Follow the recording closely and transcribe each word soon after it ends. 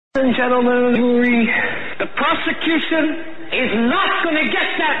And gentlemen, jury, the prosecution is not going to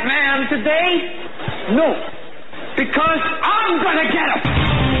get that man today. No, because I'm going to get him.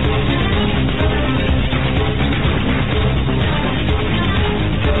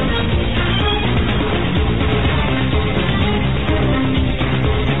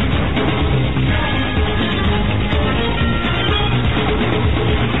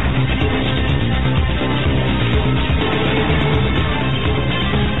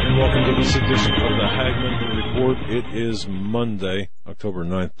 This edition of the Hagmann Report. It is Monday, October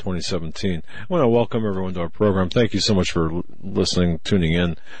 9th, 2017. I want to welcome everyone to our program. Thank you so much for listening, tuning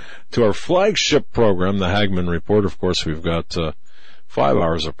in to our flagship program, the Hagmann Report. Of course, we've got 5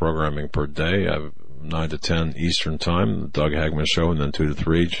 hours of programming per day. I have 9 to 10 Eastern Time, the Doug Hagmann Show, and then 2 to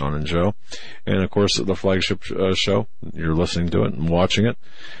 3, John and Joe. And, of course, the flagship show, you're listening to it and watching it.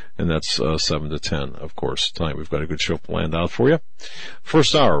 And that's 7 to 10, of course. Tonight we've got a good show planned out for you.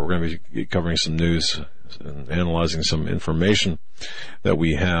 First hour, we're going to be covering some news and analyzing some information that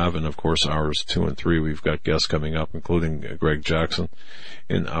we have. And, of course, hours 2 and 3, we've got guests coming up, including Gregg Jackson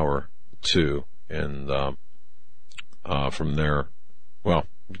in hour 2. And from there, well,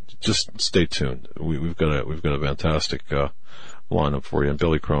 just stay tuned. We've got a fantastic lineup for you. And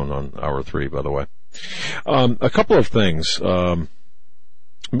Billy Crone on hour 3, by the way. A couple of things.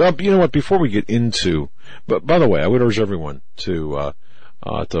 But you know what? Before we get into, but by the way, I would urge everyone to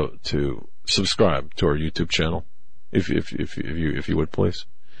subscribe to our YouTube channel, if you would please.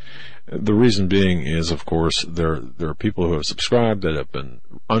 The reason being is, of course, there are people who have subscribed that have been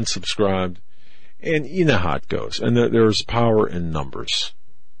unsubscribed, and you know how it goes. And there's power in numbers.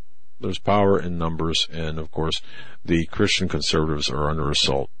 There's power in numbers, and of course, the Christian conservatives are under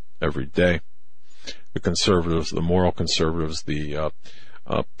assault every day. The conservatives, the moral conservatives, the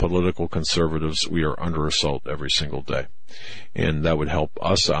political conservatives, we are under assault every single day. And that would help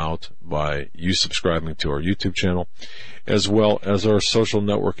us out by you subscribing to our YouTube channel, as well as our social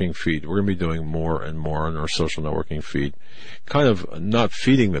networking feed. We're going to be doing more and more on our social networking feed, kind of not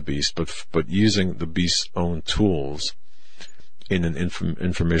feeding the beast, but using the beast's own tools in an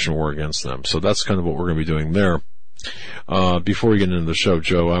information war against them. So that's kind of what we're going to be doing there. Before we get into the show,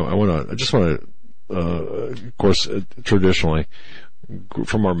 Joe, I just want to, of course, traditionally,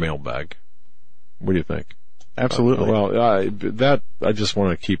 from our mailbag. What do you think? Absolutely. That I just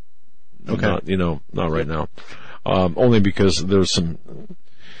want to keep, not right now. Only because there's some,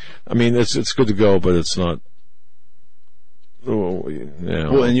 I mean, it's good to go, but it's not, well,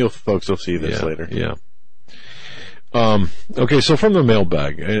 and folks will see this later. Yeah. Okay, so from the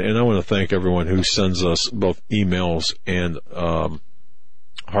mailbag, and I want to thank everyone who sends us both emails and,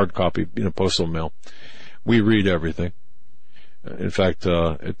 hard copy, postal mail. We read everything. In fact,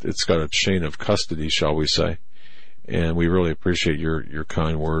 it's got a chain of custody, shall we say, and we really appreciate your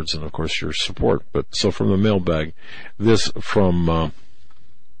kind words and, of course, your support. But so from the mailbag, this from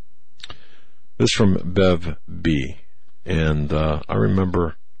Bev B, and I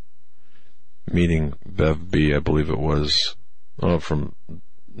remember meeting Bev B. I believe it was and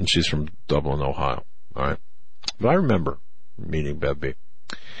she's from Dublin, Ohio. All right, but I remember meeting Bev B.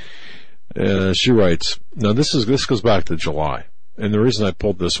 She writes, now this goes back to July. And the reason I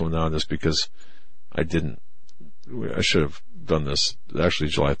pulled this one out is because I should have done this, actually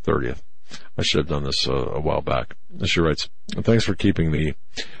July 30th. I should have done this a while back. And she writes, thanks for keeping the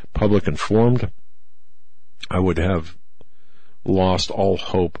public informed. I would have lost all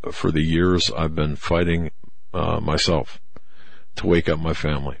hope for the years I've been fighting myself to wake up my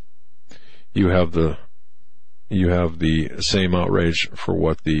family. You have the same outrage for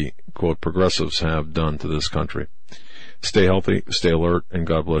what the, quote, progressives have done to this country. Stay healthy, stay alert, and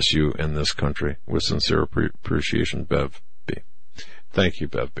God bless you and this country. With sincere appreciation, Bev B. Thank you,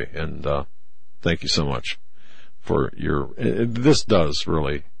 Bev B. And thank you so much for this does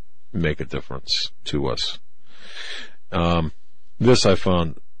really make a difference to us. This I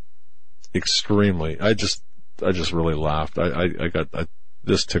found extremely, I just really laughed.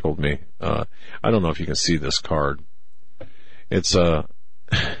 This tickled me. I don't know if you can see this card. It's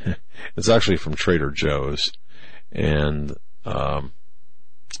it's actually from Trader Joe's, and it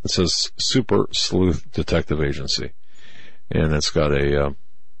says Super Sleuth Detective Agency, and it's got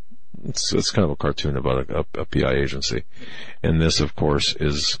it's kind of a cartoon about a PI agency, and this, of course,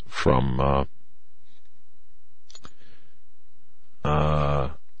 is from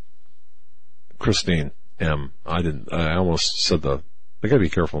Christine M. I almost said I gotta be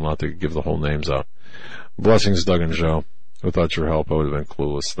careful not to give the whole names out. Blessings, Doug and Joe. Without your help, I would have been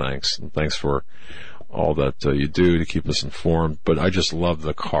clueless. Thanks. And thanks for all that you do to keep us informed. But I just love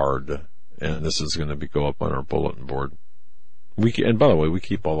the card, and this is going to go up on our bulletin board. And by the way, we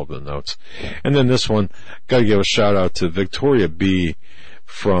keep all of the notes. And then this one, got to give a shout out to Victoria B.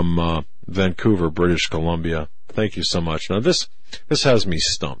 from Vancouver, British Columbia. Thank you so much. Now this has me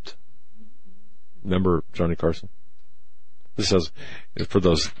stumped. Remember Johnny Carson? This has, for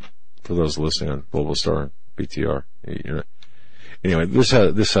those listening on Global Star and BTR. Anyway, this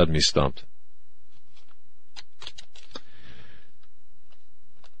had me stumped.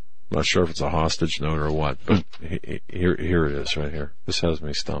 I'm not sure if it's a hostage note or what, but here it is right here. This has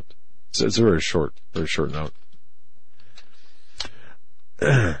me stumped. It's a very short note.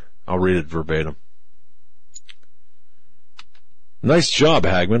 I'll read it verbatim. Nice job,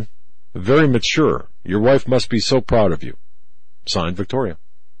 Hagmann. Very mature. Your wife must be so proud of you. Signed, Victoria.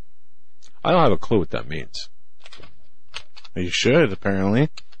 I don't have a clue what that means. You should, apparently.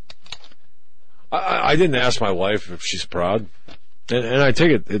 I didn't ask my wife if she's proud. And I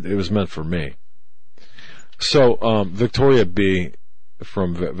take it was meant for me. So, Victoria B.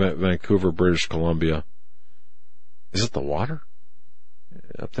 from Vancouver, British Columbia. Is it the water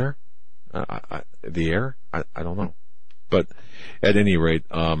up there? The air? I don't know. But at any rate,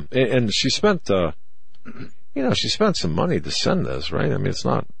 and she spent, she spent some money to send this, right? I mean, it's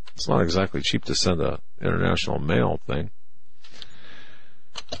not exactly cheap to send a international mail thing.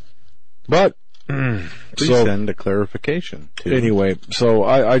 But, please send a clarification too. Anyway, so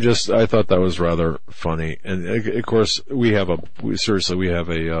I thought that was rather funny. And of course, we have a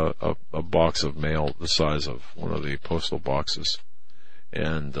box of mail the size of one of the postal boxes.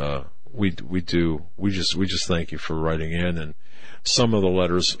 And, we just thank you for writing in, and some of the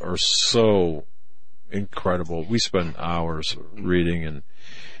letters are so incredible. We spend hours reading,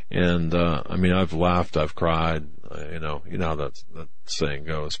 and I mean, I've laughed, I've cried, you know how that saying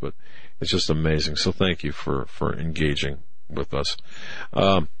goes, but it's just amazing. So thank you for engaging with us.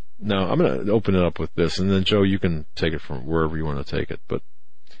 Now I'm going to open it up with this, and then Joe, you can take it from wherever you want to take it, but,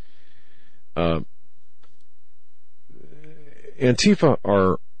 Antifa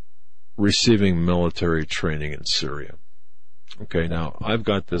are receiving military training in Syria. Okay, now I've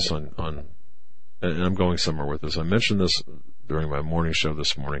got this on, and I'm going somewhere with this. I mentioned this during my morning show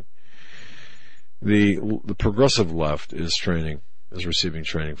this morning. The progressive left is receiving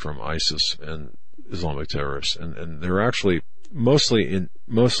training from ISIS and Islamic terrorists, and they're actually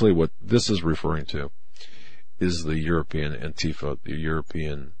mostly what this is referring to is the European Antifa, the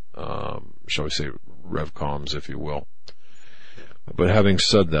European, shall we say, Revcoms, if you will. But having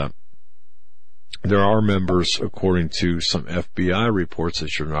said that, there are members, according to some FBI reports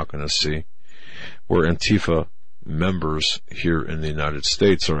that you're not going to see, where Antifa members here in the United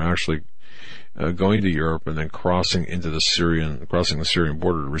States are actually going to Europe and then crossing the Syrian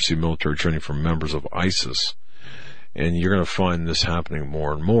border to receive military training from members of ISIS. And you're going to find this happening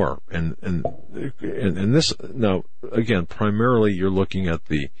more and more. And this, now, again, primarily you're looking at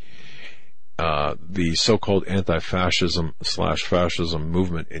the so-called anti-fascism/fascism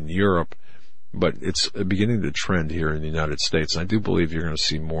movement in Europe, but it's beginning to trend here in the United States. And I do believe you're going to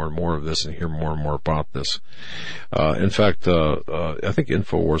see more and more of this and hear more and more about this. In fact, I think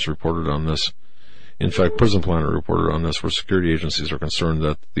InfoWars reported on this. In fact, Prison Planet reported on this, where security agencies are concerned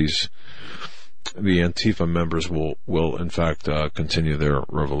that the Antifa members will in fact continue their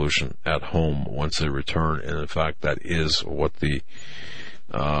revolution at home once they return. And in fact, that is what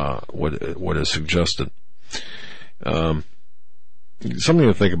what is suggested. Something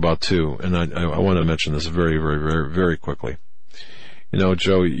to think about too, and I want to mention this very, very, very, very quickly. You know,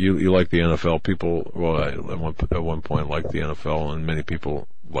 Joe, you like the NFL. People, well, at one point liked the NFL, and many people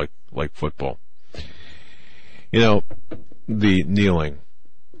like football. You know, the kneeling,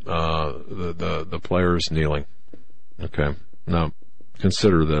 the players kneeling. Okay, now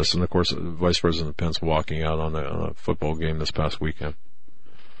consider this, and of course, Vice President Pence walking out on a football game this past weekend.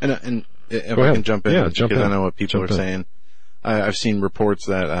 And if I can jump in, because I know what people are saying. I've seen reports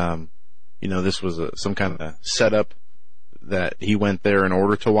that, this was some kind of setup, that he went there in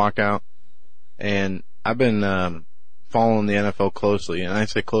order to walk out. And I've been following the NFL closely, and I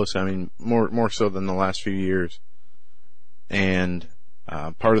say closely, I mean more so than the last few years. And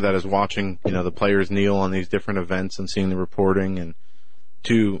part of that is watching, the players kneel on these different events and seeing the reporting. And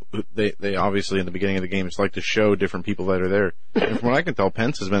two, they obviously in the beginning of the game just like to show different people that are there. And from what I can tell,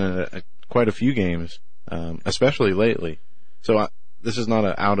 Pence has been in quite a few games, especially lately. So this is not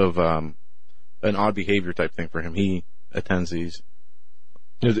out of an odd behavior type thing for him. He attends these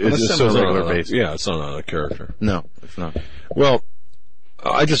on a regular basis. Yeah, it's not out of character. No, it's not. Well,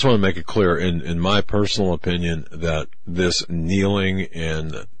 I just want to make it clear, in my personal opinion, that this kneeling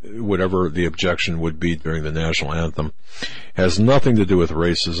and whatever the objection would be during the national anthem has nothing to do with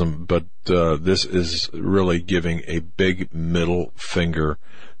racism, but this is really giving a big middle finger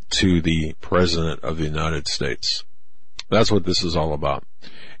to the President of the United States. That's what this is all about.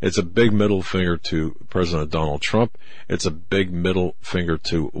 It's a big middle finger to President Donald Trump. It's a big middle finger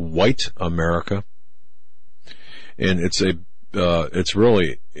to white America. And it's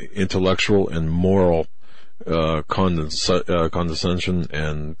really intellectual and moral condescension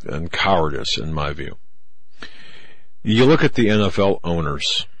and cowardice, in my view. You look at the NFL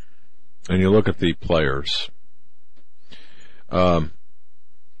owners, and you look at the players.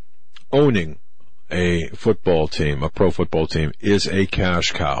 Owning a football team, a pro football team, is a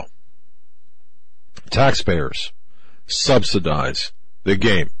cash cow. Taxpayers subsidize the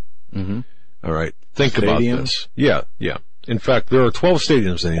game. Mm-hmm. All right. Think about this. Yeah. In fact, there are 12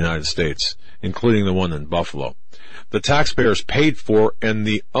 stadiums in the United States, including the one in Buffalo. The taxpayers paid for, and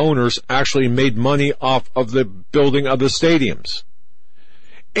the owners actually made money off of the building of the stadiums.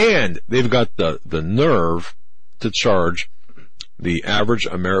 And they've got the nerve to charge the average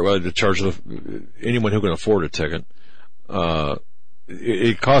American, to charge anyone who can afford a ticket.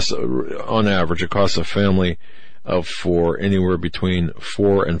 It costs, on average, a family for anywhere between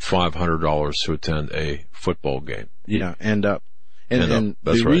 $400 and $500 to attend a football game. Yeah, and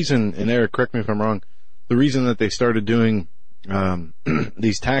the reason, and Eric, correct me if I'm wrong, the reason that they started doing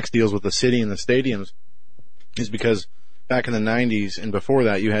these tax deals with the city and the stadiums is because back in the 90s and before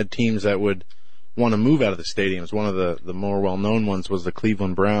that, you had teams that would want to move out of the stadiums. One of the more well-known ones was the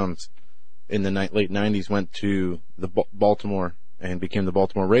Cleveland Browns. In the late 90s, went to the Baltimore and became the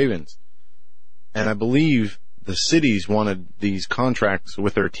Baltimore Ravens. And I believe the cities wanted these contracts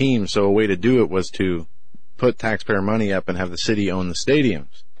with their teams, so a way to do it was to put taxpayer money up and have the city own the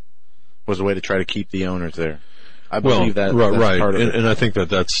stadiums. Was a way to try to keep the owners there. I believe that's right. Part of it. And I think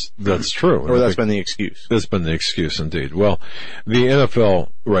that's true. Or that's been the excuse. That's been the excuse, indeed. Well, the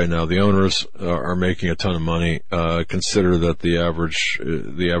NFL right now, the owners are making a ton of money. Consider that the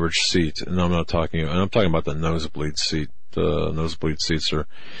average seat, and I'm talking about the nosebleed seat. The nosebleed seats are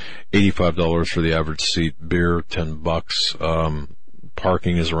 $85 for the average seat. Beer, $10.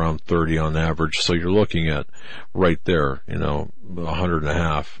 Parking is around $30 on average. So you're looking at right there,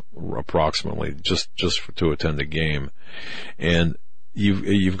 $150 approximately just to attend a game. And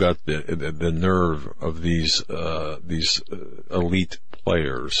you've got the nerve of these elite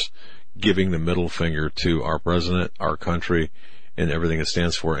players giving the middle finger to our president, our country, and everything it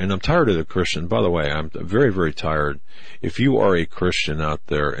stands for. And I'm tired of the Christian. By the way, I'm very, very tired. If you are a Christian out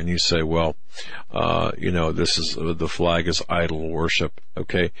there and you say, well, this is, the flag is idol worship.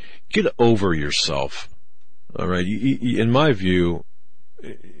 Okay. Get over yourself. All right. In my view,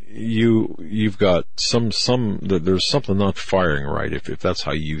 you've got there's something not firing right if that's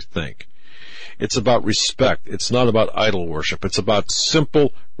how you think. It's about respect. It's not about idol worship. It's about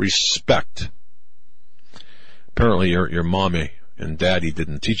simple respect. Apparently your mommy and daddy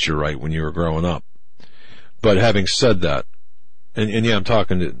didn't teach you right when you were growing up. But having said that, and yeah, I'm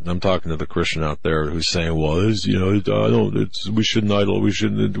talking to the Christian out there who's saying, well, we shouldn't idol, we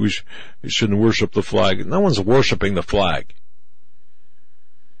shouldn't worship the flag. No one's worshiping the flag.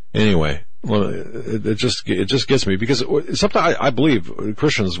 Anyway, it just gets me, because sometimes I believe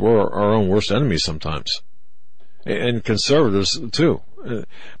Christians were our own worst enemies sometimes, and conservatives too.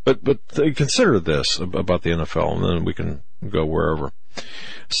 But consider this about the NFL, and then we can go wherever.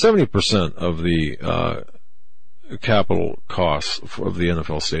 70% of the capital costs of the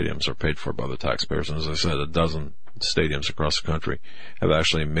NFL stadiums are paid for by the taxpayers. And as I said, a dozen stadiums across the country have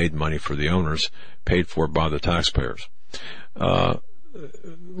actually made money for the owners, paid for by the taxpayers.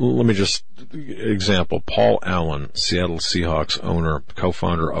 Let me just example. Paul Allen, Seattle Seahawks owner,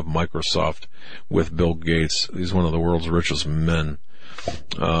 co-founder of Microsoft with Bill Gates. He's one of the world's richest men.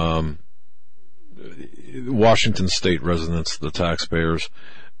 Washington State residents, the taxpayers,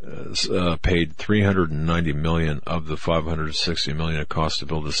 paid $390 million of the $560 million it cost to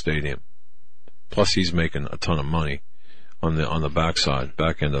build the stadium. Plus, he's making a ton of money on the back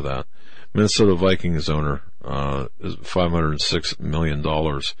end of that. Minnesota Vikings owner is $506 million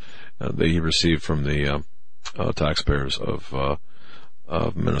that he received from the taxpayers of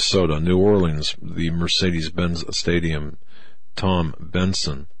Minnesota. New Orleans, the Mercedes-Benz Stadium, Tom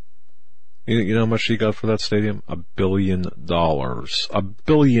Benson. You know how much he got for that stadium? $1 billion. $1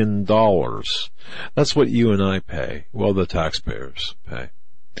 billion. That's what you and I pay. Well, the taxpayers pay,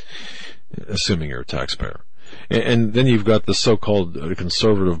 assuming you're a taxpayer. And then you've got the so-called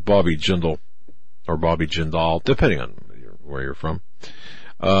conservative Bobby Jindal, or Bobby Jindal, depending on where you're from.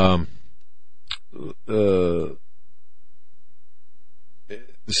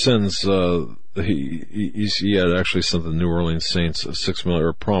 Sends he had actually sent the New Orleans Saints $6 million,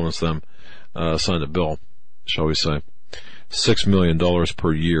 or promised them, signed a bill, shall we say, $6 million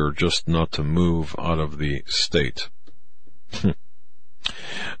per year just not to move out of the state.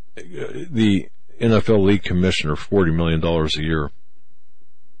 The NFL league commissioner, $40 million a year,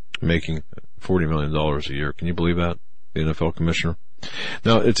 making $40 million a year. Can you believe that? The NFL commissioner.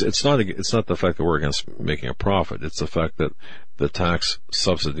 Now, it's not the fact that we're against making a profit. It's the fact that the tax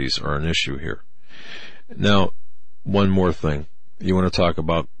subsidies are an issue here. Now, one more thing. You want to talk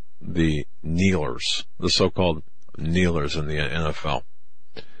about the kneelers, the so-called kneelers in the NFL.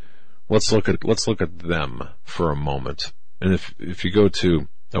 Let's look at them for a moment. And if you go to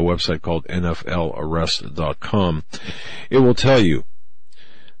a website called NFLarrest.com, it will tell you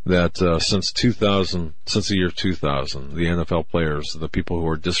that since the year 2000, the NFL players, the people who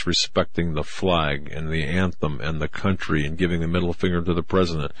are disrespecting the flag and the anthem and the country and giving the middle finger to the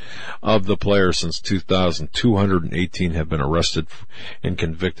president, of the players since 2000, 218 have been arrested and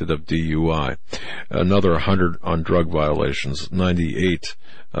convicted of DUI. Another 100 on drug violations, 98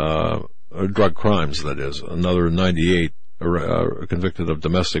 drug crimes, that is. Another 98 convicted of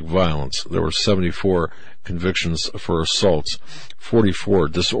domestic violence. There were 74 convictions for assaults, 44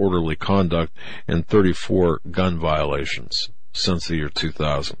 disorderly conduct, and 34 gun violations since the year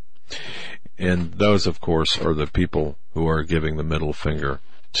 2000. And those, of course, are the people who are giving the middle finger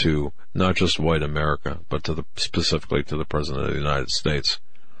to not just white America, but specifically to the President of the United States.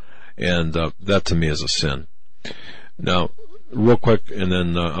 And that, to me, is a sin. Now, real quick, and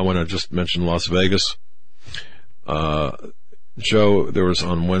then I want to just mention Las Vegas. Joe, there was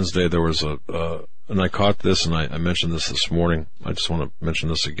on Wednesday, there was and I caught this, and I mentioned this morning. I just want to mention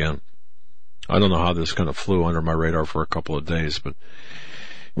this again. I don't know how this kind of flew under my radar for a couple of days, but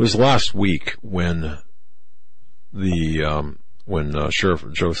it was last week when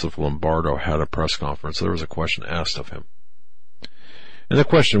Sheriff Joseph Lombardo had a press conference. There was a question asked of him. And the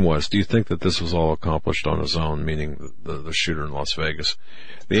question was, do you think that this was all accomplished on his own, meaning the shooter in Las Vegas?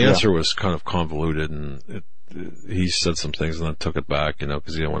 The answer was kind of convoluted, and he said some things and then took it back,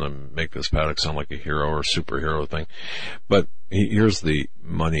 because he didn't want to make this Paddock sound like a hero or a superhero thing. But here's the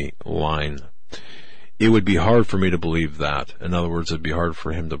money line. It would be hard for me to believe that. In other words, it'd be hard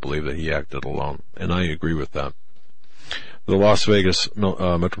for him to believe that he acted alone. And I agree with that. The Las Vegas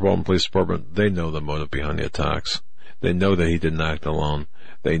Metropolitan Police Department, they know the motive behind the attacks. They know that he didn't act alone.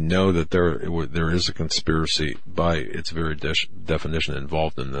 They know that there is a conspiracy by its very definition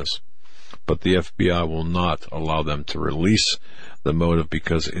involved in this. But the FBI will not allow them to release the motive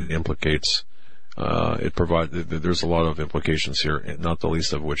because it implicates, there's a lot of implications here, not the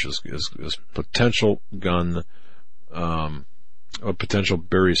least of which is potential gun, a potential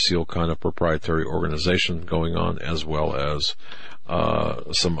Berry Seal kind of proprietary organization going on, as well as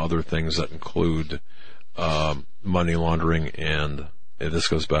some other things that include money laundering, and this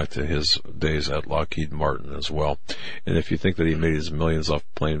goes back to his days at Lockheed Martin as well. And if you think that he made his millions off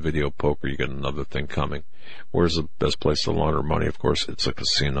playing video poker, you get another thing coming. Where's the best place to launder money? Of course, it's a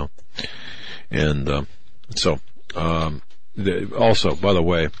casino. And also, by the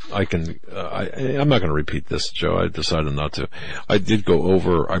way, I'm not going to repeat this, Joe. I decided not to. I did go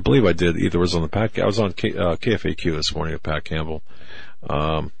over, I believe I did, either was on I was on KFAQ this morning with Pat Campbell.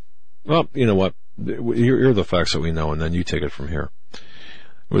 Well, you know what? Here are the facts that we know, and then you take it from here.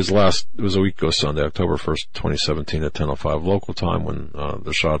 It was a week ago Sunday, October 1st, 2017 at 10:05 local time when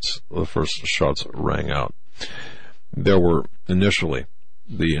the first shots rang out. There were initially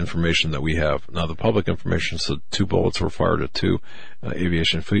the information that we have. Now, the public information said 2 bullets were fired at 2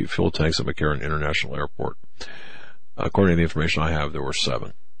 aviation fuel tanks at McCarran International Airport. According to the information I have, there were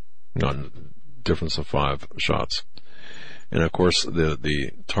 7. Difference of 5 shots. And of course,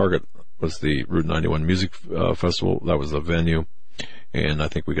 the target was the Route 91 Music Festival. That was the venue. And I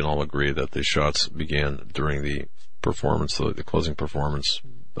think we can all agree that the shots began during the performance, the closing performance,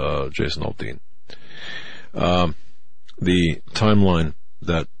 Jason Aldean. The timeline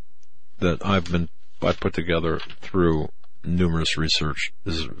that I put together through numerous research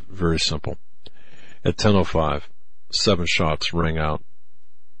is very simple. At 10:05, 7 shots rang out.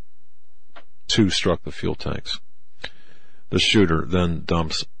 2 struck the fuel tanks. The shooter then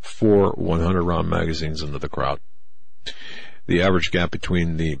dumps 4 100-round magazines into the crowd. The average gap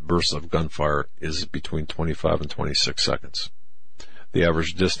between the bursts of gunfire is between 25 and 26 seconds. The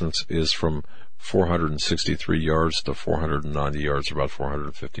average distance is from 463 yards to 490 yards, or about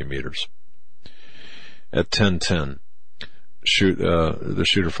 450 meters. At 10:10, the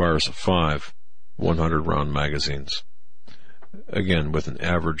shooter fires 5 100-round magazines. again, with an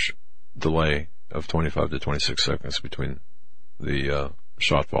average delay of 25 to 26 seconds between the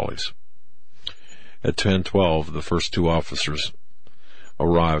shot volleys. At 10:12, the first two officers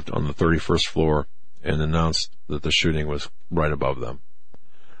arrived on the 31st floor and announced that the shooting was right above them.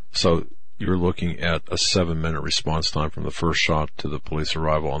 So you're looking at a 7-minute response time from the first shot to the police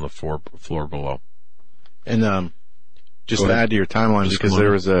arrival on the floor below. And just to add to your timeline, because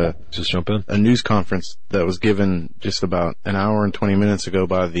there was a news conference that was given just about an hour and 20 minutes ago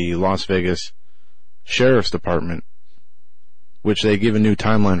by the Las Vegas Sheriff's Department, which they give a new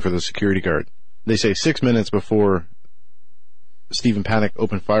timeline for the security guard. They say 6 minutes before Stephen Paddock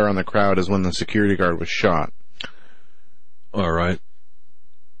opened fire on the crowd is when the security guard was shot. All right.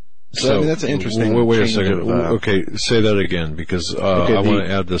 So I mean, that's an interesting. Wait a second. Okay, say that again, because I want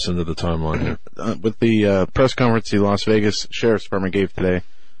to add this into the timeline here. With the press conference the Las Vegas Sheriff's Department gave today,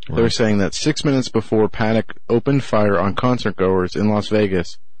 they're saying that 6 minutes before Paddock opened fire on concert goers in Las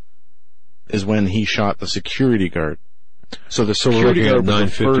Vegas is when he shot the security guard. So the security guard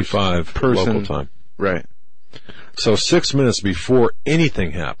was 9:55 local time. Right. So 6 minutes before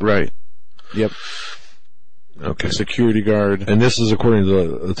anything happened. Right. Yep. Okay. The security guard. And this is according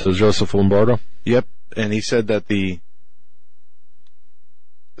to Joseph Lombardo? Yep. And he said that the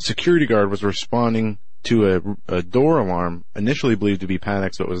security guard was responding to a door alarm initially believed to be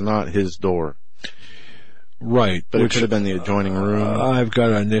Paddock's, but was not his door. Right. But it could have been the adjoining room. I've got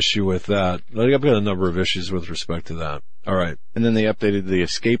an issue with that. I've got a number of issues with respect to that. All right. And then they updated the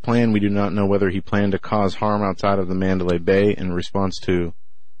escape plan. We do not know whether he planned to cause harm outside of the Mandalay Bay in response to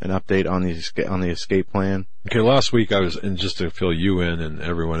an update on the escape plan. Okay, last week I was, and just to fill you in and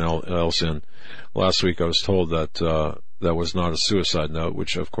everyone else in, last week I was told that that was not a suicide note,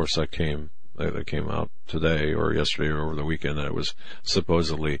 which of course that came out today or yesterday or over the weekend, that it was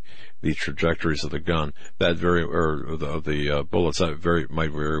supposedly the trajectories of the gun, of the bullets. That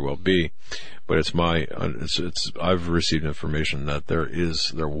might very well be, but I've received information that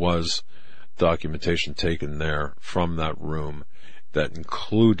there was documentation taken there from that room that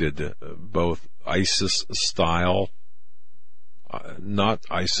included both ISIS style, not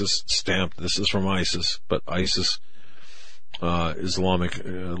ISIS stamped, this is from ISIS, but ISIS Islamic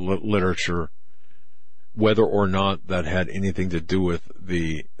literature, whether or not that had anything to do with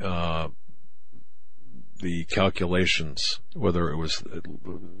the calculations, whether it was,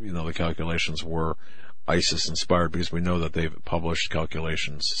 the calculations were ISIS inspired, because we know that they've published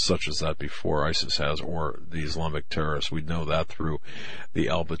calculations such as that before, ISIS has, or the Islamic terrorists. We know that through the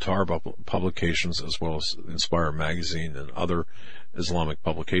Al-Batar publications, as well as Inspire magazine and other Islamic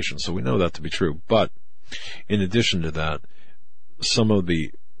publications. So we know that to be true. But in addition to that, some of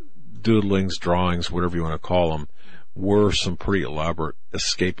the doodlings, drawings, whatever you want to call them, were some pretty elaborate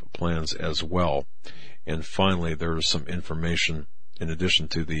escape plans as well. And finally, there was some information, in addition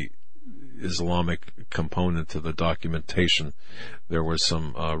to the Islamic component to the documentation, there was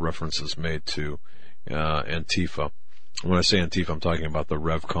some references made to Antifa. When I say Antifa, I'm talking about the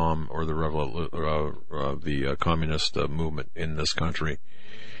Revcom, or the communist movement in this country.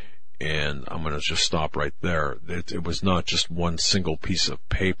 And I'm going to just stop right there. It was not just one single piece of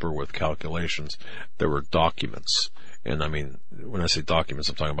paper with calculations. There were documents. And I mean, when I say documents,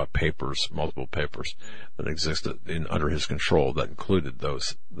 I'm talking about papers, multiple papers that existed under his control that included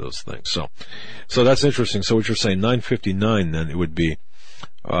those things. So that's interesting. So what you're saying, 9:59, then it would be,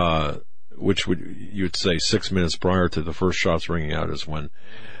 you would say 6 minutes prior to the first shots ringing out is when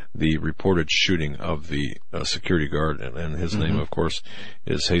the reported shooting of the security guard, and his name, of course,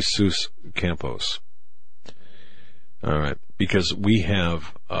 is Jesus Campos. All right, because we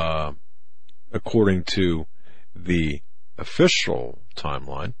have, according to the official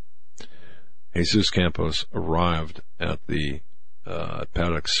timeline, Jesus Campos arrived at the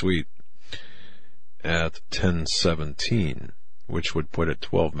Paddock Suite at 10:17, which would put it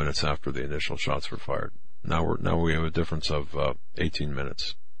 12 minutes after the initial shots were fired. Now we have a difference of 18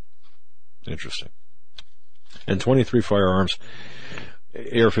 minutes. Interesting. And 23 firearms,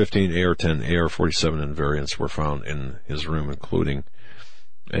 AR-15, AR-10, AR-47 and variants were found in his room, including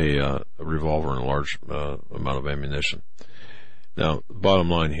a revolver and a large amount of ammunition. Now,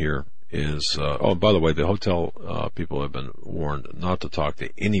 bottom line here is, by the way, the hotel people have been warned not to talk to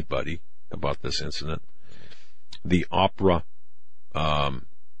anybody about this incident. The Opera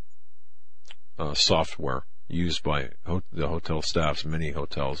software used by the hotel staffs, many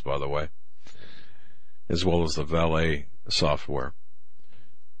hotels, by the way, as well as the valet software,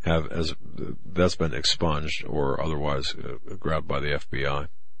 that's been expunged or otherwise grabbed by the FBI.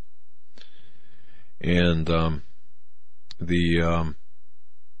 And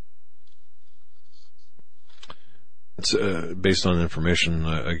It's based on information,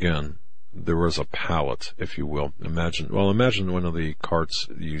 again, there was a pallet, if you will. Imagine one of the carts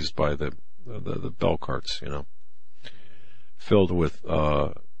used by the bell carts, filled with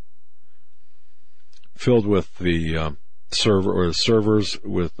the servers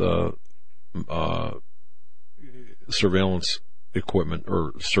with surveillance equipment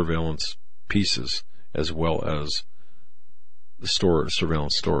or surveillance pieces, as well as the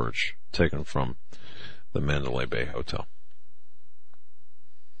surveillance storage taken from the Mandalay Bay Hotel.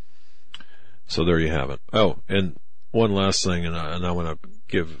 So there you have it. Oh, and one last thing, and I want to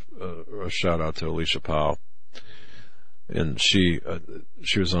give a shout out to Alicia Powell. And she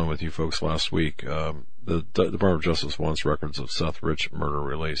was on with you folks last week. The Department of Justice wants records of Seth Rich murder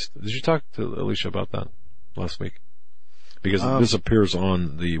released. Did you talk to Alicia about that last week? Because this appears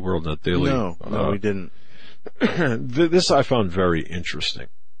on the WorldNet Daily. No, we didn't. This I found very interesting.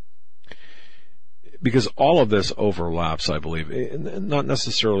 Because all of this overlaps, I believe, not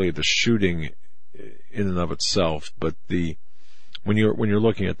necessarily the shooting in and of itself, but when you're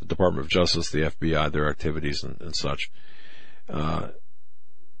looking at the Department of Justice, the FBI, their activities and such,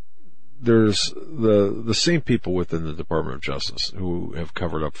 there's the same people within the Department of Justice who have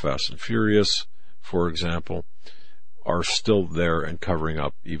covered up Fast and Furious, for example, are still there and covering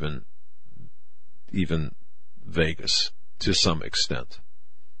up even Vegas to some extent.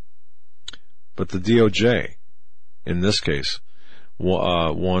 But the DOJ, in this case,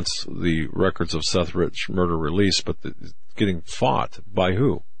 wants the records of Seth Rich murder released, but getting fought by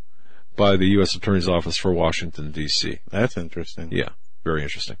who? By the U.S. Attorney's Office for Washington, D.C. That's interesting. Yeah, very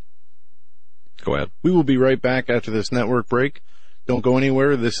interesting. Go ahead. We will be right back after this network break. Don't go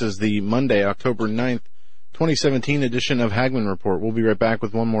anywhere. This is the Monday, October 9th, 2017 edition of Hagmann Report. We'll be right back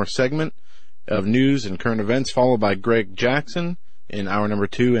with one more segment of news and current events, followed by Gregg Jackson in hour number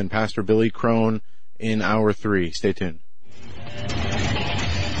 2 and Pastor Billy Crone in hour 3. Stay tuned.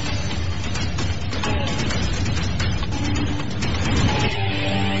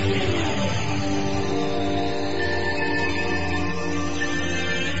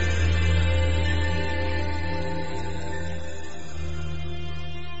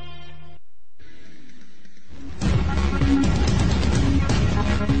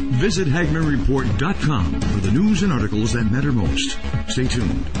 Visit HagmannReport.com for the news and articles that matter most. Stay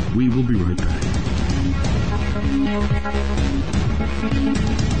tuned. We will be right back.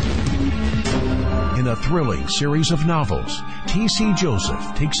 In a thrilling series of novels, T.C.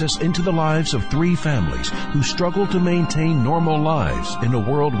 Joseph takes us into the lives of 3 families who struggle to maintain normal lives in a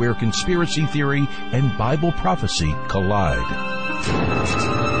world where conspiracy theory and Bible prophecy collide.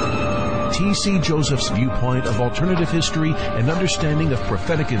 T.C. Joseph's viewpoint of alternative history and understanding of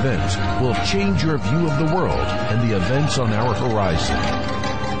prophetic events will change your view of the world and the events on our horizon.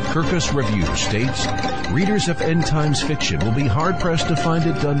 Kirkus Review states, readers of end times fiction will be hard-pressed to find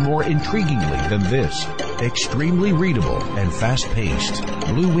it done more intriguingly than this. Extremely readable and fast-paced.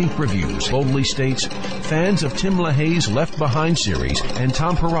 Blue Wink Reviews boldly states, fans of Tim LaHaye's Left Behind series and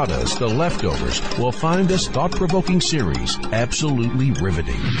Tom Perrotta's The Leftovers will find this thought-provoking series absolutely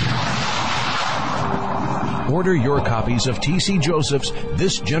riveting. Order your copies of T.C. Joseph's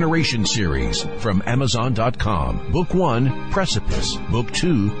This Generation series from Amazon.com. Book 1, Precipice. Book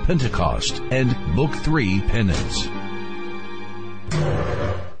 2, Pentecost. And Book 3, Penance.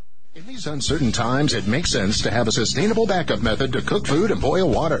 In these uncertain times, it makes sense to have a sustainable backup method to cook food and boil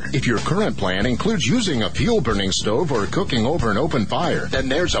water. If your current plan includes using a fuel-burning stove or cooking over an open fire, then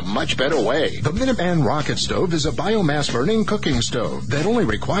there's a much better way. The Minuteman Rocket Stove is a biomass-burning cooking stove that only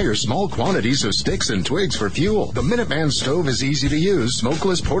requires small quantities of sticks and twigs for fuel. The Minuteman Stove is easy to use,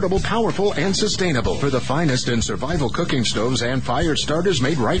 smokeless, portable, powerful, and sustainable. For the finest in survival cooking stoves and fire starters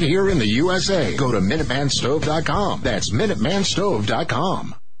made right here in the USA, go to MinutemanStove.com. That's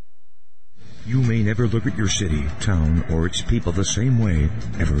MinutemanStove.com. You may never look at your city, town, or its people the same way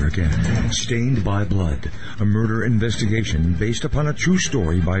ever again. Stained by Blood, a murder investigation based upon a true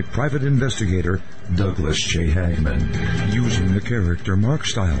story by private investigator Douglas J. Hagmann. Using the character Mark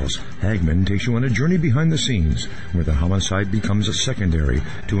Stiles, Hagmann takes you on a journey behind the scenes where the homicide becomes a secondary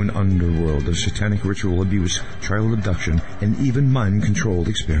to an underworld of satanic ritual abuse, child abduction, and even mind-controlled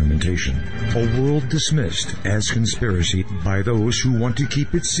experimentation. A world dismissed as conspiracy by those who want to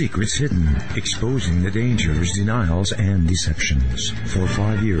keep its secrets hidden, exposing the dangers, denials, and deceptions. For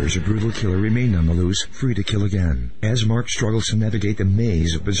 5 years, a brutal killer remained on the loose, free to kill again. As Mark struggles to navigate the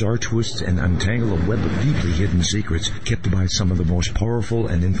maze of bizarre twists and untangle a web of deeply hidden secrets kept by some of the most powerful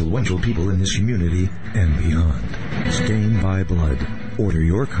and influential people in his community and beyond. Stained by Blood. Order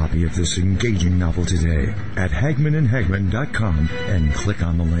your copy of this engaging novel today at HagmannandHagmann.com and click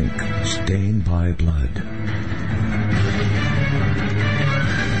on the link. Stained by Blood.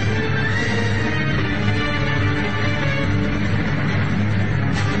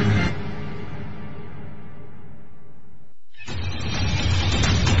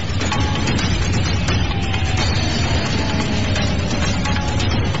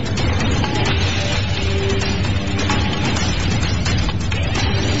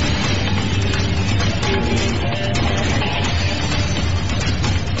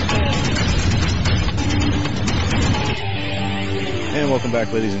 And welcome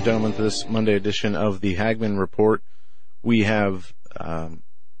back, ladies and gentlemen, to this Monday edition of the Hagmann Report. We have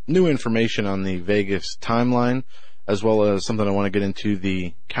new information on the Vegas timeline, as well as something I want to get into.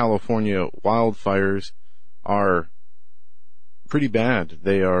 The California wildfires are pretty bad.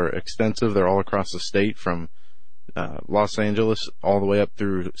 They are extensive. They're all across the state, from Los Angeles all the way up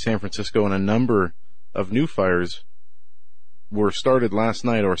through San Francisco, and a number of new fires started last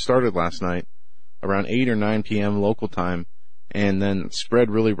night around 8 or 9 p.m. local time, and then spread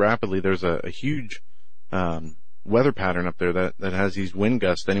really rapidly. There's a huge weather pattern up there that has these wind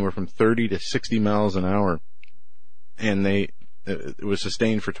gusts anywhere from 30 to 60 miles an hour, and it was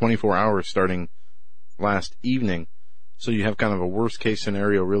sustained for 24 hours starting last evening. So you have kind of a worst case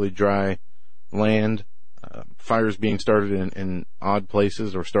scenario, really dry land, fires being started in odd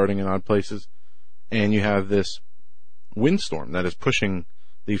places or starting in odd places, and you have this windstorm that is pushing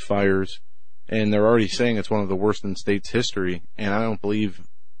these fires. And they're already saying it's one of the worst in the state's history, and I don't believe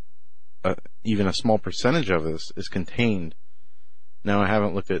even a small percentage of this is contained. Now, I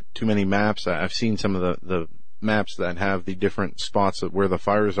haven't looked at too many maps. I've seen some of the maps that have the different spots where the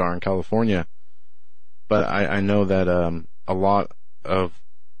fires are in California, but I know that a lot of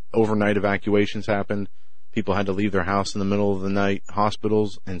overnight evacuations happened. People had to leave their house in the middle of the night.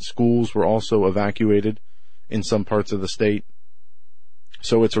 Hospitals and schools were also evacuated in some parts of the state.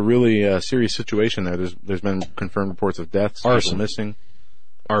 So it's a really serious situation there. There's been confirmed reports of deaths, people missing.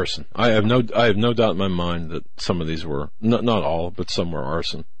 Arson. I have no doubt in my mind that some of these were, not all, but some were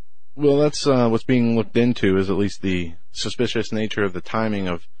arson. Well, that's what's being looked into, is at least the suspicious nature of the timing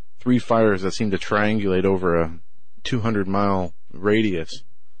of 3 fires that seem to triangulate over a 200-mile radius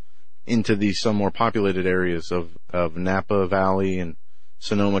into these some more populated areas of Napa Valley and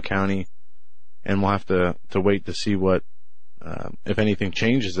Sonoma County. And we'll have to wait to see what, if anything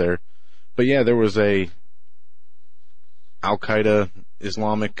changes there. But yeah, there was a Al-Qaeda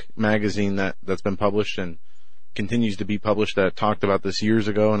Islamic magazine that's been published and continues to be published that talked about this years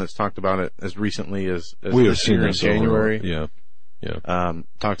ago, and it's talked about it as recently as this year in January. Yeah.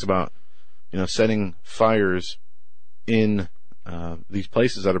 Talks about, setting fires in these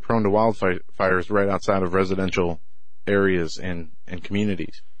places that are prone to wildfires right outside of residential areas and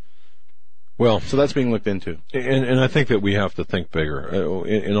communities. Well, so that's being looked into. And I think that we have to think bigger.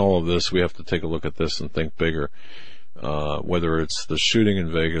 In all of this, we have to take a look at this and think bigger. Whether it's the shooting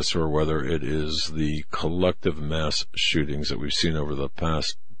in Vegas or whether it is the collective mass shootings that we've seen over the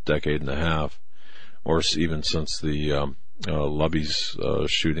past decade and a half, or even since the Lubby's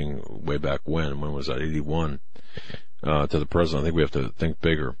shooting way back when was that, 81, to the present, I think we have to think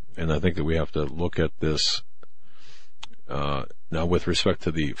bigger. And I think that we have to look at this now with respect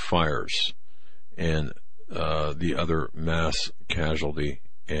to the fires and the other mass casualty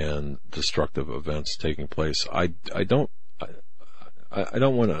and destructive events taking place. I don't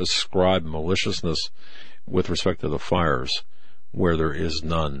want to ascribe maliciousness with respect to the fires where there is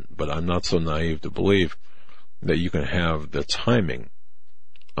none, but I'm not so naive to believe that you can have the timing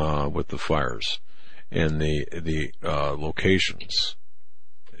with the fires and the locations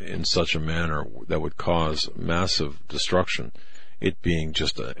in such a manner that would cause massive destruction, it being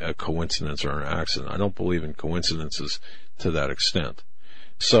just a coincidence or an accident. I don't believe in coincidences to that extent.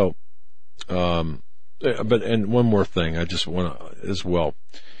 So, and one more thing, I just want to, as well,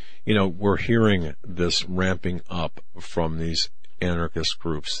 we're hearing this ramping up from these anarchist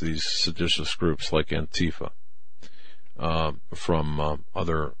groups, these seditious groups like Antifa, from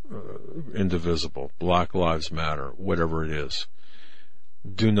other Indivisible, Black Lives Matter, whatever it is.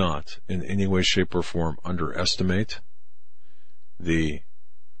 Do not, in any way, shape, or form, underestimate the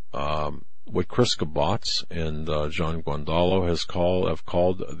what Chris Gabatz and John Guandolo have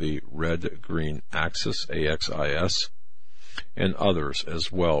called the red-green axis, AXIS, and others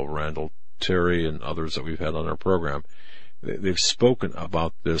as well, Randall Terry and others that we've had on our program. They've spoken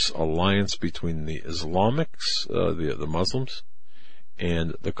about this alliance between the Islamics, the Muslims,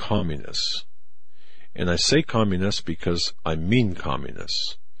 and the communists. And I say communists because I mean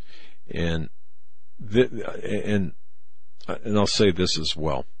communists. And I'll say this as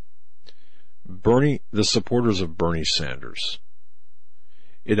well. The supporters of Bernie Sanders.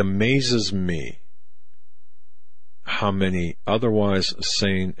 It amazes me how many otherwise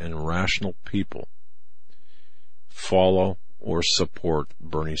sane and rational people follow or support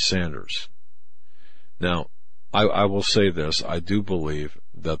Bernie Sanders. Now, I will say this. I do believe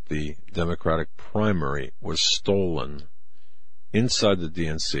that the Democratic primary was stolen inside the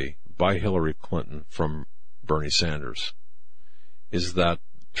DNC by Hillary Clinton from Bernie Sanders. Is that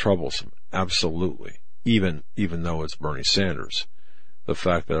troublesome? Absolutely. Even though it's Bernie Sanders. The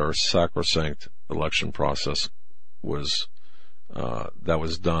fact that our sacrosanct election process was that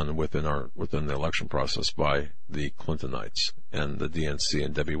was done within the election process by the Clintonites and the DNC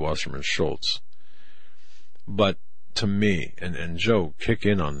and Debbie Wasserman Schultz. But to me, and Joe, kick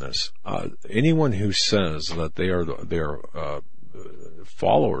in on this, anyone who says that they are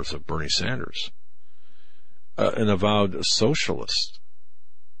followers of Bernie Sanders, an avowed socialist,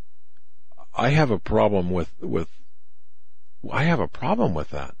 I have a problem with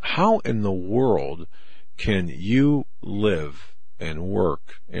that. How in the world can you live and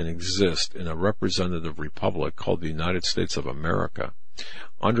work and exist in a representative republic called the United States of America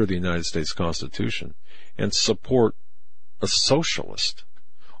under the United States Constitution and support a socialist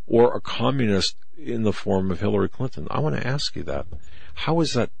or a communist in the form of Hillary Clinton? I want to ask you that. How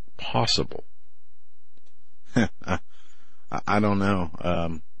is that possible? I don't know.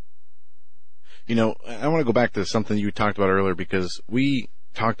 I want to go back to something you talked about earlier, because we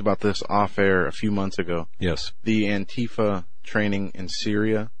talked about this off air a few months ago. Yes. The Antifa training in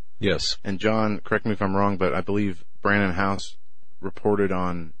Syria. Yes. And John, correct me if I'm wrong, but I believe Brandon House reported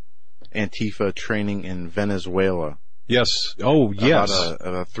on Antifa training in Venezuela. Yes. Oh, yes.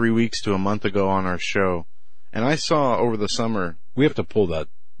 About 3 weeks to a month ago on our show. And I saw over the summer. We have to pull that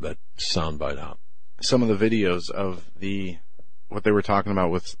soundbite out. Some of the videos of what they were talking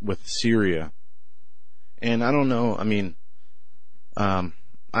about with Syria. And I don't know, I mean,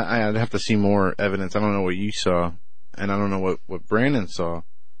 I'd have to see more evidence. I don't know what you saw, and I don't know what Brandon saw,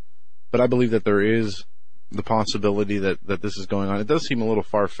 but I believe that there is the possibility that this is going on. It does seem a little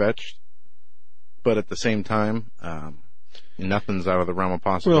far-fetched, but at the same time, nothing's out of the realm of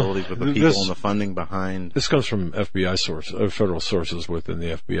possibilities with the people and the funding behind. This comes from FBI federal sources within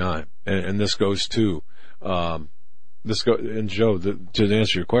the FBI, and this goes to, and Joe, to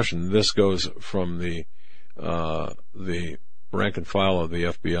answer your question, this goes from the rank and file of the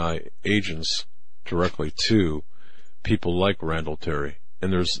FBI agents directly to people like Randall Terry.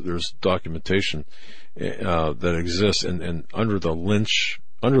 And there's documentation that exists, and under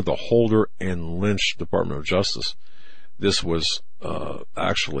the Holder and Lynch Department of Justice, this was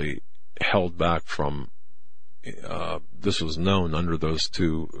actually held back from. This was known under those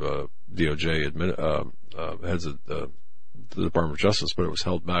two DOJ heads of the Department of Justice, but it was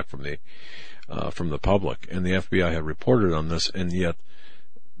held back from the public, and the FBI had reported on this, and yet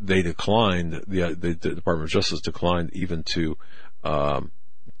they declined. The Department of Justice declined even to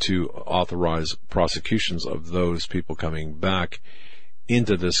authorize prosecutions of those people coming back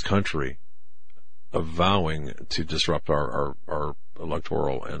into this country, vowing to disrupt our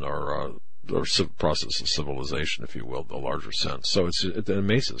electoral and our process of civilization, if you will, the larger sense. So it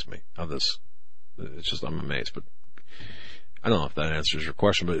amazes me how this. It's just, I'm amazed, but I don't know if that answers your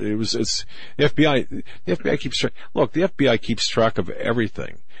question. But it's the FBI. The FBI keeps track. Look, the FBI keeps track of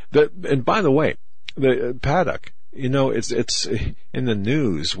everything. And by the way, the Paddock. It's in the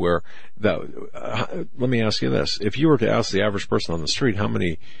news where let me ask you this: if you were to ask the average person on the street how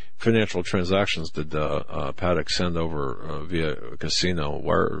many financial transactions did Paddock send over via a casino,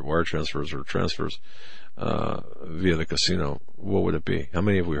 wire transfers or transfers via the casino, what would it be? How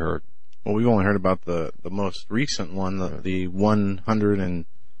many have we heard? Well, we've only heard about the most recent one, the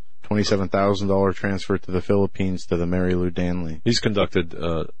 $127,000 transfer to the Philippines to the Mary Lou Danley. He's conducted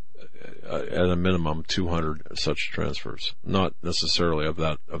at a minimum 200 such transfers, not necessarily of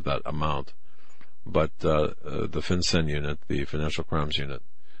that amount, but the FinCEN unit, the Financial Crimes Unit,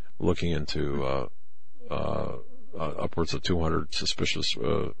 looking into upwards of 200 suspicious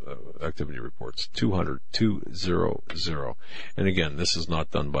activity reports. 200. And again, this is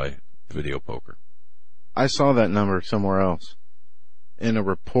not done by video poker. I saw that number somewhere else in a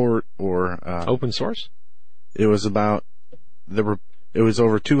report or open source. It was about it was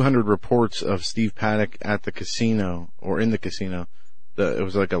over 200 reports of Steve Paddock at the casino or in the casino. It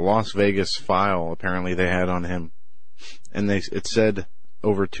was like a Las Vegas file apparently they had on him, and it said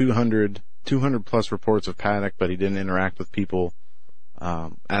over 200 plus reports of Paddock, but he didn't interact with people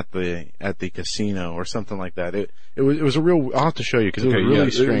at the casino or something like that. It was a real. I'll have to show you because it was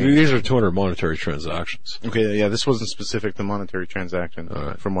really strange. These are 200 monetary transactions. Okay, yeah, this wasn't specific to monetary transactions,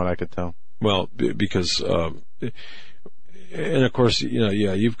 from what I could tell. Well, because and of course,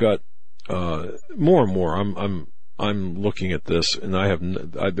 you've got more and more. I'm looking at this, and I have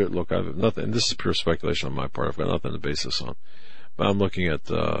nothing. And this is pure speculation on my part. I've got nothing to base this on. But I'm looking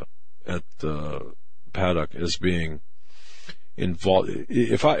at Paddock as being involved.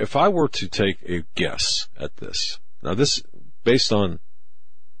 If I were to take a guess at this, now this based on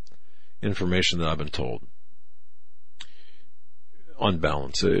information that I've been told, on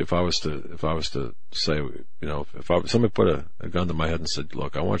balance, if I was to say, if somebody put a gun to my head and said,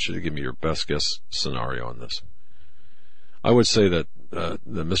 look, I want you to give me your best guess scenario on this, I would say that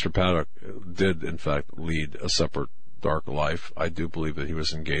Mr. Paddock did, in fact, lead a separate dark life. I do believe that he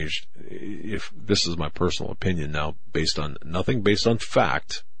was engaged. If this is my personal opinion now, based on nothing, based on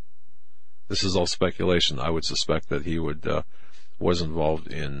fact, this is all speculation. I would suspect that he was involved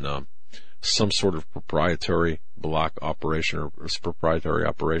in some sort of proprietary block operation or proprietary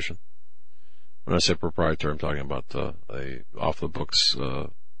operation. When I say proprietary, I'm talking about a off-the-books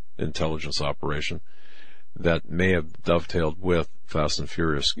intelligence operation that may have dovetailed with Fast and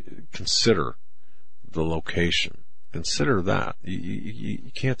Furious. Consider the location. Consider that.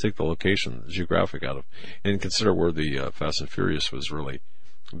 You can't take the location, geographic out of, and consider where the Fast and Furious was really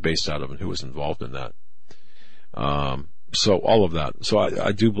based out of and who was involved in that. So all of that. So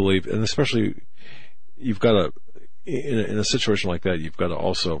I do believe, and especially you've got to, in a situation like that, you've got to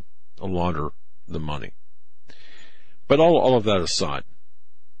also launder the money. But all of that aside,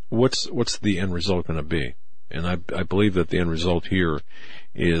 what's the end result going to be? And I believe that the end result here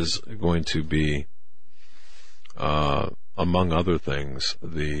is going to be, among other things,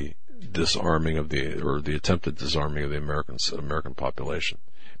 the disarming of the attempted disarming of the American population.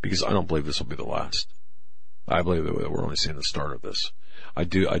 Because I don't believe this will be the last. I believe that we're only seeing the start of this. I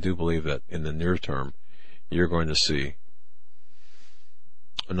do believe that in the near term, you're going to see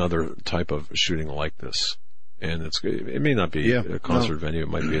another type of shooting like this, and it may not be a concert venue, it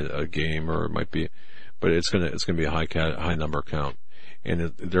might be a game, or it might be, but it's going to be a high number count,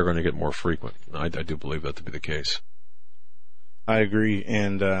 and they're going to get more frequent. I do believe that to be the case. I agree,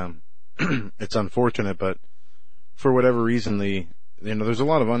 and it's unfortunate, but for whatever reason, there's a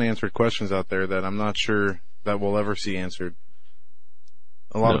lot of unanswered questions out there that I'm not sure that we'll ever see answered.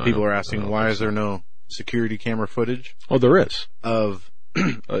 A lot of people are asking, why is there no security camera footage? Oh, there is. Of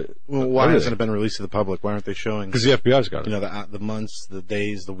why hasn't it been released to the public? Why aren't they showing? Because the FBI's got it. The months, the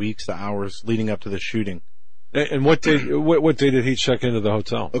days, the weeks, the hours leading up to the shooting. And what day did he check into the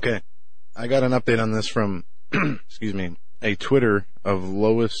hotel? Okay, I got an update on this from, excuse me, a Twitter of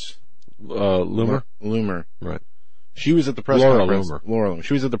Lois Loomer. Loomer. Right. She was at the press conference. Laura Loomer.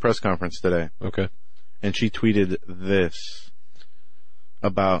 She was at the press conference today. Okay. And she tweeted this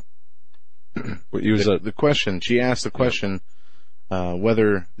about the question. She asked the question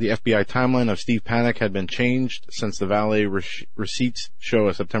whether the FBI timeline of Steve Paddock had been changed since the valet receipts show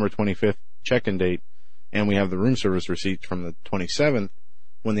a September 25th check-in date, and we have the room service receipts from the 27th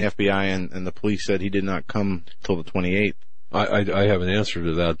when the FBI and the police said he did not come till the 28th. I have an answer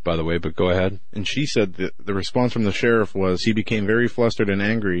to that, by the way, but go ahead. And she said that the response from the sheriff was, he became very flustered and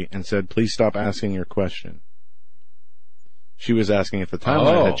angry and said, please stop asking your question. She was asking if the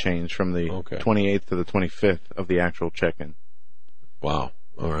timeline had changed from the 28th to the 25th of the actual check-in. Wow.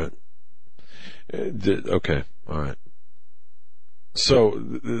 All right. Okay. All right. So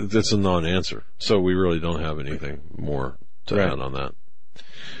that's a non-answer. So we really don't have anything more to add on that.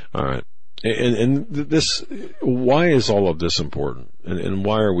 All right. And this, why is all of this important? And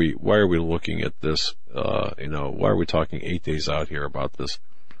why are we looking at this? Why are we talking 8 days out here about this?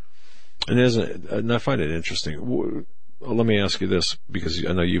 And I find it interesting. Let me ask you this, because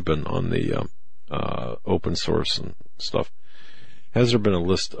I know you've been on the open source and stuff. Has there been a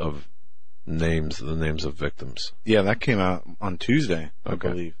list of the names of victims? Yeah, that came out on Tuesday, I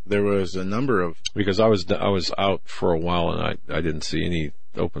believe. There was a number of, because I was out for a while and I didn't see any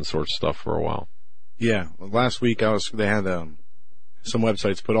open source stuff for a while. Yeah, last week they had some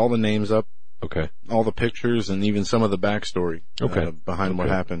websites put all the names up. Okay. All the pictures and even some of the backstory behind what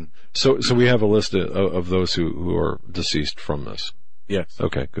happened. So we have a list of those who are deceased from this. Yes.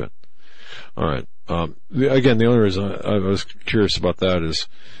 Okay, good. All right. Again, the only reason I was curious about that is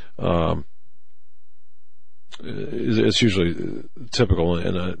it's usually typical,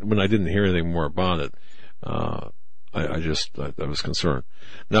 and when I didn't hear anything more about it, I was concerned.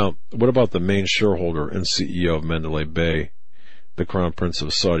 Now, what about the main shareholder and CEO of Mandalay Bay? The Crown Prince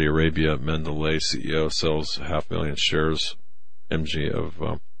of Saudi Arabia, Mandalay CEO, sells 500,000 shares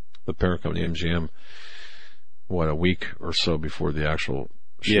of the parent company MGM, a week or so before the actual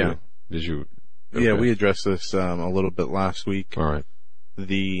shooting? Yeah. Did you? Okay. Yeah, we addressed this a little bit last week. All right.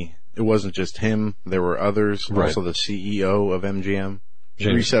 It wasn't just him. There were others. Right. Also the CEO of MGM.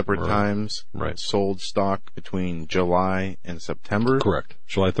 Three separate times. Right. Sold stock between July and September. Correct.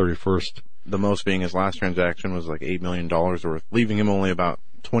 July 31st. The most being his last transaction was like $8 million worth, leaving him only about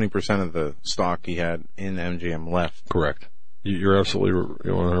 20% of the stock he had in MGM left. Correct. You're absolutely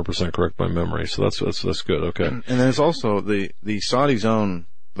 100% correct by memory. So that's good. Okay. And then there's also the Saudis own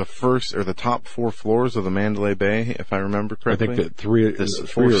the first or the top 4 floors of the Mandalay Bay, if I remember correctly. I think that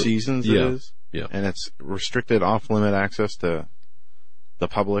 4 seasons it is. Yeah. And it's restricted off-limit access to the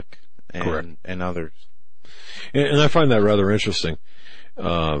public and others. And I find that rather interesting.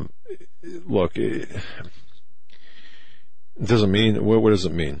 Look, it doesn't mean, what does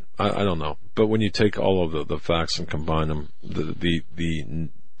it mean? I don't know. But when you take all of the facts and combine them, the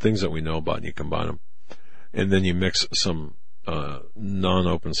things that we know about, and you combine them, and then you mix some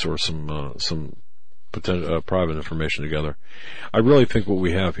non-open source, some potential private information together, I really think what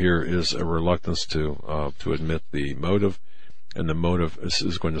we have here is a reluctance to admit the motive, and the motive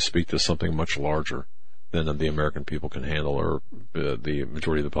is going to speak to something much larger than the American people can handle, or the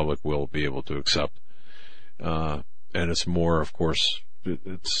majority of the public will be able to accept. And it's more, of course,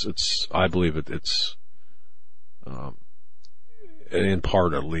 it's I believe it's in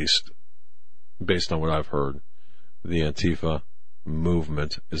part, at least, based on what I've heard, the Antifa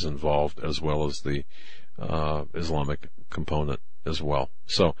movement is involved, as well as the Islamic component as well.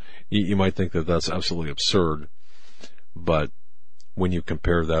 So you might think that that's absolutely absurd, but when you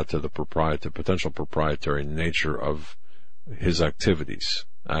compare that to the potential proprietary nature of his activities,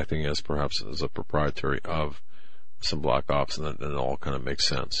 acting as perhaps as a proprietary of some black ops, and then it all kind of makes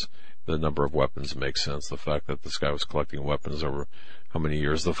sense. The number of weapons makes sense. The fact that this guy was collecting weapons over how many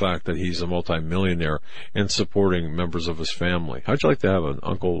years? The fact that he's a multimillionaire and supporting members of his family. How'd you like to have an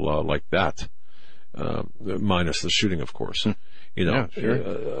uncle like that? Minus the shooting, of course. You know, yeah,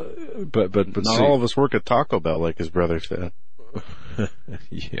 sure. But not see, all of us work at Taco Bell, like his brother said.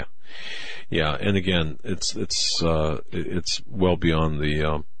 Yeah, and again, it's well beyond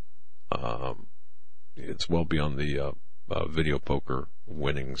the video poker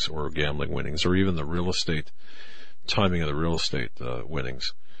winnings or gambling winnings, or even the real estate timing of the real estate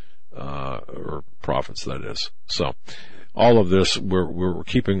winnings or profits, that is. So all of this we're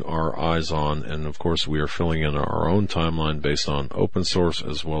keeping our eyes on, and of course we are filling in our own timeline based on open source,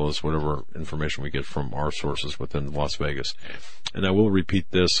 as well as whatever information we get from our sources within Las Vegas. And I will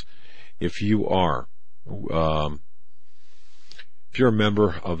repeat this: if you are if you're a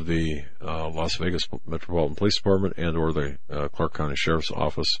member of the Las Vegas Metropolitan Police Department and or the Clark County Sheriff's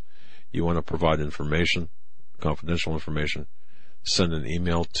Office, you want to provide information, confidential information, send an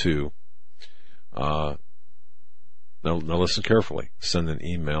email to now listen carefully. Send an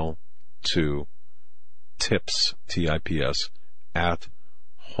email to tips, TIPS, at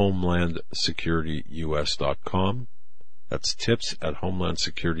homelandsecurityus.com. That's tips at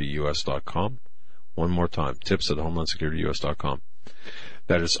homelandsecurityus.com. One more time, tips at homelandsecurityus.com.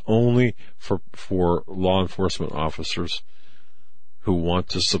 That is only for law enforcement officers who want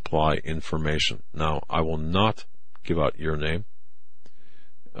to supply information. Now, I will not give out your name.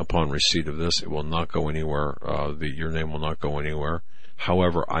 Upon receipt of this, it will not go anywhere. Your name will not go anywhere.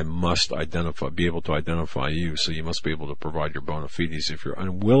 However, I must be able to identify you, so you must be able to provide your bona fides if you're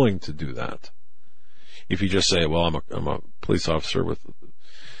unwilling to do that. If you just say, well, I'm a police officer with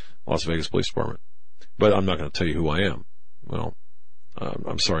Las Vegas Police Department, but I'm not going to tell you who I am. Well,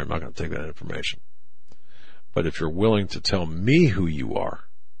 I'm sorry, I'm not going to take that information. But if you're willing to tell me who you are,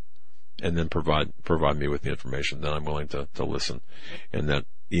 and then provide me with the information, then I'm willing to listen. And that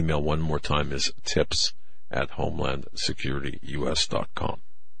email, one more time, is tips at homelandsecurityus.com.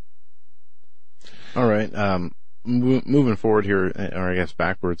 All right. Moving forward here, or I guess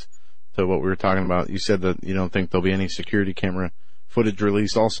backwards to what we were talking about, you said that you don't think there'll be any security camera footage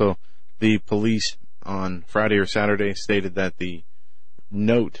released. Also, the police on Friday or Saturday stated that the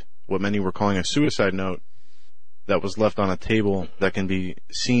note, what many were calling a suicide note, that was left on a table that can be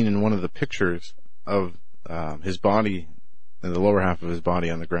seen in one of the pictures of his body, and the lower half of his body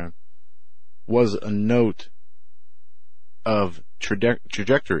on the ground, was a note of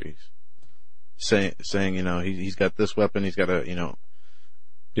trajectories, saying, you know, he's got this weapon, he's got a, you know.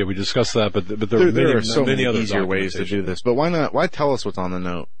 Yeah, we discussed that, but there are so many other easier ways to do this. But why not? Why tell us what's on the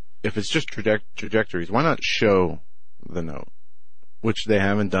note if it's just trajectories? Why not show the note, which they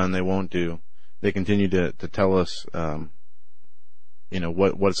haven't done, they won't do. They continue to tell us, you know,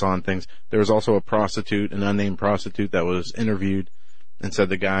 what's on things. There was also a prostitute, an unnamed prostitute, that was interviewed and said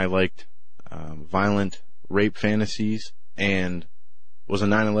the guy liked violent rape fantasies and was a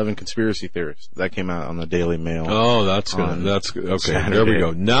 9/11 conspiracy theorist. That came out on the Daily Mail. Oh, that's good. That's good. Okay, Saturday. There we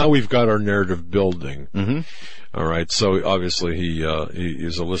go. Now we've got our narrative building. Mm-hmm. All right. So obviously he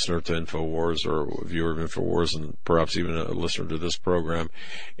is a listener to InfoWars, or a viewer of InfoWars, and perhaps even a listener to this program.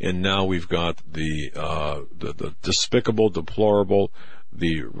 And now we've got the despicable, deplorable,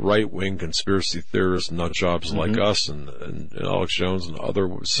 the right-wing conspiracy theorists, nut jobs like us, and Alex Jones and other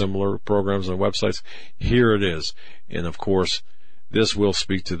similar programs and websites. Here it is. And of course, this will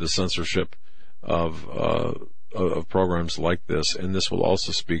speak to the censorship of programs like this, and this will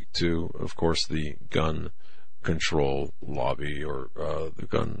also speak to, of course, the gun control lobby or the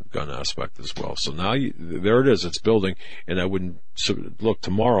gun aspect as well. So now there it is. It's building, and I wouldn't look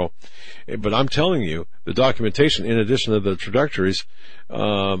tomorrow. But I'm telling you, the documentation, in addition to the trajectories,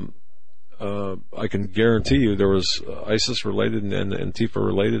 I can guarantee you there was ISIS related and Antifa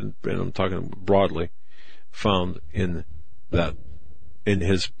related, and I'm talking broadly, found in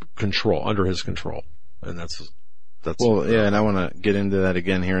his control, under his control, and that's. Well, yeah, and I want to get into that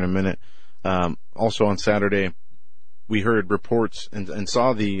again here in a minute. Also on Saturday, we heard reports and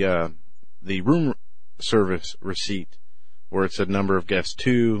saw the room service receipt where it said number of guests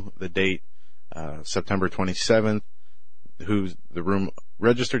 2, the date, September 27th, who the room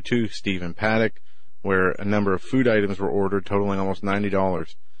registered to, Stephen Paddock, where a number of food items were ordered totaling almost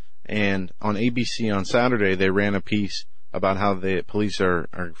 $90. And on ABC on Saturday, they ran a piece about how the police are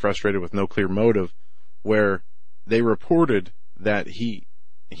frustrated with no clear motive, where they reported that he,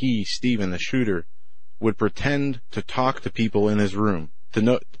 Stephen, the shooter, would pretend to talk to people in his room.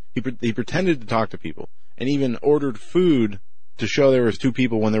 He pretended to talk to people and even ordered food to show there was 2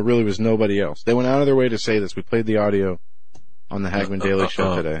 people when there really was nobody else. They went out of their way to say this. We played the audio on the Hagmann Daily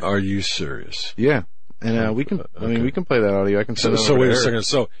Show today. Are you serious? Yeah. And we can play that audio. I can send So wait a second.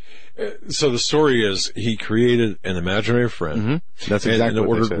 So the story is he created an imaginary friend. Mm-hmm. That's exactly and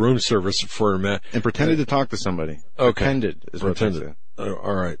what ordered room service for him. And pretended to talk to somebody. Okay. Pretended is what they said.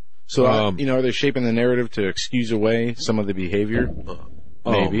 All right. So, are they shaping the narrative to excuse away some of the behavior? Maybe.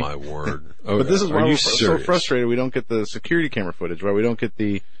 Oh, my word. But this is why we're so frustrated we don't get the security camera footage, why we don't get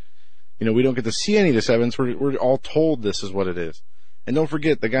we don't get to see any of this evidence. We're all told this is what it is. And don't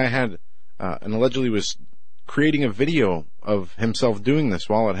forget, the guy had, and allegedly was creating a video of himself doing this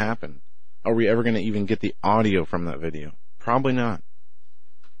while it happened. Are we ever going to even get the audio from that video? Probably not.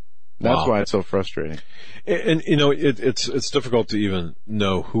 That's why it's so frustrating. And it's difficult to even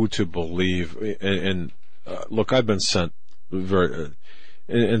know who to believe. And look, I've been sent very,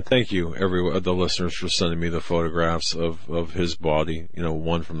 and thank you, the listeners, for sending me the photographs of his body.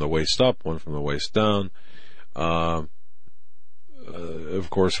 One from the waist up, one from the waist down. Of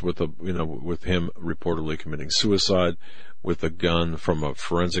course, with him reportedly committing suicide with a gun. From a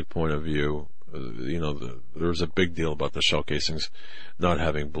forensic point of view, there's a big deal about the shell casings not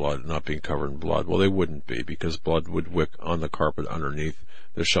having blood, not being covered in blood. Well, they wouldn't be, because blood would wick on the carpet underneath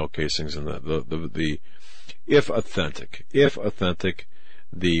the shell casings, and the if authentic,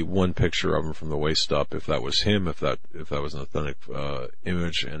 the one picture of him from the waist up, if that was him, if that was an authentic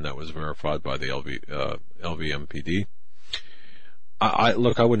image, and that was verified by the LVMPD. I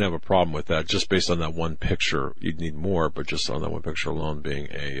wouldn't have a problem with that, just based on that one picture. You'd need more, but just on that one picture alone, being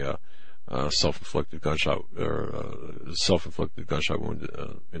a self-inflicted gunshot wound,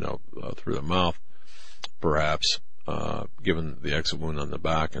 through the mouth, perhaps, given the exit wound on the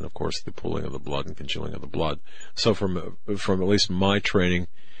back, and of course the pooling of the blood and congealing of the blood. So from at least my training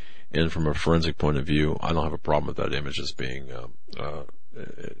and from a forensic point of view, I don't have a problem with that image as being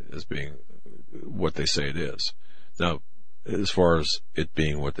what they say it is. Now, as far as it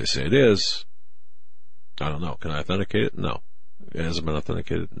being what they say it is, I don't know. Can I authenticate it? No. It hasn't been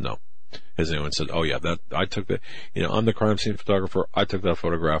authenticated? No. Has anyone said, oh yeah, that I took that, I'm the crime scene photographer, I took that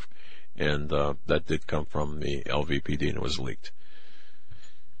photograph, and that did come from the LVPD and it was leaked?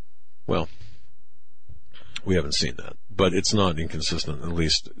 Well, we haven't seen that, but it's not inconsistent, at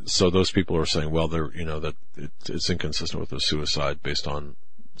least. So those people are saying, well, that it's inconsistent with the suicide based on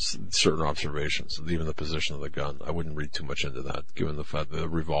certain observations, even the position of the gun. I wouldn't read too much into that, given the fact the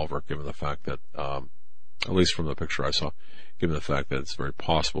revolver, given the fact that, at least from the picture I saw, given the fact that it's very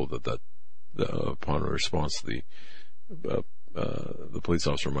possible that upon a response, the police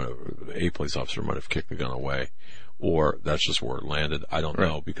officer might have kicked the gun away, or that's just where it landed. I don't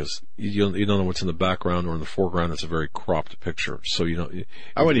know, because you don't know what's in the background or in the foreground. It's a very cropped picture, so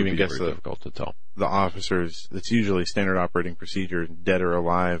I wouldn't even guess difficult to tell. The officers, it's usually standard operating procedure, dead or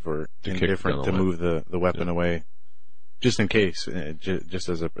alive or indifferent, to move the weapon away, just in case, just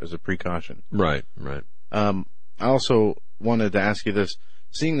as a precaution. Right. I also wanted to ask you this: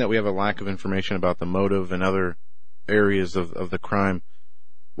 seeing that we have a lack of information about the motive and other areas of the crime,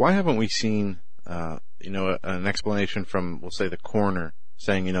 why haven't we seen an explanation from, we'll say, the coroner,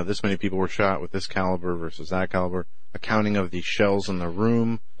 saying, this many people were shot with this caliber versus that caliber, accounting of the shells in the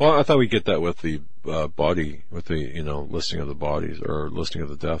room? Well, I thought we'd get that with the body, with the listing of the bodies or listing of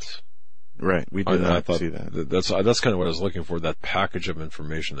the deaths. Right, we did not see that. That's kind of what I was looking for, that package of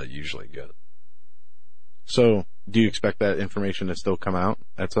information that you usually get. So, do you expect that information to still come out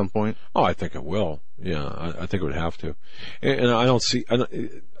at some point? Oh, I think it will. Yeah, I think it would have to. And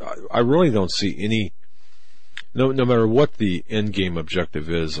I really don't see any no matter what the end game objective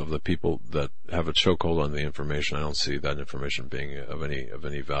is of the people that have a chokehold on the information, I don't see that information being of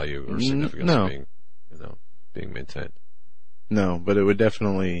any value or significance being maintained. No, but it would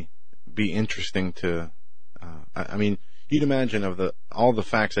definitely be interesting to. I mean, you'd imagine of all the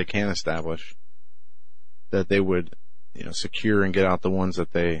facts they can establish, that they would, secure and get out the ones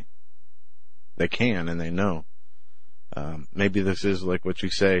that they can and they know. Maybe this is like what you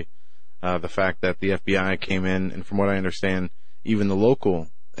say, the fact that the FBI came in, and from what I understand, even the local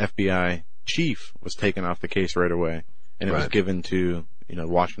FBI chief was taken off the case right away, and it was given to,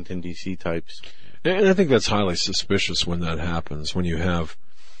 Washington, D.C. types. And I think that's highly suspicious when that happens, when you have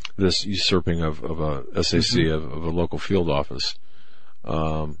this usurping of a SAC, of a local field office,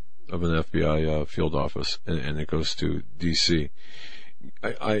 of an FBI field office, and it goes to D.C.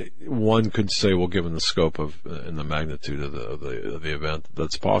 One could say, well, given the scope and the magnitude of the event,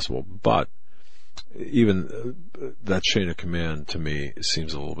 that's possible. But even that chain of command, to me,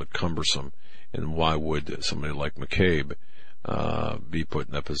 seems a little bit cumbersome. And why would somebody like McCabe be put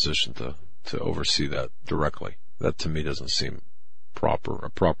in that position to oversee that directly? That, to me, doesn't seem a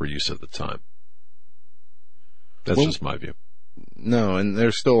proper use of the time. That's just my view. No, and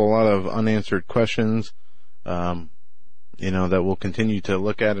there's still a lot of unanswered questions, that we'll continue to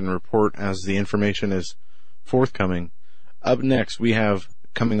look at and report as the information is forthcoming. Up next, we have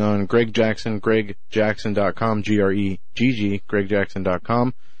coming on Gregg Jackson, GreggJackson.com, Gregg,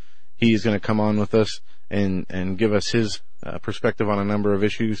 GreggJackson.com. He's going to come on with us and give us his perspective on a number of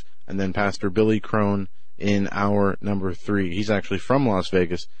issues, and then Pastor Billy Crone in hour number 3. He's actually from Las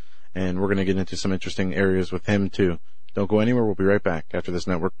Vegas, and we're going to get into some interesting areas with him too. Don't go anywhere. We'll be right back after this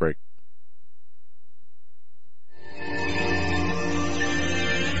network break.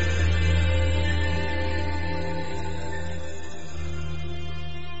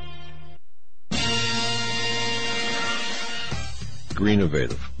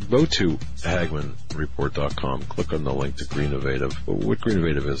 Greennovative. Go to HagmannReport.com. Click on the link to Greennovative. What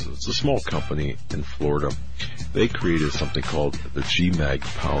Greennovative is, it's a small company in Florida. They created something called the GMAG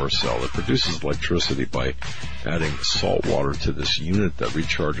power cell. It produces electricity by adding salt water to this unit that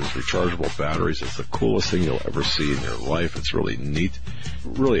recharges rechargeable batteries. It's the coolest thing you'll ever see in your life. It's really neat.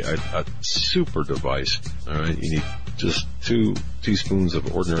 Really a super device. All right, you need just 2 teaspoons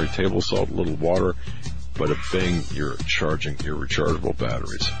of ordinary table salt, a little water. But bang, you're charging your rechargeable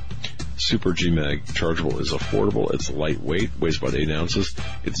batteries. Super GMAG chargeable is affordable. It's lightweight, weighs about 8 ounces.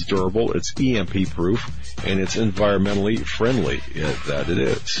 It's durable. It's EMP proof, and it's environmentally friendly. That it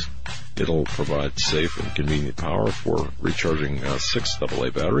is. It'll provide safe and convenient power for recharging 6 AA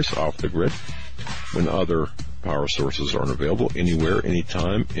batteries off the grid when other power sources aren't available, anywhere,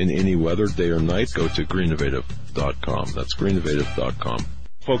 anytime, in any weather, day or night. Go to greennovative.com. That's greennovative.com.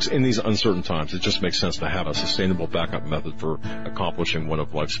 Folks, in these uncertain times, it just makes sense to have a sustainable backup method for accomplishing one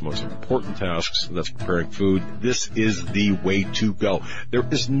of life's most important tasks, and that's preparing food. This is the way to go. There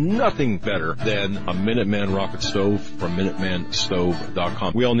is nothing better than a Minuteman rocket stove from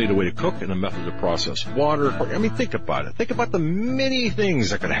MinutemanStove.com. We all need a way to cook and a method to process water. I mean, think about it. Think about the many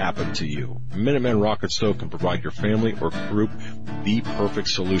things that could happen to you. A Minuteman rocket stove can provide your family or group the perfect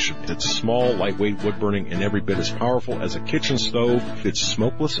solution. It's small, lightweight, wood-burning, and every bit as powerful as a kitchen stove. It's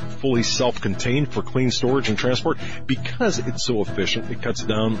smokeless, fully self-contained for clean storage and transport. Because it's so efficient, it cuts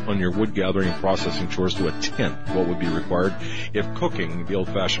down on your wood gathering and processing chores to a tenth what would be required if cooking the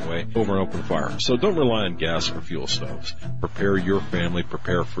old-fashioned way over an open fire. So don't rely on gas or fuel stoves. Prepare your family,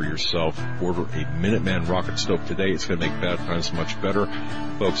 prepare for yourself. Order a Minuteman rocket stove today. It's going to make bad times much better.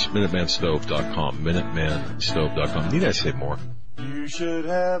 Folks, MinutemanStove.com, MinutemanStove.com. Need I say more? You should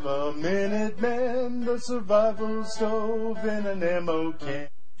have a Minuteman, the survival stove in an ammo can.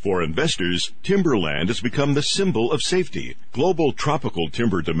 For investors, timberland has become the symbol of safety. Global tropical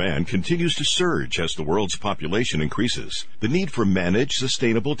timber demand continues to surge as the world's population increases. The need for managed,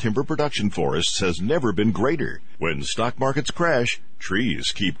 sustainable timber production forests has never been greater. When stock markets crash,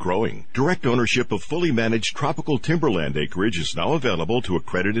 trees keep growing. Direct ownership of fully managed tropical timberland acreage is now available to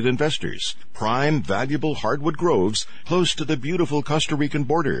accredited investors. Prime, valuable hardwood groves close to the beautiful Costa Rican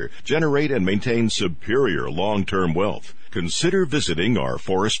border generate and maintain superior long-term wealth. Consider visiting our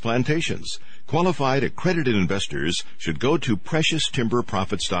forest plantations. Qualified accredited investors should go to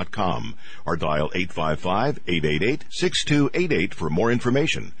PreciousTimberProfits.com or dial 855-888-6288 for more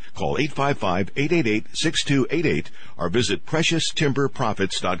information. Call 855-888-6288 or visit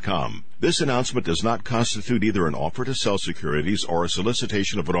PreciousTimberProfits.com. This announcement does not constitute either an offer to sell securities or a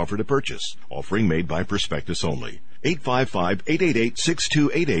solicitation of an offer to purchase. Offering made by prospectus only.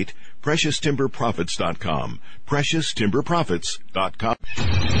 855-888-6288, PreciousTimberProfits.com. PreciousTimberProfits.com.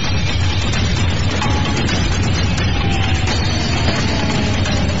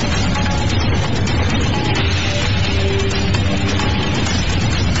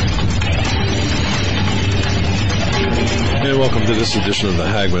 this edition of the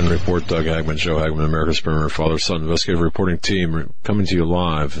Hagmann Report. Doug Hagmann, Joe Hagmann, America's premier father-son investigative reporting team, coming to you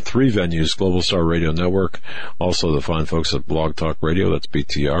live. 3 venues, Global Star Radio Network, also the fine folks at Blog Talk Radio, that's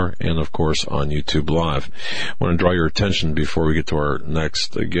BTR, and of course on YouTube Live. I want to draw your attention before we get to our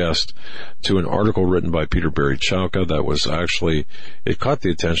next guest to an article written by Peter Barry Chowka that was actually, it caught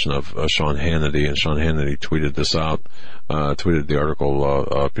the attention of Sean Hannity, and Sean Hannity tweeted this out. Tweeted the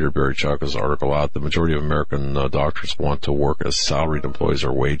article, Peter Barry Chowka's article out. The majority of American doctors want to work as salaried employees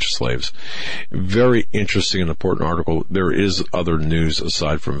or wage slaves. Very interesting and important article. There is other news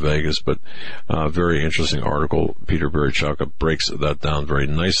aside from Vegas, but very interesting article. Peter Barry Chowka breaks that down very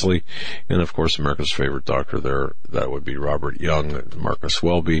nicely. And of course, America's favorite doctor there, that would be Robert Young, Marcus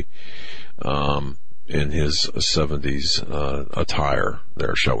Welby, in his 70s attire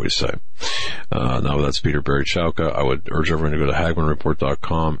there, shall we say. Now that's Peter Barry Chowka. I would urge everyone to go to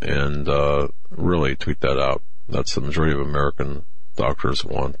HagmannReport.com and really tweet that out. That's the majority of American doctors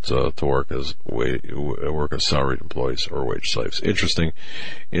want to work as salaried employees or wage slaves. Interesting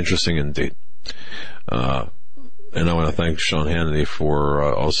indeed. And I want to thank Sean Hannity for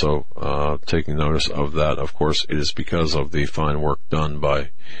also taking notice of that. Of course, it is because of the fine work done by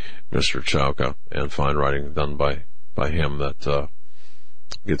Mr. Chowka and fine writing done by him that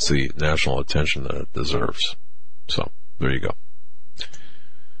gets the national attention that it deserves. So, there you go.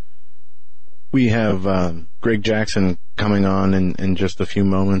 We have Gregg Jackson coming on in just a few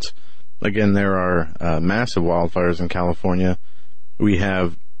moments. Again, there are massive wildfires in California. We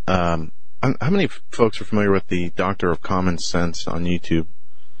have, how many folks are familiar with the Doctor of Common Sense on YouTube?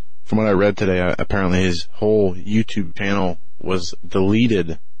 From what I read today, apparently his whole YouTube channel was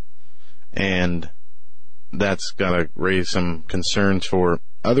deleted, and that's got to raise some concerns for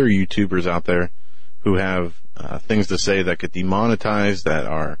other YouTubers out there who have things to say that get demonetized, that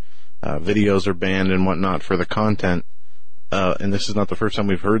are videos are banned and whatnot for the content. And this is not the first time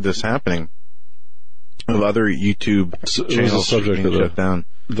we've heard this happening, of other YouTube channels being shut down.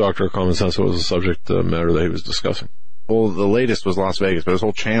 Doctor of Common Sense, what was the subject matter that he was discussing? Well, the latest was Las Vegas, but his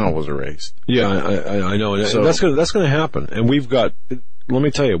whole channel was erased. Yeah, I know. And so, that's going to happen. And we've got, let me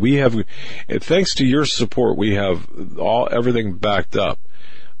tell you, we have, thanks to your support, we have everything backed up.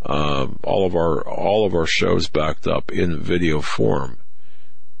 All of our shows backed up in video form.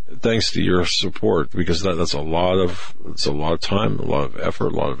 Thanks to your support, because that's a lot of time, a lot of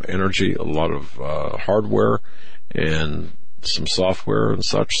effort, a lot of energy, a lot of hardware, and some software and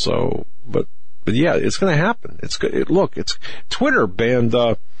such. So, but yeah, it's going to happen. It's Twitter banned.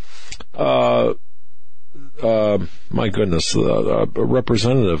 My goodness,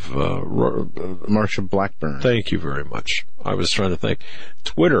 Representative Marsha Blackburn. Thank you very much. I was trying to think.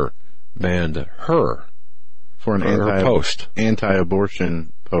 Twitter banned her for an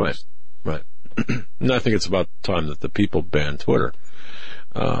anti-abortion post. Right. And I think it's about time that the people ban Twitter,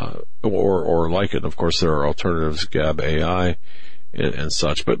 or like it. Of course, there are alternatives, Gab AI, and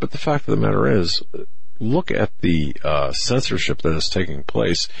such. But the fact of the matter is, look at the censorship that is taking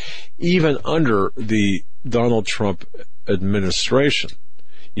place, even under the Donald Trump administration.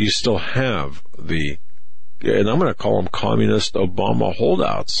 You still have and I'm going to call them communist Obama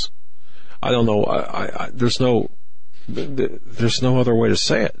holdouts. I don't know. There's no other way to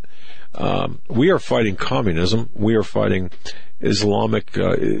say it. We are fighting communism. We are fighting Islamic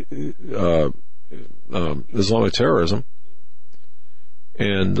terrorism,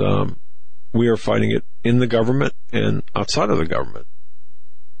 and we are fighting it in the government and outside of the government.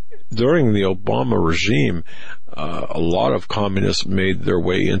 During the Obama regime, a lot of communists made their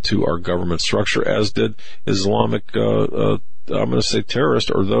way into our government structure, as did Islamic, I'm going to say terrorists,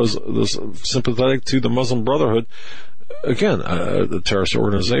 or those sympathetic to the Muslim Brotherhood. Again, the terrorist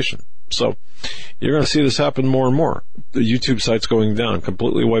organization. So you're going to see this happen more and more. The YouTube sites going down,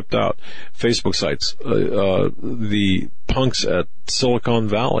 completely wiped out. Facebook sites, the punks at Silicon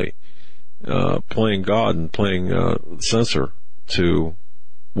Valley, playing God and playing censor to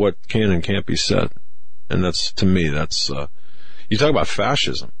what can and can't be said. And that's, to me, that's, you talk about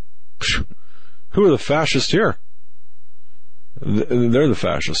fascism. Who are the fascists here? They're the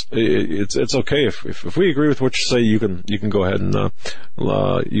fascists. It's okay if we agree with what you say, you can go ahead and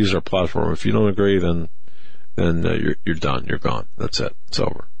use our platform. If you don't agree, then you're done. You're gone. That's it. It's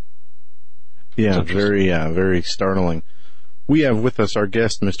over. Yeah, very startling. We have with us our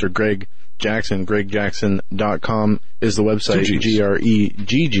guest, Mr. Gregg Jackson. GreggJackson.com is the website.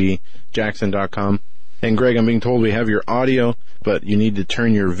 GREGG Jackson.com. And Gregg, I'm being told we have your audio, but you need to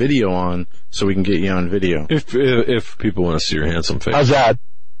turn your video on so we can get you on video. If people want to see your handsome face. How's that?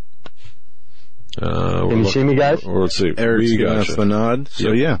 Can you see me, guys? Let's see. Eric's giving us the nod.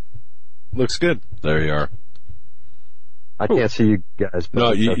 So yeah, looks good. There you are. I can't see you guys.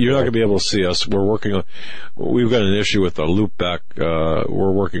 No, you're not going to be able to see us. We've got an issue with the loop back.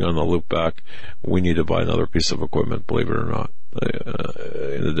 We're working on the loop back. We need to buy another piece of equipment, believe it or not,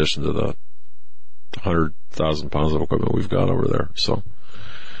 in addition to the 100,000 pounds of equipment we've got over there. So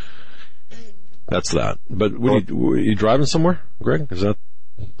that's that. But you driving somewhere, Greg? Is that?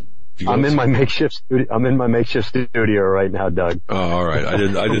 I'm in my makeshift studio. I'm in my makeshift studio right now, Doug. Oh, all right. I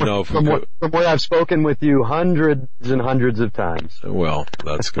didn't know if from where I've spoken with you hundreds and hundreds of times. Well,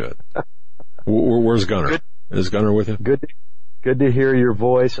 that's good. Where's Gunner? Is Gunner with you? Good to hear your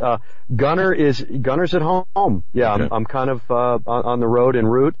voice. Gunner's at home. Yeah, okay. I'm kind of on the road en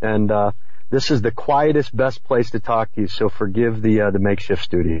route, and this is the quietest, best place to talk to you. So forgive the makeshift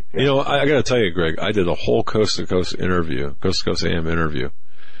studio. You know, I got to tell you, Greg, I did a whole Coast to Coast AM interview.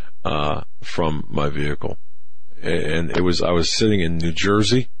 From my vehicle, and I was sitting in New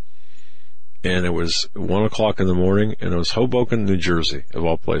Jersey, and it was 1:00 in the morning, and it was Hoboken, New Jersey, of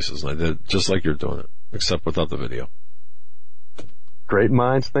all places, and I did just like you're doing it, except without the video. Great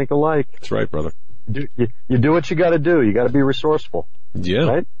minds think alike. That's right, brother. You do what you got to do. You got to be resourceful. Yeah,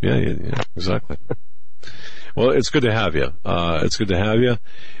 right? Yeah, exactly. Well, it's good to have you. It's good to have you,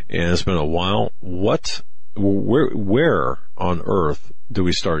 and it's been a while. Where on earth do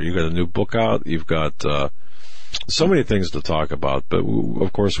we start? You've got a new book out. You've got so many things to talk about. But,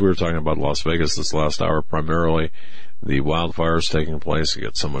 of course, we were talking about Las Vegas this last hour, primarily the wildfires taking place. You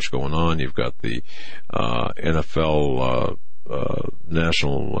got so much going on. You've got the NFL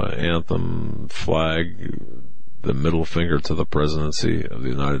national anthem flag, the middle finger to the presidency of the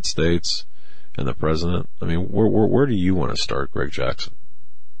United States and the president. I mean, where do you want to start, Greg Jackson?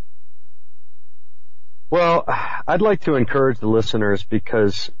 Well, I'd like to encourage the listeners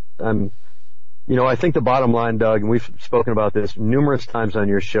because, I think the bottom line, Doug, and we've spoken about this numerous times on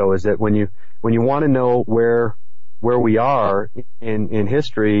your show, is that when you want to know where we are in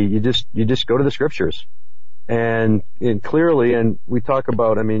history, you just go to the scriptures. And clearly, and we talk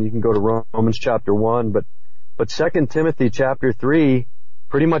about, you can go to Romans chapter 1, but 2 Timothy chapter 3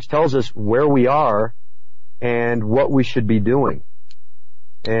 pretty much tells us where we are and what we should be doing.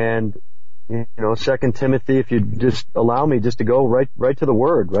 And 2 Timothy, if you just allow me just to go right to the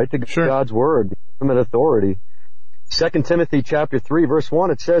Word, right to Sure. God's Word, the ultimate authority. 2 Timothy chapter 3, verse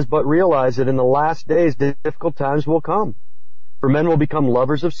 1, it says, "But realize that in the last days difficult times will come. For men will become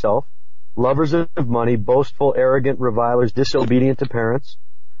lovers of self, lovers of money, boastful, arrogant, revilers, disobedient to parents,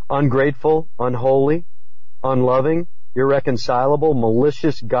 ungrateful, unholy, unloving, irreconcilable,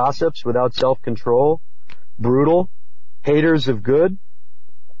 malicious, gossips, without self-control, brutal, haters of good,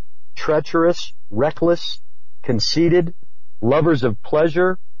 treacherous, reckless, conceited, lovers of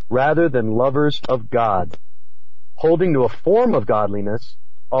pleasure rather than lovers of God, holding to a form of godliness,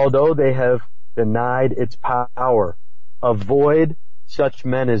 although they have denied its power. Avoid such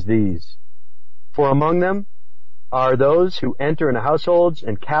men as these. For among them are those who enter into households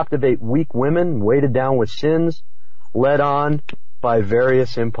and captivate weak women, weighted down with sins, led on by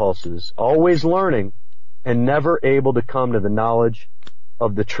various impulses, always learning and never able to come to the knowledge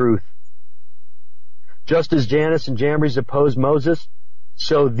of the truth. Just as Jannes and Jambres opposed Moses,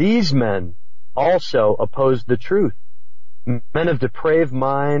 so these men also opposed the truth. Men of depraved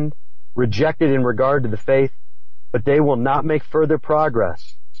mind, rejected in regard to the faith, but they will not make further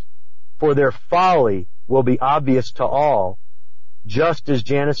progress. For their folly will be obvious to all, just as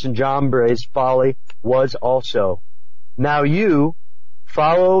Jannes and Jambres' folly was also. Now you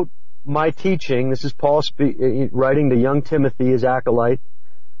follow my teaching. This is Paul writing to young Timothy, his acolyte.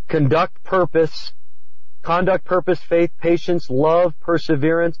 Conduct purpose, faith, patience, love,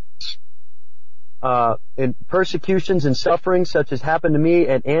 perseverance, in persecutions and sufferings such as happened to me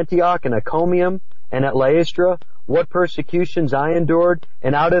at Antioch and Iconium and at Lystra, what persecutions I endured,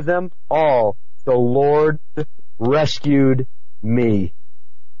 and out of them all the Lord rescued me.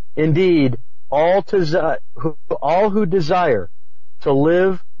 Indeed, all who desire to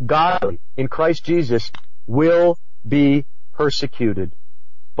live godly in Christ Jesus will be persecuted.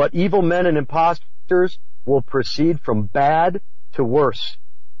 But evil men and impostors will proceed from bad to worse,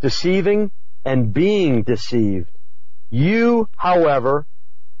 deceiving and being deceived. You, however,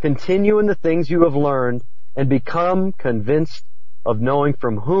 continue in the things you have learned and become convinced of knowing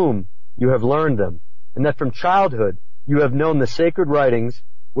from whom you have learned them, and that from childhood you have known the sacred writings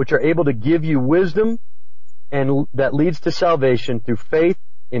which are able to give you wisdom and that leads to salvation through faith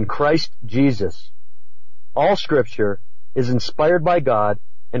in Christ Jesus. All Scripture is inspired by God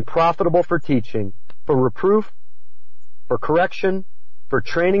and profitable for teaching, for reproof, for correction, for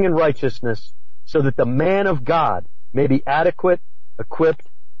training in righteousness, so that the man of God may be adequate, equipped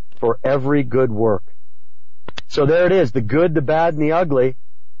for every good work. So there it is, the good, the bad, and the ugly,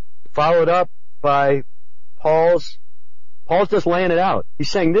 followed up by Paul's just laying it out.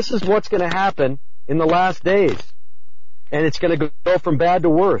 He's saying this is what's going to happen in the last days. And it's going to go from bad to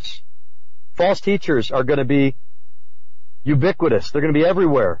worse. False teachers are going to be ubiquitous. They're going to be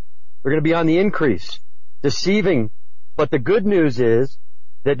everywhere. They're going to be on the increase, deceiving. But the good news is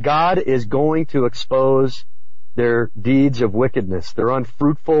that God is going to expose their deeds of wickedness, their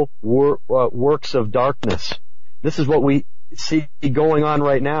unfruitful works of darkness. This is what we see going on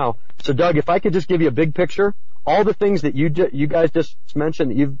right now. So, Doug, if I could just give you a big picture, all the things that you guys just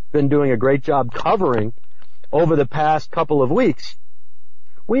mentioned that you've been doing a great job covering over the past couple of weeks,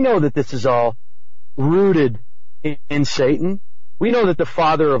 we know that this is all rooted in Satan. We know that the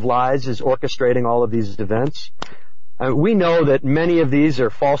father of lies is orchestrating all of these events. We know that many of these are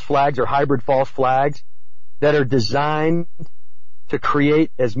false flags or hybrid false flags that are designed to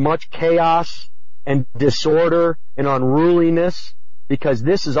create as much chaos and disorder and unruliness, because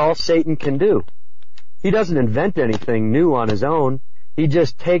this is all Satan can do. He doesn't invent anything new on his own. He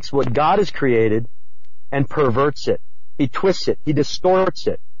just takes what God has created and perverts it. He twists it. He distorts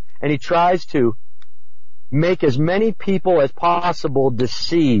it. And he tries to make as many people as possible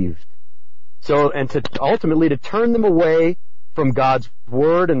deceived. So, and to ultimately to turn them away from God's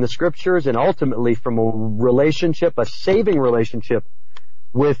Word and the Scriptures, and ultimately from a relationship, a saving relationship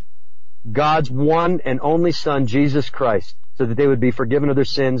with God's one and only Son, Jesus Christ, so that they would be forgiven of their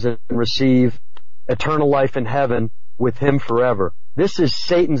sins and receive eternal life in heaven with Him forever. This is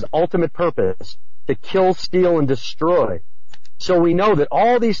Satan's ultimate purpose, to kill, steal, and destroy. So we know that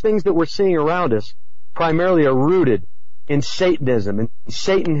all these things that we're seeing around us primarily are rooted in Satanism, and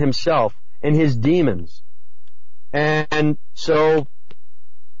Satan himself and his demons. And so,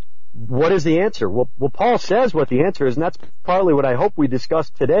 what is the answer? Well, Paul says what the answer is, and that's partly what I hope we discuss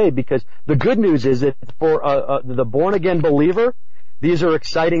today, because the good news is that for the born-again believer, these are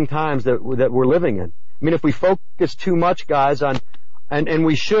exciting times that we're living in. I mean, if we focus too much, guys, on, and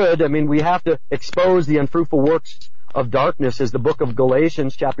we should, I mean, we have to expose the unfruitful works of darkness, as the book of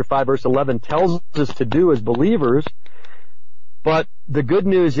Galatians, chapter 5, verse 11, tells us to do as believers. But the good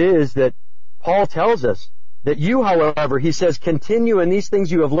news is that Paul tells us that you, however, he says, continue in these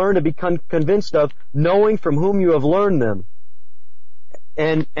things you have learned and become convinced of, knowing from whom you have learned them.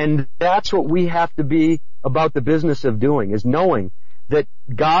 And that's what we have to be about the business of doing, is knowing that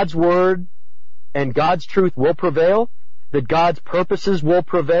God's Word and God's truth will prevail, that God's purposes will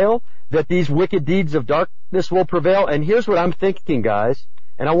prevail, that these wicked deeds of darkness will prevail. And here's what I'm thinking, guys,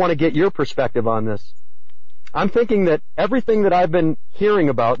 and I want to get your perspective on this. I'm thinking that everything that I've been hearing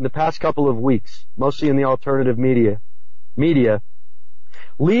about in the past couple of weeks, mostly in the alternative media,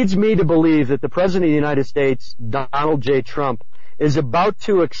 leads me to believe that the President of the United States, Donald J. Trump, is about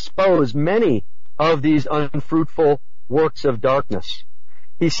to expose many of these unfruitful works of darkness.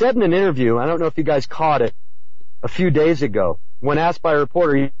 He said in an interview, I don't know if you guys caught it, a few days ago, when asked by a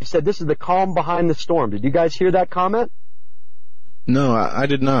reporter, he said, "This is the calm behind the storm." Did you guys hear that comment? No, I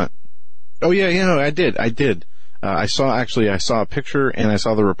did not. Oh, yeah, I did. I saw a picture and I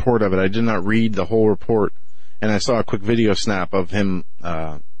saw the report of it. I did not read the whole report, and I saw a quick video snap of him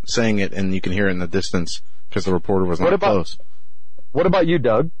saying it, and you can hear it in the distance because the reporter was not close. What about you,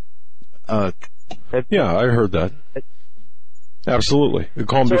 Doug? Yeah, I heard that. Absolutely. The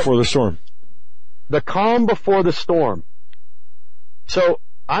calm before the storm. The calm before the storm. So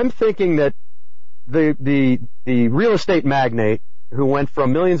I'm thinking that the real estate magnate who went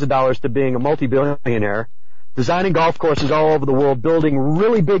from millions of dollars to being a multi-billionaire, designing golf courses all over the world, building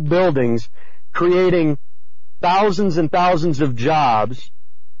really big buildings, creating thousands and thousands of jobs,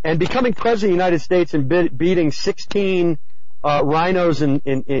 and becoming president of the United States and beating 16 rhinos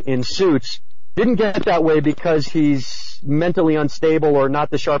in suits, didn't get that way because he's mentally unstable or not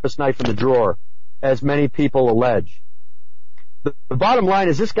the sharpest knife in the drawer, as many people allege. The bottom line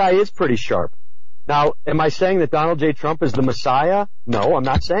is this guy is pretty sharp. Now, am I saying that Donald J. Trump is the Messiah? No, I'm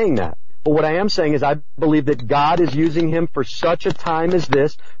not saying that. But what I am saying is I believe that God is using him for such a time as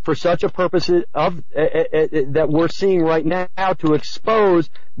this, for such a purpose of that we're seeing right now, to expose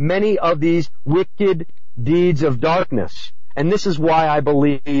many of these wicked deeds of darkness. And this is why I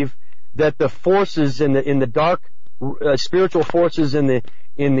believe that the forces in the dark, spiritual forces in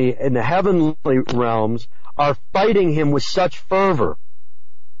the heavenly realms are fighting him with such fervor.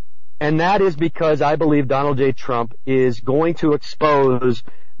 And that is because I believe Donald J. Trump is going to expose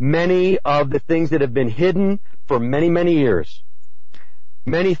many of the things that have been hidden for many, many years.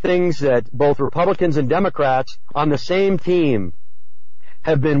 Many things that both Republicans and Democrats on the same team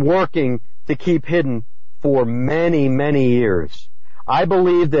have been working to keep hidden for many, many years. I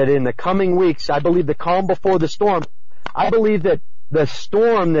believe that in the coming weeks, I believe the calm before the storm, I believe that the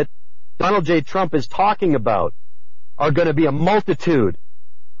storm that Donald J. Trump is talking about are going to be a multitude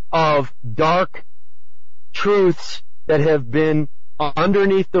of dark truths that have been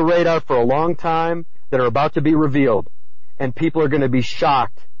underneath the radar for a long time that are about to be revealed. And people are going to be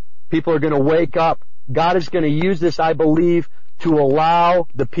shocked. People are going to wake up. God is going to use this, I believe, to allow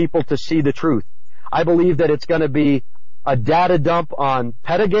the people to see the truth. I believe that it's going to be a data dump on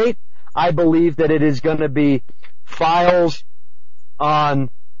Pedagate. I believe that it is going to be files on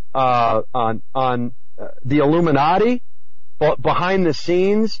the Illuminati behind the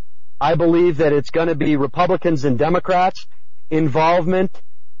scenes. I believe that it's going to be Republicans and Democrats' involvement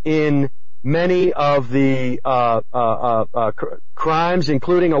in many of the crimes,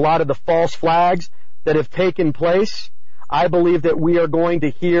 including a lot of the false flags that have taken place. I believe that we are going to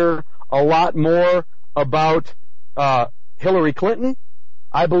hear a lot more about Hillary Clinton.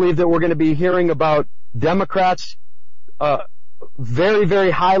 I believe that we're going to be hearing about Democrats' very,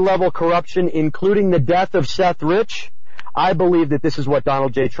 very high-level corruption, including the death of Seth Rich. I believe that this is what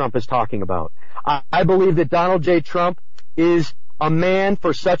Donald J. Trump is talking about. I believe that Donald J. Trump is a man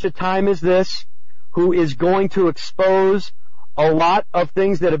for such a time as this who is going to expose a lot of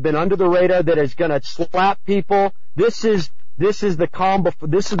things that have been under the radar, that is going to slap people. This is the calm before,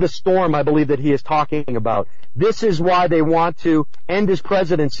 this is the storm, I believe, that he is talking about. This is why they want to end his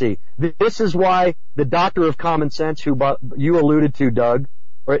presidency. This is why the doctor of common sense, who you alluded to, Doug,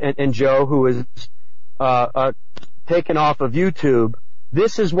 and Joe, who is taken off of YouTube.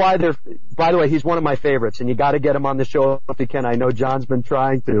 This is why they're, by the way, he's one of my favorites, and you got to get him on the show if you can. I know John's been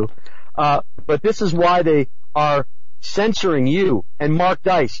trying to. But this is why they are censoring you and Mark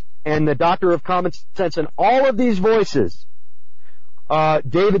Dice and the doctor of common sense and all of these voices.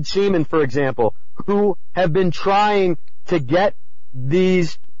 David Seaman, for example, who have been trying to get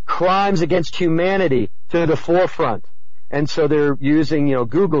these crimes against humanity to the forefront. And so they're using,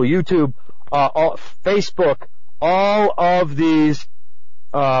 Google, YouTube, Facebook, all of these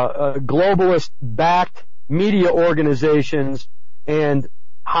globalist-backed media organizations and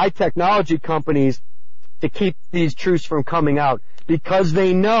high technology companies to keep these truths from coming out, because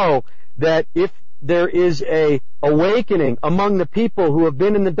they know that if there is a awakening among the people who have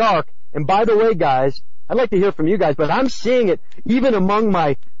been in the dark, and by the way, guys, I'd like to hear from you guys, but I'm seeing it even among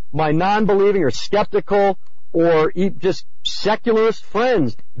my non-believing or skeptical or just secularist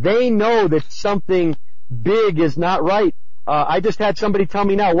friends. They know that something big is not right. I just had somebody tell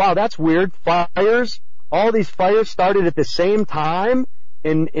me now, wow, that's weird. Fires, all these fires started at the same time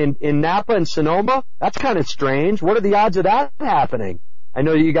in Napa and Sonoma. That's kind of strange. What are the odds of that happening? I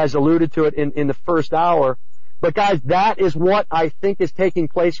know you guys alluded to it in the first hour. But guys, that is what I think is taking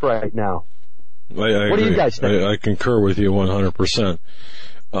place right now. What do you guys think? I concur with you 100%.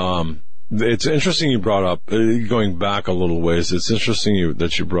 It's interesting you brought up, going back a little ways, it's interesting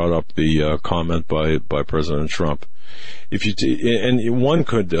that you brought up the comment by President Trump. And one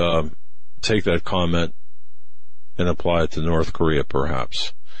could take that comment and apply it to North Korea,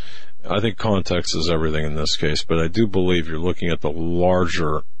 perhaps. I think context is everything in this case, but I do believe you're looking at the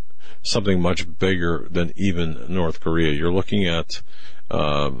larger, something much bigger than even North Korea. You're looking at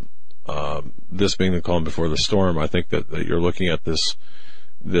this being the calm before the storm. I think that you're looking at this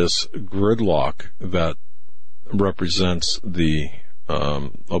gridlock that represents the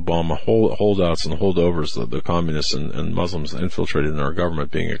Obama holdouts and holdovers, the communists and Muslims infiltrated in our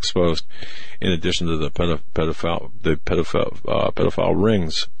government being exposed, in addition to the pedophile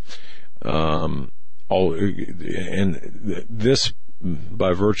rings. And this,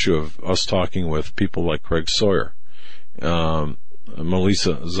 by virtue of us talking with people like Craig Sawyer,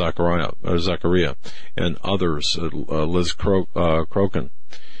 Melissa Zachariah, and others, Liz Crone,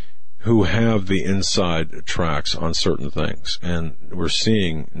 who have the inside tracks on certain things. And we're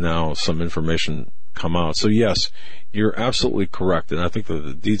seeing now some information come out. So yes, you're absolutely correct. And I think that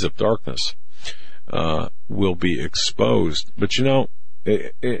the deeds of darkness will be exposed. But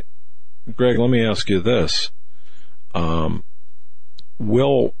Greg, let me ask you this.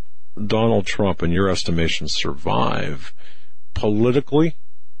 Will Donald Trump, in your estimation, survive politically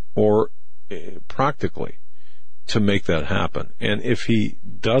or practically to make that happen? And if he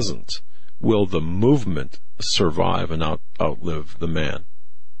doesn't, will the movement survive and outlive the man?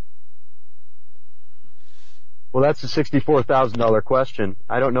 Well, that's a $64,000 question.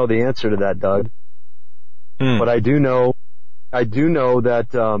 I don't know the answer to that, Doug. But I do know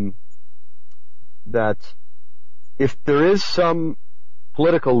that that if there is some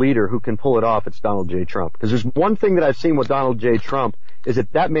political leader who can pull it off, it's Donald J. Trump. Because there's one thing that I've seen with Donald J. Trump is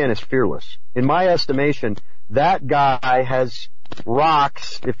that man is fearless. In my estimation, that guy has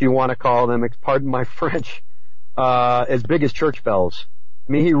rocks, if you want to call them, pardon my French, as big as church bells.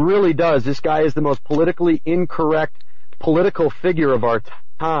 I mean, he really does. This guy is the most politically incorrect political figure of our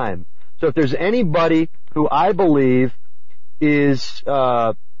time. So if there's anybody who I believe is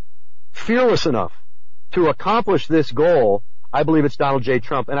fearless enough to accomplish this goal, I believe it's Donald J.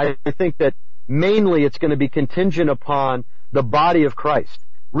 Trump. And I think that mainly it's going to be contingent upon the body of Christ.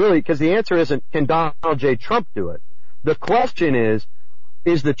 Really, because the answer isn't, can Donald J. Trump do it? The question is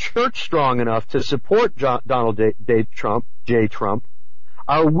the church strong enough to support Donald J. Trump?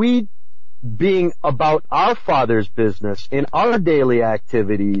 Are we being about our Father's business in our daily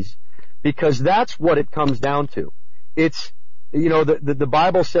activities? Because that's what it comes down to. It's, the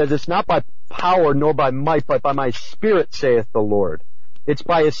Bible says it's not by power nor by might, but by my Spirit, saith the Lord. It's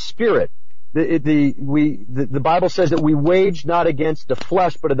by His Spirit. The Bible says that we wage not against the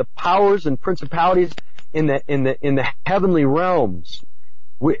flesh, but of the powers and principalities in the heavenly realms.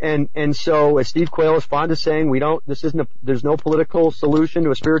 And so, as Steve Quayle is fond of saying, there's no political solution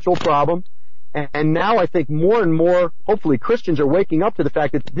to a spiritual problem. And now I think more and more, hopefully, Christians are waking up to the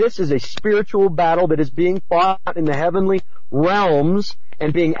fact that this is a spiritual battle that is being fought in the heavenly realms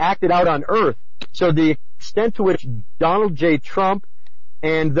and being acted out on earth. So the extent to which Donald J. Trump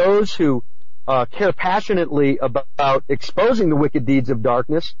and those who care passionately about exposing the wicked deeds of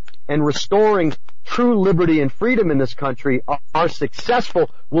darkness and restoring true liberty and freedom in this country are successful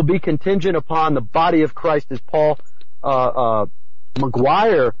will be contingent upon the body of Christ, as Paul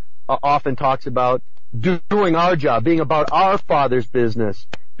McGuire often talks about, doing our job, being about our Father's business,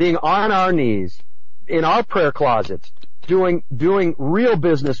 being on our knees, in our prayer closets, doing real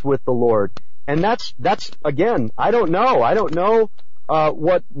business with the Lord. And that's again, I don't know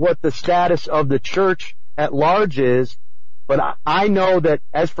what the status of the church at large is, but I know that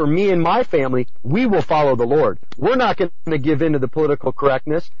as for me and my family, we will follow the Lord. We're not going to give in to the political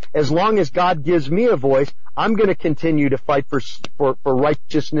correctness. As long as God gives me a voice, I'm going to continue to fight for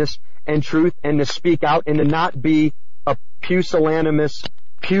righteousness and truth, and to speak out, and to not be a pusillanimous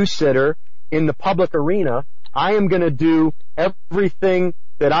pew sitter in the public arena. I am going to do everything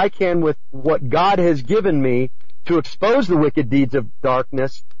that I can with what God has given me to expose the wicked deeds of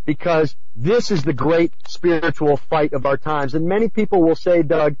darkness, because this is the great spiritual fight of our times. And many people will say,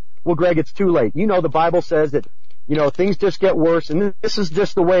 Doug, well, Greg, it's too late. The Bible says that, things just get worse, and this is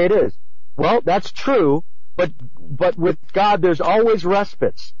just the way it is. Well, that's true, but with God, there's always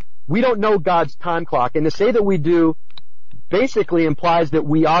respites. We don't know God's time clock, and to say that we do basically implies that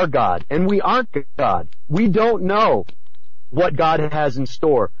we are God, and we aren't God. We don't know what God has in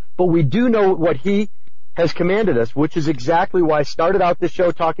store, but we do know what He has commanded us, which is exactly why I started out this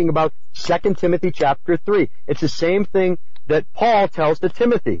show talking about 2 Timothy chapter 3. It's the same thing that Paul tells to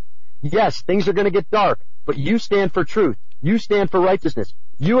Timothy. Yes, things are going to get dark, but you stand for truth. You stand for righteousness.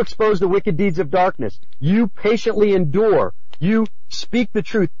 You expose the wicked deeds of darkness. You patiently endure. You speak the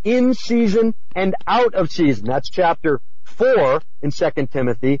truth in season and out of season. That's chapter 4 in 2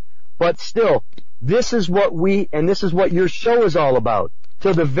 Timothy. But still, this is what this is what your show is all about.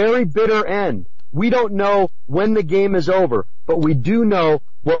 Till the very bitter end. We don't know when the game is over, but we do know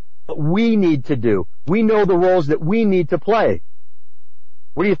what we need to do. We know the roles that we need to play.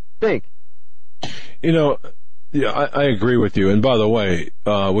 What do you think? Yeah, I agree with you. And by the way,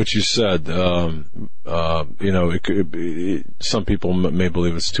 what you said, some people may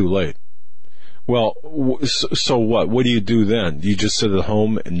believe it's too late. Well, so what? What do you do then? Do you just sit at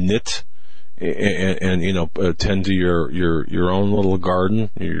home and knit and tend to your own little garden,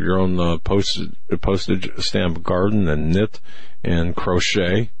 your own postage stamp garden, and knit and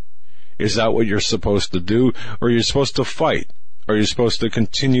crochet? Is that what you're supposed to do? Or are you supposed to fight? Are you supposed to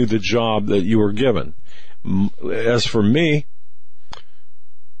continue the job that you were given? As for me,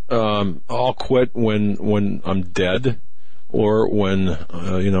 I'll quit when I'm dead, or when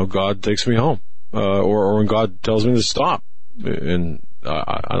God takes me home, or when God tells me to stop. And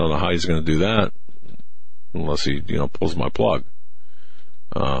I don't know how He's going to do that, unless He pulls my plug.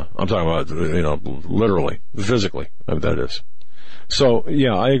 I'm talking about literally, physically. That is. So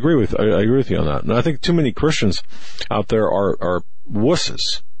yeah, I agree with you on that. And I think too many Christians out there are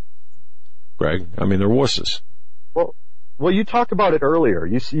wusses. Greg, I mean, they're wusses. Well, you talked about it earlier.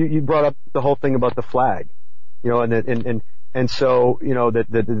 You brought up the whole thing about the flag, and so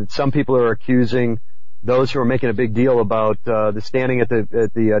that some people are accusing those who are making a big deal about the standing at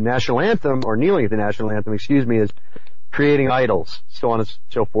the national anthem, or kneeling at the national anthem, as creating idols, so on and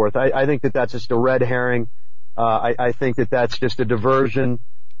so forth. I think that that's just a red herring. I think that that's just a diversion.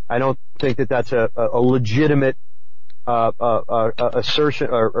 I don't think that that's a legitimate assertion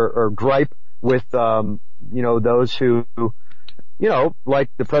or gripe with those who like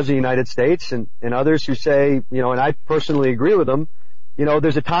the President of the United States and others who say, and I personally agree with them,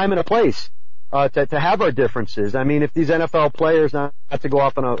 there's a time and a place to have our differences. I mean, if these NFL players, not to go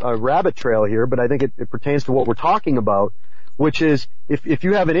off on a rabbit trail here, but I think it pertains to what we're talking about, which is if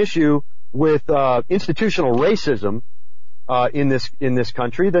you have an issue with institutional racism in this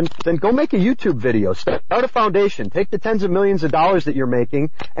country, then go make a YouTube video, start a foundation, take the tens of millions of dollars that you're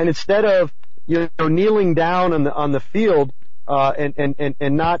making, and instead of kneeling down on the field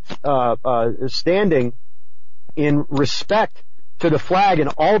and not standing in respect to the flag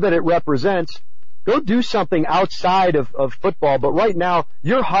and all that it represents, go do something outside of football. But right now,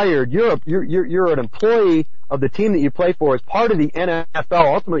 you're hired. You're an employee of the team that you play for as part of the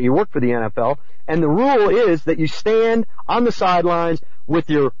NFL. Ultimately, you work for the NFL. And the rule is that you stand on the sidelines with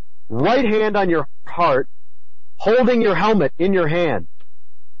your right hand on your heart, holding your helmet in your hand.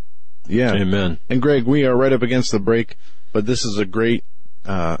 Yeah. Amen. And Greg, we are right up against the break, but this is a great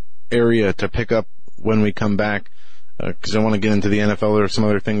area to pick up when we come back, because I want to get into the NFL. There are some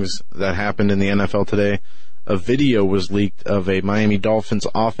other things that happened in the NFL today. A video was leaked of a Miami Dolphins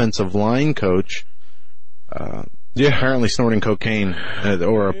offensive line coach apparently snorting cocaine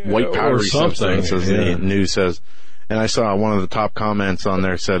or a white powdery substance, as the news says. And I saw one of the top comments on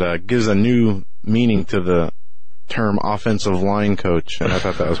there said, gives a new meaning to the term offensive line coach, and I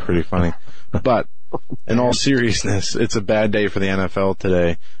thought that was pretty funny. But in all seriousness, it's a bad day for the NFL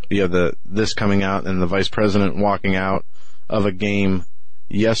today. We have this coming out and the vice president walking out of a game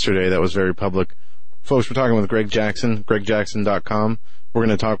yesterday that was very public. Folks, we're talking with Gregg Jackson, GreggJackson.com. We're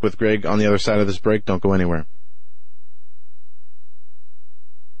going to talk with Greg on the other side of this break. Don't go anywhere.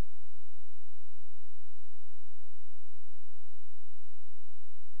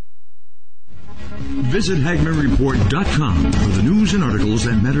 Visit HagmannReport.com for the news and articles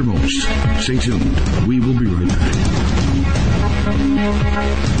that matter most. Stay tuned. We will be right back.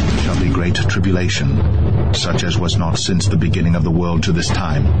 Shall be great tribulation, such as was not since the beginning of the world to this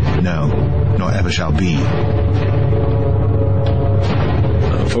time, no, nor ever shall be.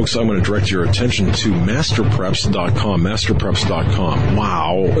 Folks, I'm going to direct your attention to masterpreps.com, masterpreps.com.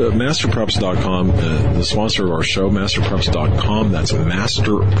 Wow. Masterpreps.com, the sponsor of our show, masterpreps.com. That's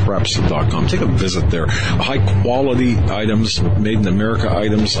masterpreps.com. Take a visit there. High-quality items, made in America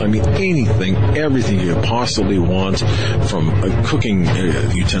items. I mean, anything, everything you could possibly want, from cooking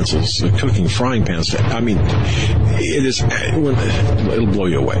utensils, cooking frying pans. I mean, it'll blow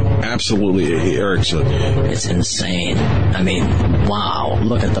you away. Absolutely. Eric said, it's insane. I mean, wow.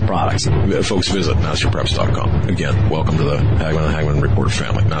 Look at the products. Folks, visit masterpreps.com. Again, welcome to the Hagmann Report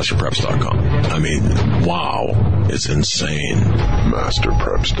family. Masterpreps.com. I mean, wow. It's insane.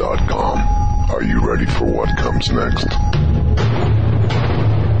 Masterpreps.com. Are you ready for what comes next?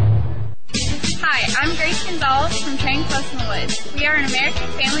 Hi, I'm Grace Gonzalez from Train Close in the Woods. We are an American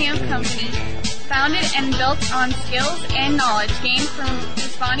family-owned company founded and built on skills and knowledge gained from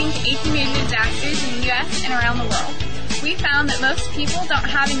responding to 18 major disasters in the U.S. and around the world. We found that most people don't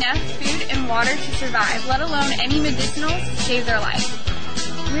have enough food and water to survive, let alone any medicinals to save their life.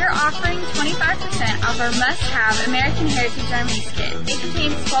 We're offering 25% off our must-have American Heritage Remedies kit. It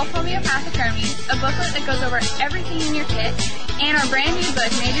contains 12 homeopathic remedies, a booklet that goes over everything in your kit, and our brand new book,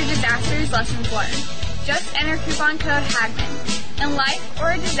 Major Disasters Lessons Learned. Just enter coupon code Hagmann. In life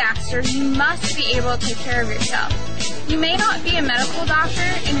or a disaster, you must be able to take care of yourself. You may not be a medical doctor,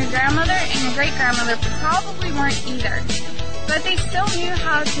 and your grandmother and your great-grandmother probably weren't either, but they still knew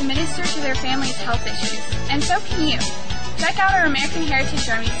how to minister to their family's health issues, and so can you. Check out our American Heritage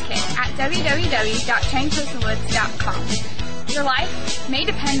Remedies kit at www.traincloseinthewoods.com. Your life may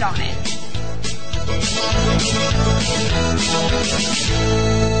depend on it.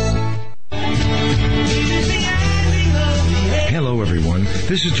 Hello, everyone.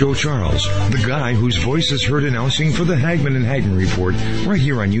 This is Joe Charles, the guy whose voice is heard announcing for the Hagmann and Hagmann Report right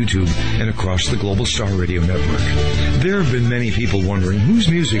here on YouTube and across the Global Star Radio Network. There have been many people wondering whose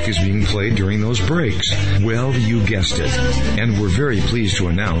music is being played during those breaks. Well, you guessed it. And we're very pleased to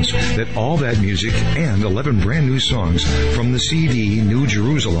announce that all that music and 11 brand new songs from the CD New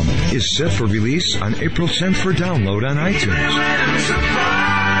Jerusalem is set for release on April 10th for download on iTunes.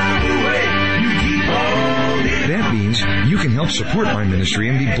 That means you can help support my ministry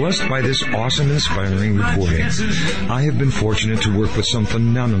and be blessed by this awesome, inspiring recording. I have been fortunate to work with some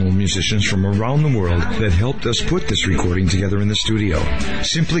phenomenal musicians from around the world that helped us put this recording together in the studio.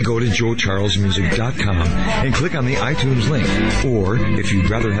 Simply go to joecharlesmusic.com and click on the iTunes link. Or, if you'd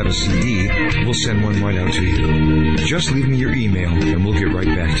rather have a CD, we'll send one right out to you. Just leave me your email and we'll get right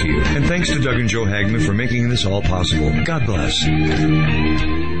back to you. And thanks to Doug and Joe Hagmann for making this all possible. God bless.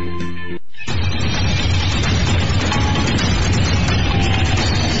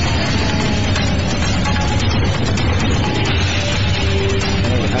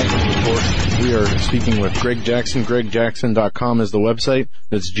 are speaking with Gregg Jackson. GreggJackson.com is the website.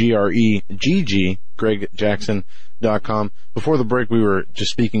 That's GREGG, GreggJackson.com. Before the break, we were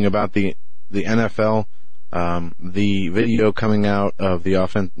just speaking about the NFL, the video coming out of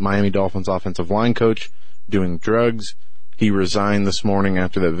the Miami Dolphins offensive line coach doing drugs. He resigned this morning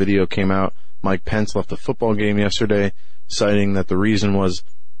after that video came out. Mike Pence left the football game yesterday, citing that the reason was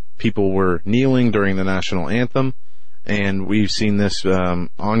people were kneeling during the national anthem. And we've seen this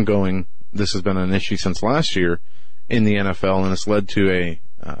ongoing. This has been an issue since last year in the NFL, and it's led to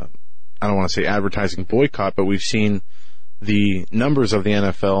I don't want to say advertising boycott, but we've seen the numbers of the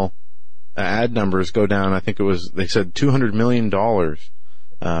NFL ad numbers go down. I think they said $200 million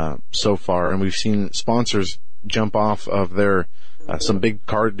so far, and we've seen sponsors jump off of their some big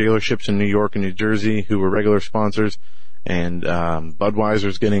car dealerships in New York and New Jersey who were regular sponsors, and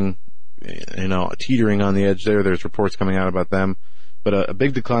Budweiser's getting teetering on the edge there. There's reports coming out about them. But a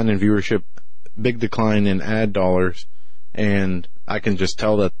big decline in viewership, big decline in ad dollars, and I can just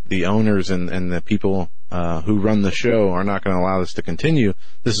tell that the owners and the people who run the show are not going to allow this to continue.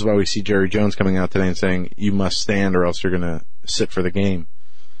 This is why we see Jerry Jones coming out today and saying, you must stand or else you're going to sit for the game.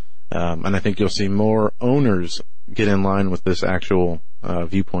 And I think you'll see more owners get in line with this actual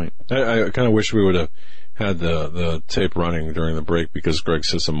viewpoint. I kind of wish we would have had the tape running during the break, because Gregg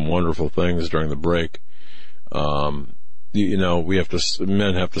said some wonderful things during the break.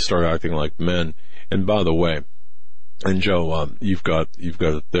 Men have to start acting like men. And by the way, and Joe, you've got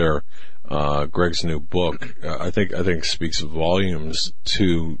it there. Gregg's new book, I think speaks volumes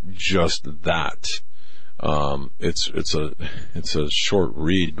to just that. It's a short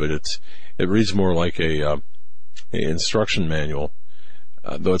read, but it reads more like a instruction manual,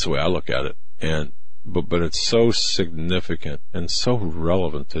 though it's the way I look at it. But it's so significant and so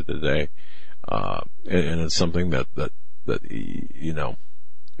relevant to today, and it's something that I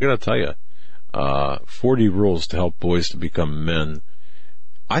gotta tell you, 40 rules to help boys to become men.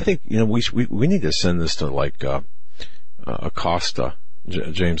 I think we need to send this to like Acosta,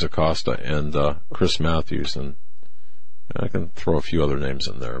 James Acosta, and Chris Matthews, and I can throw a few other names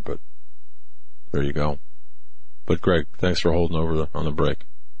in there, but there you go. But Gregg, thanks for holding over on the break.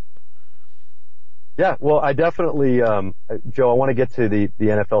 Yeah, well, I definitely, Joe, I want to get to the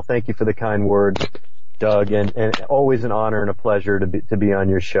NFL. Thank you for the kind words, Doug, and always an honor and a pleasure to be on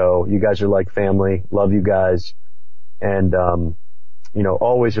your show. You guys are like family. Love you guys. And,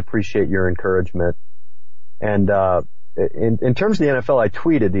 always appreciate your encouragement. And, in terms of the NFL, I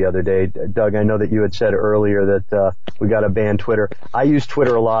tweeted the other day, Doug, I know that you had said earlier that, we got to ban Twitter. I use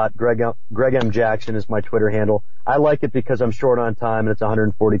Twitter a lot. Gregg M. Jackson is my Twitter handle. I like it because I'm short on time and it's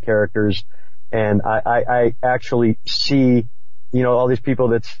 140 characters. And I actually see, all these people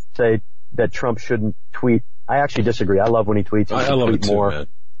that say that Trump shouldn't tweet. I actually disagree. I love when he tweets. I love it too, more. Man.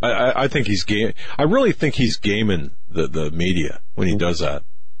 I think he's game. I really think he's gaming the media when he does that.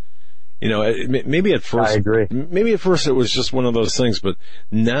 Maybe at first, I agree. Maybe at first it was just one of those things, but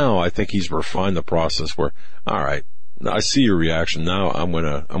now I think he's refined the process where, all right, I see your reaction. Now I'm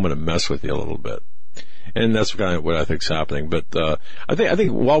gonna mess with you a little bit. And that's kind of what I think's happening. But I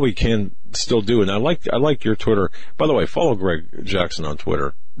think while we can still do it, and I like your Twitter. By the way, follow Gregg Jackson on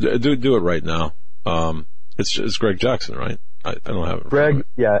Twitter. Do it right now. It's Gregg Jackson, right? I don't have it. Gregg,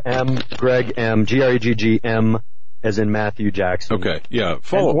 yeah, Gregg M, Greggm, as in Matthew Jackson. Okay, yeah.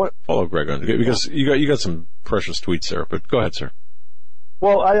 Follow Gregg on, because you got some precious tweets there. But go ahead, sir.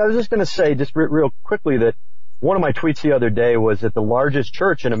 Well, I was just going to say just real quickly that one of my tweets the other day was that the largest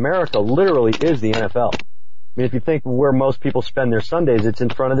church in America literally is the NFL. I mean, if you think where most people spend their Sundays, it's in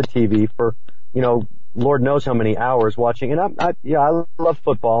front of the TV for, Lord knows how many hours watching. And I love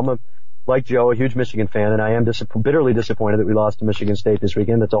football. I'm like Joe, a huge Michigan fan, and I am bitterly disappointed that we lost to Michigan State this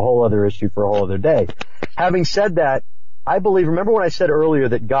weekend. That's a whole other issue for a whole other day. Having said that, I believe, remember when I said earlier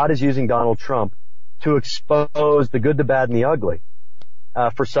that God is using Donald Trump to expose the good, the bad, and the ugly?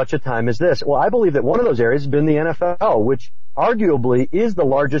 For such a time as this. Well, I believe that one of those areas has been the NFL, which arguably is the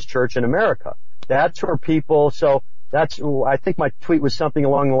largest church in America. That's where I think my tweet was something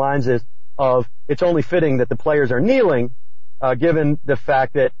along the lines of it's only fitting that the players are kneeling, given the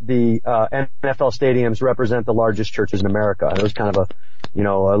fact that the NFL stadiums represent the largest churches in America. It was kind of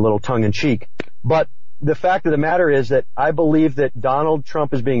a little tongue in cheek. But the fact of the matter is that I believe that Donald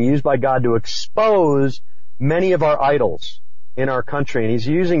Trump is being used by God to expose many of our idols in our country, and he's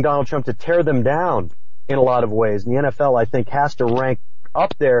using Donald Trump to tear them down in a lot of ways. And the NFL, I think, has to rank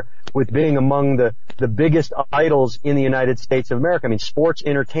up there with being among the biggest idols in the United States of America. I mean, sports,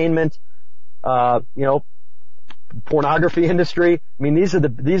 entertainment, pornography industry. I mean, these are the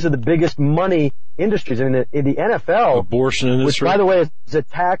biggest money industries. I mean, in the NFL, abortion industry, which by the way is a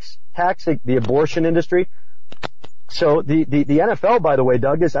taxing the abortion industry. So the NFL, by the way,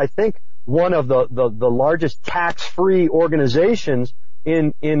 Doug, is I think one of the largest tax-free organizations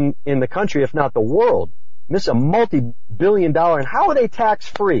in the country, if not the world. And this is a multi-billion-dollar, and how are they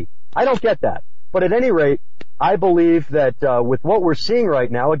tax-free? I don't get that. But at any rate, I believe that with what we're seeing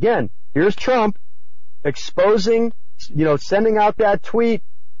right now, again, here's Trump exposing, sending out that tweet,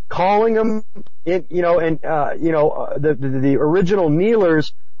 calling them, the original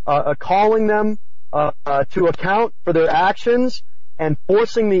kneelers, calling them to account for their actions and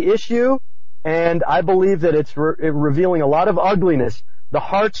forcing the issue. And I believe that it's revealing a lot of ugliness. The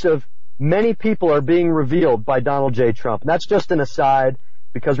hearts of many people are being revealed by Donald J. Trump. And that's just an aside,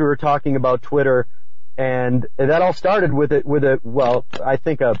 because we were talking about Twitter, and that all started with I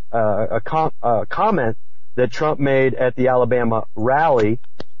think a comment that Trump made at the Alabama rally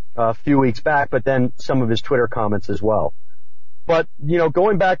a few weeks back, but then some of his Twitter comments as well. But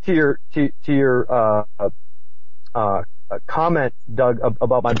going back to your comment, Doug,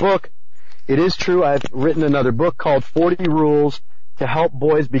 about my book, it is true. I've written another book called 40 Rules to Help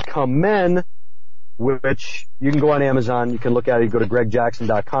Boys Become Men, which you can go on Amazon. You can look at it. You go to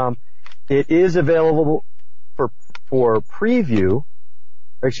greggjackson.com. It is available for preview.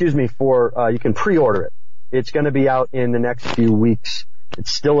 You can pre-order it. It's going to be out in the next few weeks.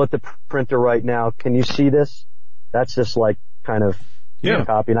 It's still at the printer right now. Can you see this? That's just like kind of a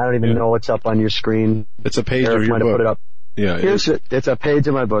copy, and I don't even know what's up on your screen. It's a page of your book. Put it up. Yeah, it's a page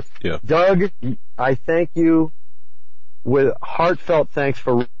of my book. Yeah. Doug, I thank you with heartfelt thanks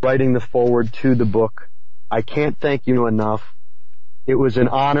for writing the foreword to the book. I can't thank you enough. It was an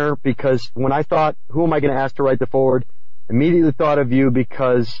honor, because when I thought, who am I going to ask to write the foreword, immediately thought of you,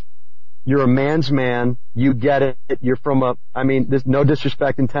 because you're a man's man. You get it. You're from there's no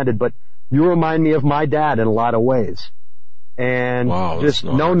disrespect intended, but you remind me of my dad in a lot of ways. And just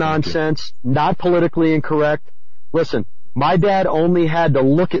no nonsense, not politically incorrect. Listen, my dad only had to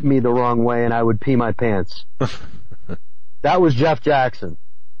look at me the wrong way and I would pee my pants. That was Jeff Jackson.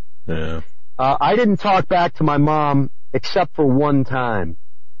 Yeah. I didn't talk back to my mom except for one time.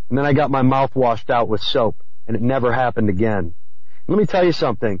 And then I got my mouth washed out with soap, and it never happened again. Let me tell you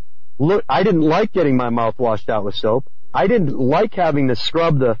something. Look, I didn't like getting my mouth washed out with soap. I didn't like having to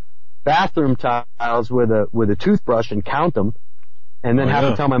scrub the bathroom tiles with a toothbrush and count them, and then have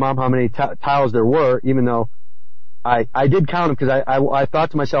to tell my mom how many tiles there were, even though I did count them, because I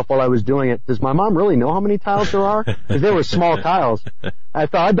thought to myself while I was doing it, does my mom really know how many tiles there are? Because they were small tiles. I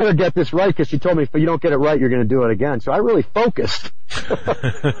thought, I better get this right, because she told me if you don't get it right, you're going to do it again. So I really focused.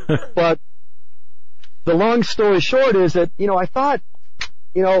 But the long story short is that, I thought,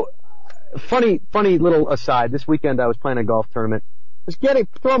 funny little aside, this weekend I was playing a golf tournament. I was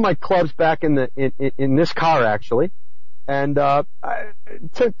throwing my clubs back in this car, actually. And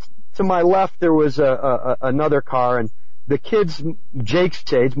to my left there was another car, and the kids, Jake's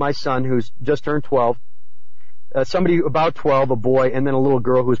age, my son, who's just turned 12, somebody about 12, a boy, and then a little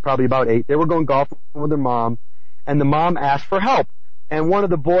girl who was probably about 8. They were going golfing with their mom, and the mom asked for help. And one of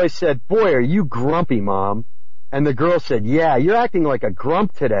the boys said, "Boy, are you grumpy, Mom?" And the girl said, "Yeah, you're acting like a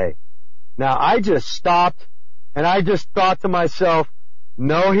grump today." Now, I just stopped, and I just thought to myself,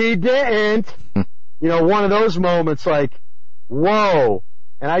 no, he didn't. One of those moments like, whoa.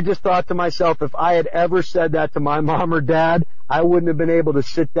 And I just thought to myself, if I had ever said that to my mom or dad, I wouldn't have been able to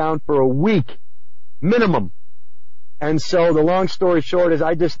sit down for a week, minimum. And so the long story short is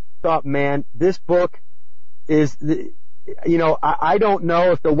I just thought, man, this book is, I don't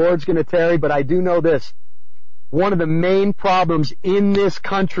know if the Lord's going to tarry, but I do know this. One of the main problems in this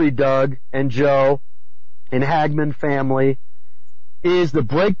country, Doug and Joe and Hagmann family, is the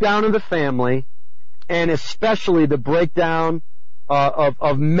breakdown of the family, and especially the breakdown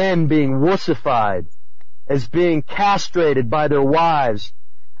of men being wussified, as being castrated by their wives,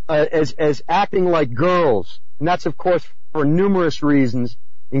 as acting like girls. And that's, of course, for numerous reasons,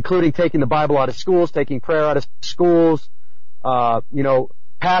 including taking the Bible out of schools, taking prayer out of schools,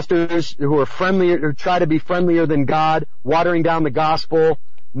 pastors who are friendlier, who try to be friendlier than God, watering down the gospel,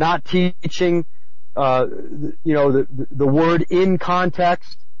 not teaching, the word in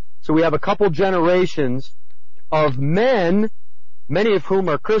context. So we have a couple generations of men, many of whom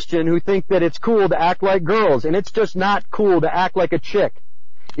are Christian, who think that it's cool to act like girls, and it's just not cool to act like a chick.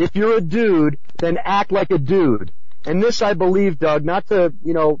 If you're a dude, then act like a dude. And this, I believe, Doug, not to,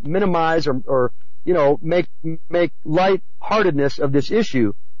 minimize or make lightheartedness of this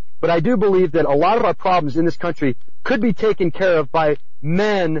issue, But I do believe that a lot of our problems in this country could be taken care of by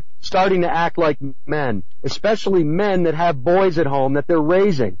men starting to act like men, especially men that have boys at home that they're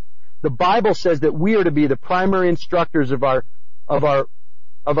raising. The Bible says that we are to be the primary instructors of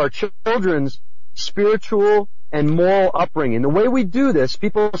our children's spiritual and moral upbringing. The way we do this,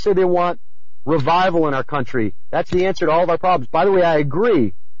 people say they want revival in our country. That's the answer to all of our problems. By the way, I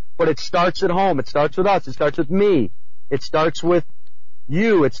agree, but it starts at home. It starts with us. It starts with me. It starts with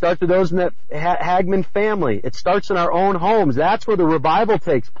you. It starts with those in that Hagmann family. It starts in our own homes. That's where the revival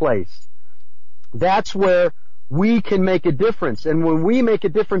takes place. That's where we can make a difference. And when we make a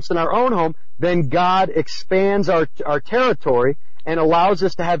difference in our own home, then God expands our territory and allows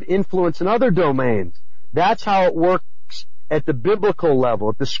us to have influence in other domains. That's how it works at the biblical level,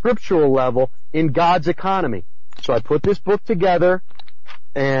 at the scriptural level, in God's economy. So I put this book together,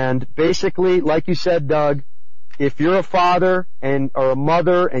 and basically, like you said, Doug, if you're a father or a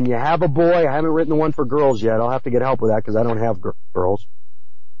mother and you have a boy, I haven't written the one for girls yet. I'll have to get help with that because I don't have girls.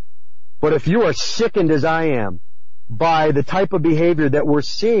 But if you are sickened as I am by the type of behavior that we're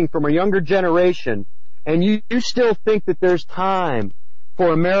seeing from a younger generation, and you still think that there's time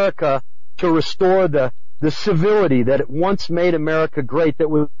for America to restore the civility that it once made America great, that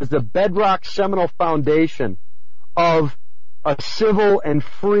was the bedrock seminal foundation of a civil and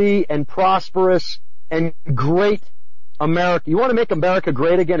free and prosperous and great America. You want to make America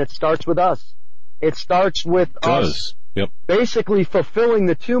great again? It starts with us. It starts with us. Yep. Basically fulfilling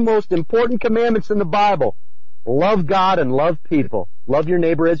the two most important commandments in the Bible. Love God and love people. Love your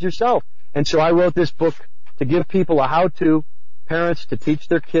neighbor as yourself. And so I wrote this book to give people a how-to, parents to teach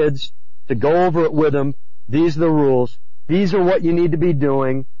their kids, to go over it with them. These are the rules. These are what you need to be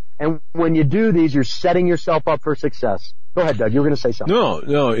doing. And when you do these, you're setting yourself up for success. Go ahead, Doug. You were going to say something.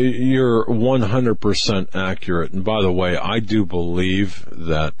 No, you're 100% accurate. And by the way, I do believe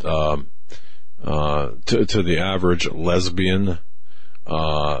that to the average lesbian,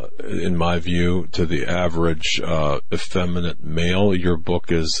 in my view, to the average effeminate male, your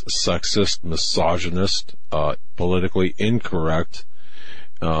book is sexist, misogynist, politically incorrect.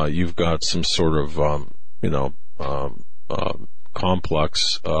 You've got some sort of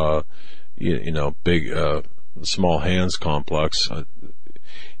complex, big small hands complex.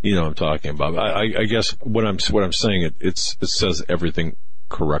 You know what I'm talking about. I guess what I'm saying, it says everything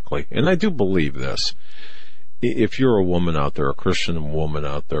correctly. And I do believe this. If you're a woman out there, a Christian woman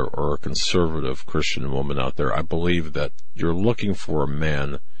out there, or a conservative Christian woman out there, I believe that you're looking for a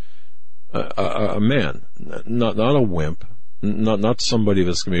man, not a wimp, not somebody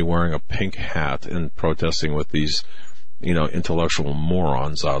that's going to be wearing a pink hat and protesting with these, intellectual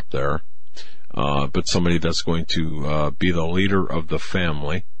morons out there, but somebody that's going to be the leader of the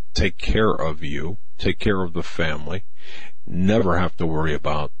family, take care of you, take care of the family, never have to worry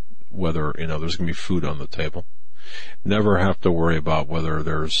about whether, there's going to be food on the table, never have to worry about whether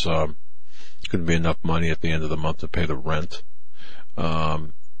there's going to be enough money at the end of the month to pay the rent,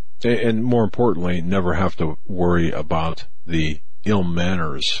 and more importantly, never have to worry about the ill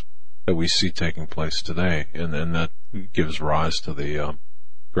manners that we see taking place today, and that gives rise to the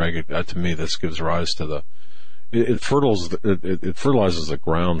Greg. To me, this gives rise to it fertilizes the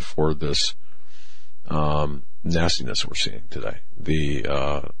ground for this nastiness we're seeing today.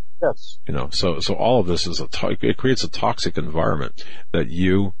 Yes. So all of this it creates a toxic environment that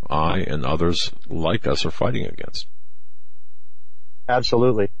you, I, and others like us are fighting against.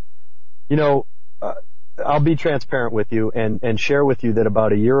 Absolutely. I'll be transparent with you and share with you that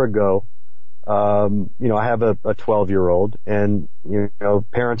about a year ago, I have a 12-year-old, and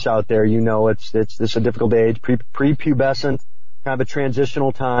parents out there, it's a difficult age, prepubescent, kind of a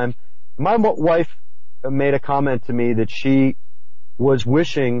transitional time. My wife made a comment to me that she was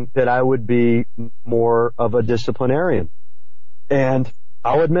wishing that I would be more of a disciplinarian. And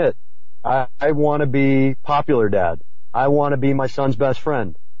I'll admit, I want to be popular dad. I want to be my son's best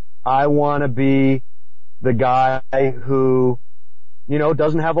friend. I want to be the guy who,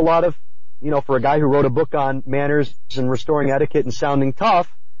 doesn't have a lot of, for a guy who wrote a book on manners and restoring etiquette and sounding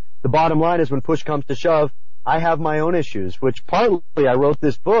tough, the bottom line is when push comes to shove, I have my own issues, which partly I wrote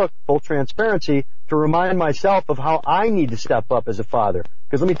this book, full transparency, to remind myself of how I need to step up as a father.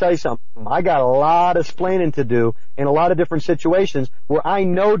 Because let me tell you something, I got a lot of explaining to do in a lot of different situations where I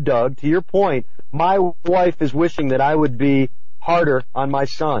know, Doug, to your point, my wife is wishing that I would be harder on my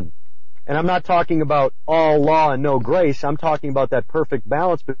son. And I'm not talking about all law and no grace. I'm talking about that perfect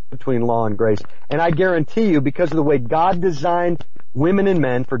balance between law and grace. And I guarantee you, because of the way God designed women and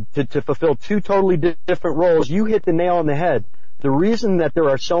men to fulfill two totally different roles, you hit the nail on the head. The reason that there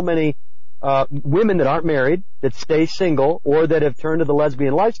are so many women that aren't married, that stay single, or that have turned to the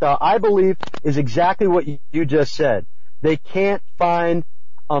lesbian lifestyle, I believe is exactly what you just said. They can't find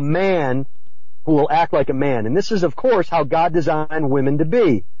a man who will act like a man. And this is, of course, how God designed women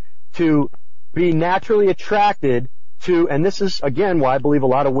to be naturally attracted to, and this is, again, why I believe a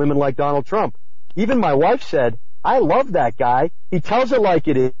lot of women like Donald Trump. Even my wife said, I love that guy. He tells it like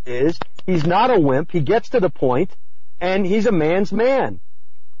it is. He's not a wimp. He gets to the point, and he's a man's man.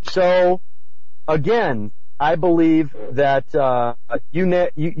 So, again, I believe that you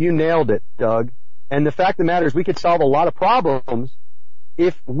nailed it, Doug. And the fact of the matter is we could solve a lot of problems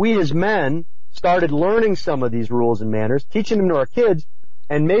if we as men started learning some of these rules and manners, teaching them to our kids,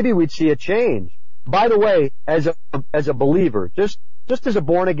 and maybe we'd see a change. By the way, as a believer, just as a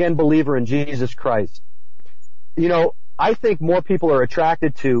born-again believer in Jesus Christ, I think more people are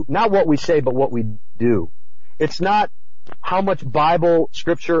attracted to not what we say, but what we do. It's not how much Bible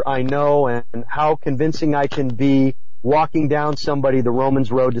scripture I know and how convincing I can be walking down somebody the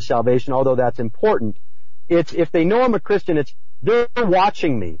Romans road to salvation, although that's important. It's if they know I'm a Christian, they're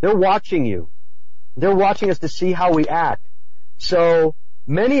watching me. They're watching you. They're watching us to see how we act. So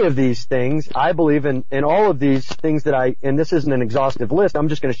many of these things, I believe in all of these things and this isn't an exhaustive list, I'm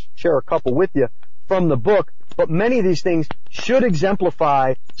just going to share a couple with you from the book, but many of these things should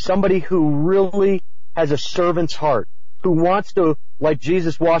exemplify somebody who really has a servant's heart, who wants to, like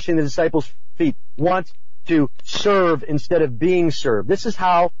Jesus washing the disciples' feet, wants to serve instead of being served. This is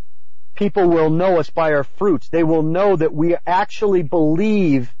how people will know us by our fruits. They will know that we actually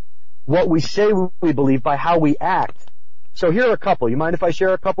believe what we say we believe by how we act. So here are a couple. You mind if I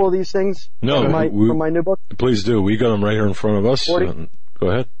share a couple of these things? No, from my new book? Please do. We got them right here in front of us. Go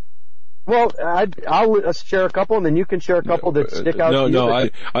ahead. Well, I'll share a couple, and then you can share a couple that stick out.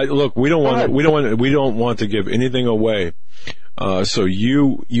 Look, we don't want to give anything away. So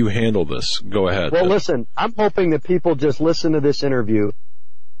you handle this. Go ahead. Well, listen, I'm hoping that people just listen to this interview,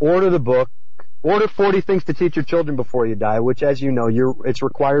 order the book, order 40 Things to Teach Your Children Before You Die, which, as you know, it's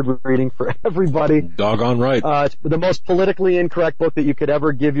required reading for everybody. Doggone right. It's the most politically incorrect book that you could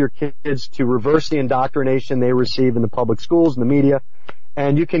ever give your kids to reverse the indoctrination they receive in the public schools and the media.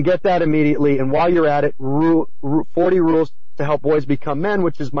 And you can get that immediately. And while you're at it, 40 Rules to Help Boys Become Men,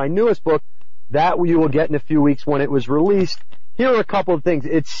 which is my newest book, that you will get in a few weeks when it was released. Here are a couple of things.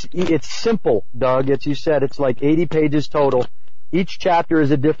 It's simple, Doug. You said, it's like 80 pages total. Each chapter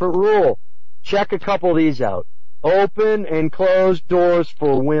is a different rule. Check a couple of these out. Open and close doors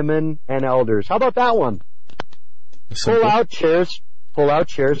for women and elders. How about that one? Simple. Pull out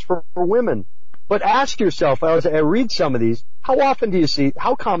chairs for women. But ask yourself, as I read some of these, how often do you see,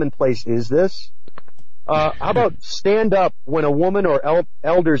 how commonplace is this? How about stand up when a woman or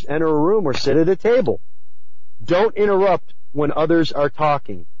elders enter a room or sit at a table? Don't interrupt when others are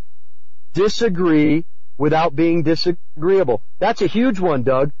talking. Disagree without being disagreeable. That's a huge one,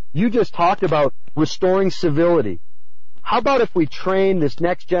 Doug. You just talked about restoring civility. How about if we train this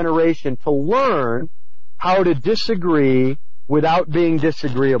next generation to learn how to disagree without being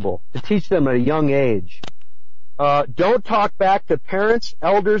disagreeable, to teach them at a young age? Don't talk back to parents,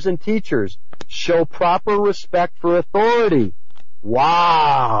 elders, and teachers. Show proper respect for authority.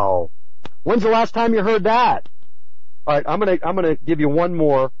 Wow. When's the last time you heard that? All right, I'm gonna give you one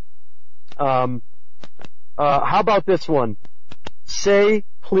more. How about this one? Say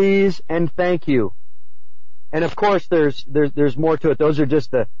please and thank you. And of course, there's more to it. Those are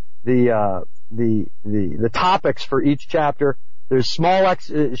just the topics for each chapter. There's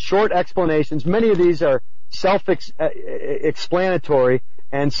short explanations. Many of these are self-explanatory,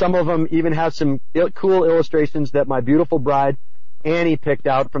 and some of them even have some cool illustrations that my beautiful bride Annie picked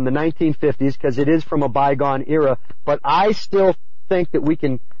out from the 1950s, because it is from a bygone era. But I still think that we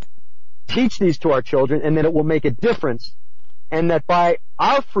can teach these to our children, and that it will make a difference, and that by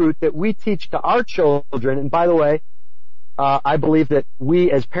our fruit that we teach to our children, and by the way, I believe that we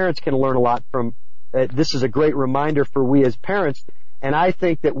as parents can learn a lot from, this is a great reminder for we as parents, and I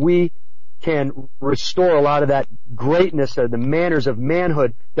think that we can restore a lot of that greatness of the manners of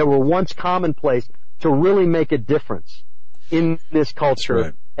manhood that were once commonplace to really make a difference in this culture,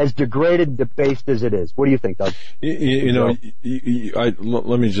 right, as degraded and debased as it is. What do you think, Doug? I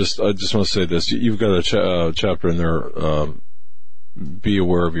just want to say this. You've got a chapter in there, be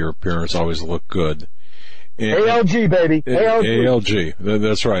aware of your appearance, always look good. And, ALG, baby. ALG.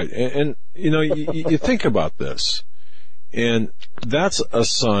 That's right. And you think about this, and that's a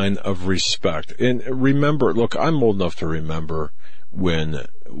sign of respect. And remember, look, I'm old enough to remember when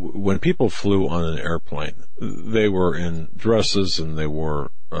people flew on an airplane, they were in dresses and they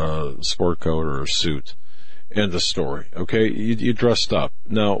wore a sport coat or a suit. End of story. Okay? You dressed up.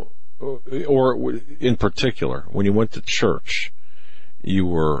 Now, or in particular, when you went to church, you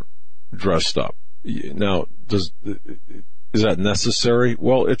were dressed up. Now, is that necessary?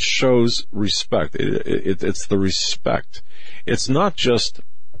 Well, it shows respect. It's the respect. It's not just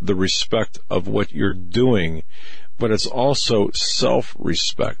the respect of what you're doing, but it's also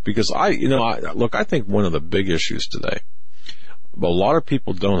self-respect. Because I think one of the big issues today, a lot of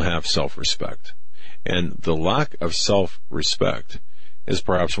people don't have self-respect. And the lack of self-respect is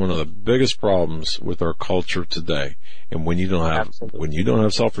perhaps one of the biggest problems with our culture today. And when you don't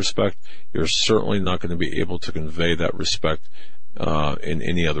have self-respect, you're certainly not going to be able to convey that respect in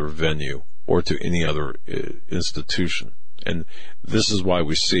any other venue or to any other institution. And this is why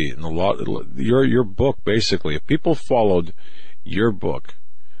we see in your book, basically, if people followed your book,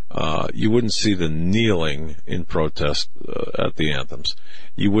 you wouldn't see the kneeling in protest at the anthems.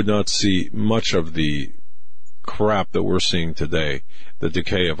 You would not see much of the crap that we're seeing today, the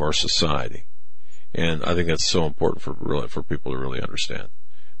decay of our society. And I think that's so important for people to really understand.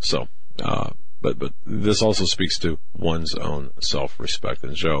 So, but this also speaks to one's own self-respect.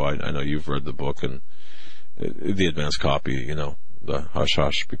 And Joe, I know you've read the book and the advanced copy, the hush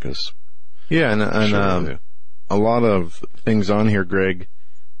hush, because and a lot of things on here, Greg,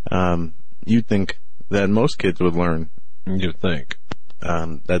 you'd think that most kids would learn. You'd think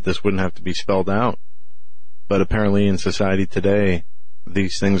that this wouldn't have to be spelled out, but apparently in society today,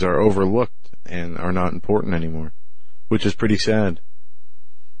 these things are overlooked and are not important anymore, which is pretty sad.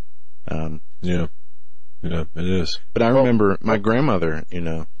 Yeah, it is. But I remember my grandmother,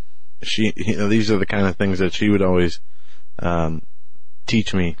 she, these are the kind of things that she would always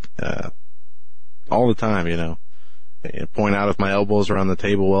teach me all the time, point out if my elbows are on the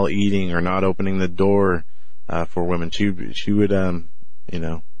table while eating or not opening the door for women. She would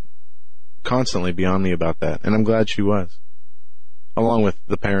constantly be on me about that, and I'm glad she was, along with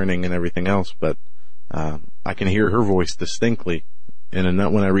the parenting and everything else. But I can hear her voice distinctly when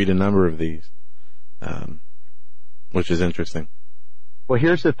I read a number of these, which is interesting. Well,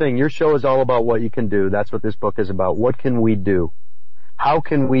 here's the thing. Your show is all about what you can do. That's what this book is about. What can we do? How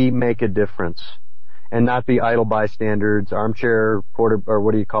can we make a difference and not be idle bystanders, armchair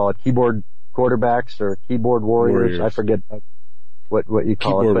keyboard quarterbacks or keyboard warriors? I forget what you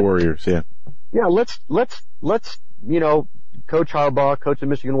call it. Keyboard warriors, yeah. Yeah, let's Coach Harbaugh, coach of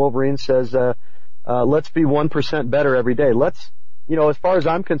Michigan Wolverines, says, let's be 1% better every day. As far as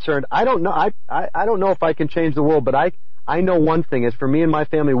I'm concerned, I don't know. I don't know if I can change the world, but I know one thing is, for me and my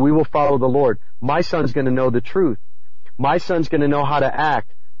family, we will follow the Lord. My son's going to know the truth. My son's going to know how to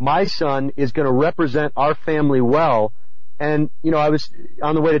act. My son is going to represent our family well. And, I was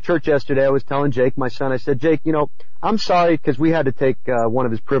on the way to church yesterday. I was telling Jake, my son, I said, Jake, I'm sorry because we had to take one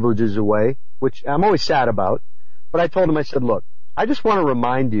of his privileges away, which I'm always sad about. But I told him, I said, look, I just want to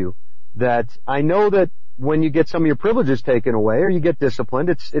remind you that I know that when you get some of your privileges taken away or you get disciplined,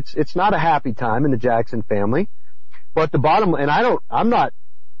 it's not a happy time in the Jackson family. But the bottom, and I'm not,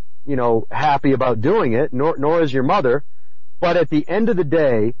 happy about doing it, nor is your mother. But at the end of the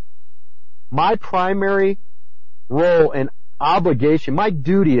day, my primary role and obligation, my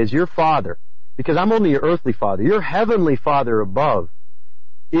duty as your father, because I'm only your earthly father, your heavenly Father above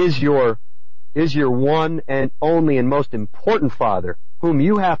is your one and only and most important Father, whom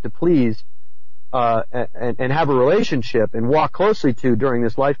you have to please and have a relationship and walk closely to during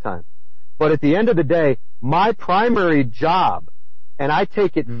this lifetime. But at the end of the day, my primary job, and I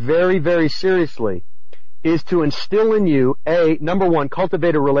take it very, very seriously, is to instill in you, number one,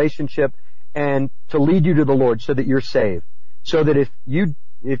 cultivate a relationship and to lead you to the Lord so that you're saved. So that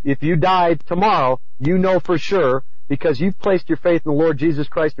if you die tomorrow, you know for sure, because you've placed your faith in the Lord Jesus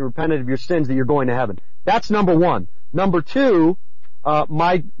Christ and repented of your sins, that you're going to heaven. That's number one. Number two,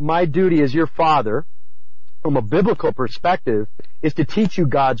 my duty as your father, from a biblical perspective, is to teach you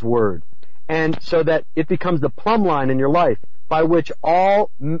God's Word. And so that it becomes the plumb line in your life by which all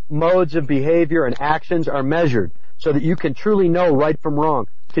modes of behavior and actions are measured, so that you can truly know right from wrong,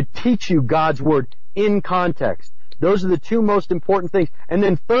 to teach you God's Word in context. Those are the two most important things. And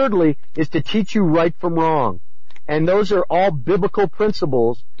then thirdly is to teach you right from wrong. And those are all biblical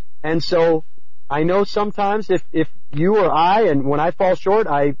principles. And so I know sometimes if you or I, and when I fall short,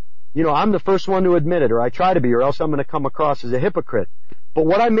 I'm the first one to admit it, or I try to be, or else I'm going to come across as a hypocrite. But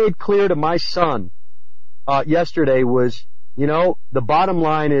what I made clear to my son yesterday was, the bottom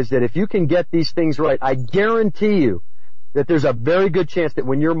line is that if you can get these things right, I guarantee you that there's a very good chance that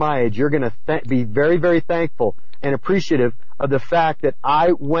when you're my age, you're going to be very, very thankful and appreciative of the fact that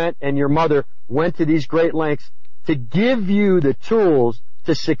I went and your mother went to these great lengths to give you the tools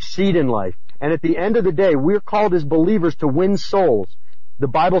to succeed in life. And at the end of the day, we're called as believers to win souls. The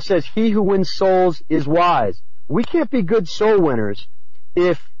Bible says he who wins souls is wise. We can't be good soul winners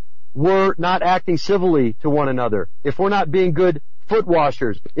if we're not acting civilly to one another, if we're not being good foot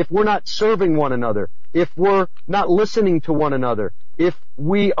washers, if we're not serving one another, if we're not listening to one another, if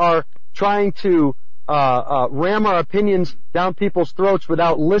we are trying to ram our opinions down people's throats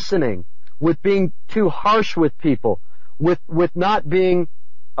without listening, with being too harsh with people, with not being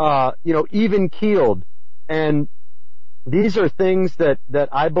even keeled. And these are things that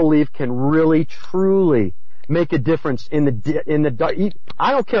I believe can really truly make a difference in the dark.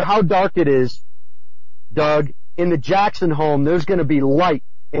 I don't care how dark it is, Doug. In the Jackson home, there's going to be light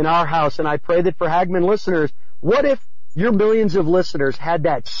in our house, and I pray that for Hagmann listeners, what if your millions of listeners had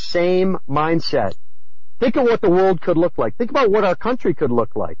that same mindset? Think of what the world could look like. Think about what our country could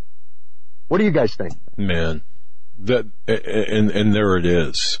look like. What do you guys think? Man, that and there it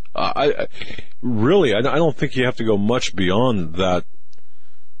is. I don't think you have to go much beyond that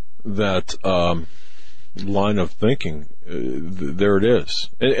line of thinking. There it is.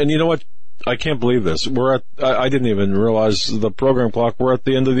 And you know what? I can't believe this. I didn't even realize the program clock. We're at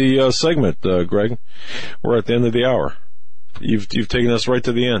the end of the segment, Greg. We're at the end of the hour. You've taken us right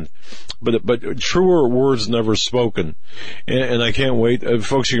to the end. But truer words never spoken. And I can't wait.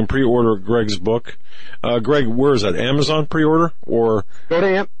 Folks, you can pre-order Gregg's book. Gregg, where is that? Amazon pre-order or? Go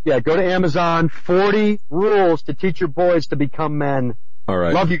to Amazon. 40 rules to teach your boys to become men. All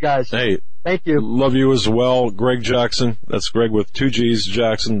right. Love you guys. Hey. Thank you. Love you as well. Gregg Jackson. That's Gregg with 2Gs,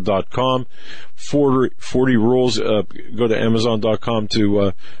 Jackson.com. 40 rules. Go to Amazon.com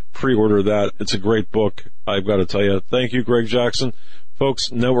to pre-order that. It's a great book. I've got to tell you. Thank you, Gregg Jackson.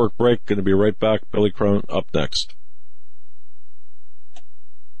 Folks, network break. Going to be right back. Billy Crone up next.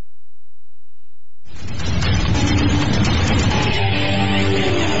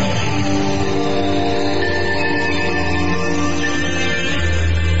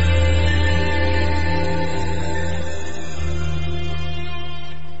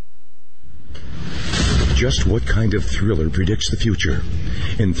 Just what kind of thriller predicts the future?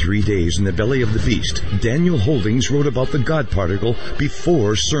 In 3 days in the belly of the beast, Daniel Holdings wrote about the God particle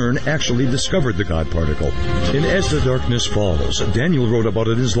before CERN actually discovered the God particle. In As the Darkness Falls, Daniel wrote about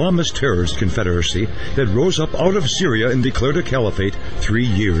an Islamist terrorist confederacy that rose up out of Syria and declared a caliphate 3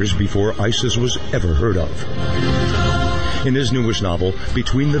 years before ISIS was ever heard of. In his newest novel,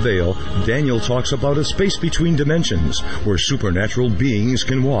 Between the Veil, Daniel talks about a space between dimensions where supernatural beings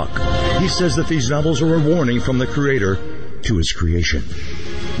can walk. He says that these novels are a warning from the Creator to his creation.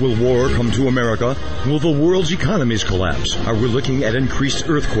 Will war come to America? Will the world's economies collapse? Are we looking at increased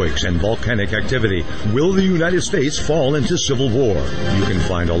earthquakes and volcanic activity? Will the United States fall into civil war? You can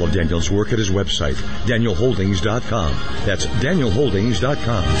find all of Daniel's work at his website, DanielHoldings.com. That's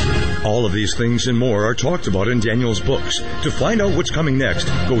DanielHoldings.com. All of these things and more are talked about in Daniel's books. To find out what's coming next,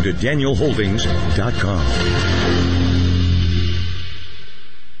 go to DanielHoldings.com.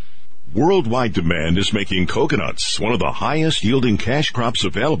 Worldwide demand is making coconuts one of the highest yielding cash crops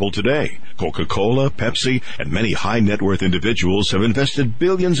available today. Coca-Cola, Pepsi, and many high net worth individuals have invested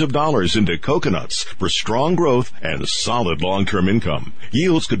billions of dollars into coconuts for strong growth and solid long-term income.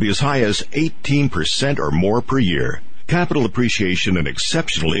 Yields could be as high as 18% or more per year. Capital appreciation and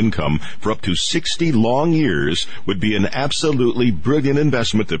exceptional income for up to 60 long years would be an absolutely brilliant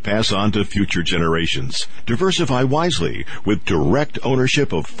investment to pass on to future generations. Diversify wisely with direct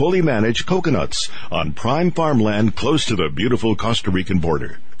ownership of fully managed coconuts on prime farmland close to the beautiful Costa Rican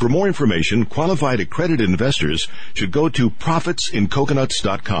border. For more information, qualified accredited investors should go to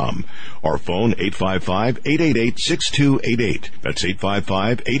profitsincoconuts.com or phone 855-888-6288. That's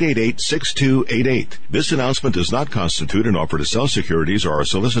 855-888-6288. This announcement does not constitute an offer to sell securities or a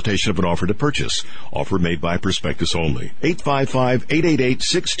solicitation of an offer to purchase. Offer made by prospectus only.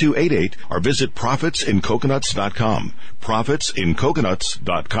 855-888-6288 or visit profitsincoconuts.com.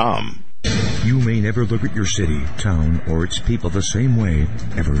 profitsincoconuts.com. You may never look at your city, town, or its people the same way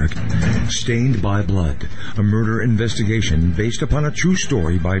ever again. Stained by Blood, a murder investigation based upon a true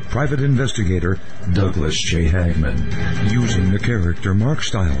story by private investigator Douglas J. Hagmann. Using the character Mark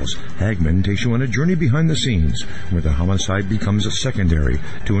Stiles, Hagmann takes you on a journey behind the scenes where the homicide becomes a secondary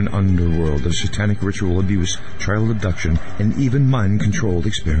to an underworld of satanic ritual abuse, child abduction, and even mind-controlled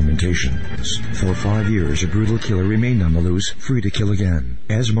experimentation. For 5 years, a brutal killer remained on the loose, free to kill again.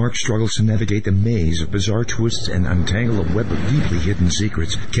 As Mark struggles to navigate the maze of bizarre twists and untangle a web of deeply hidden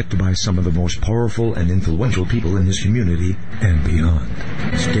secrets kept by some of the most powerful and influential people in his community and beyond.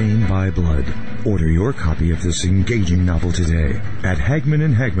 Stained by Blood. Order your copy of this engaging novel today at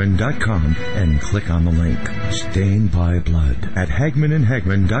HagmannandHagmann.com and click on the link. Stained by Blood at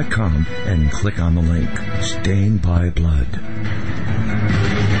HagmannandHagmann.com and click on the link. Stained by Blood.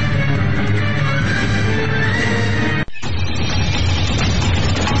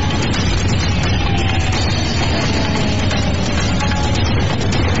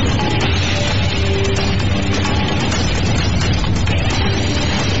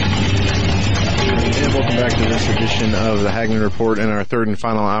 Hagmann Report in our third and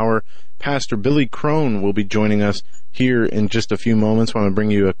final hour. Pastor Billy Crone will be joining us here in just a few moments. I want to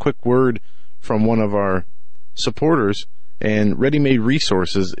bring you a quick word from one of our supporters. And Ready Made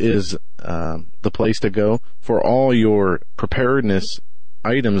Resources is the place to go for all your preparedness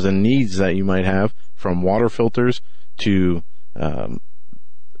items and needs that you might have, from water filters to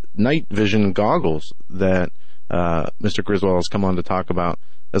night vision goggles that Mr. Griswold has come on to talk about,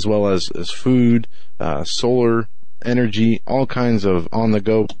 as well as food, solar energy, all kinds of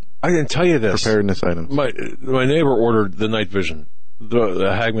on-the-go. I didn't tell you this. Preparedness items. My neighbor ordered the night vision,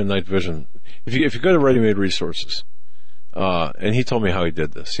 the Hagmann night vision. If you go to Ready Made Resources, and he told me how he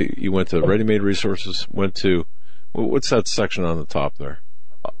did this. He went to Ready Made Resources, went to, what's that section on the top there?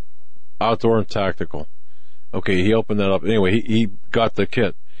 Outdoor and Tactical. Okay, he opened that up. Anyway, he got the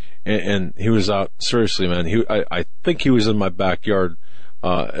kit, and he was out. Seriously, man, I think he was in my backyard,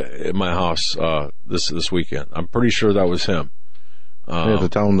 at my house, this weekend. I'm pretty sure that was him. You have to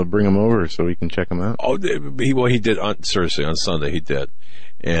tell him to bring him over so we can check him out. Oh, he did. Seriously, on Sunday he did,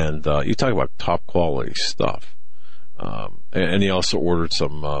 and you talk about top quality stuff. And he also ordered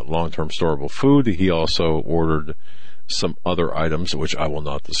some long-term storable food. He also ordered some other items which I will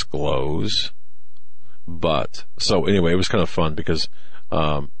not disclose. But so anyway, it was kind of fun because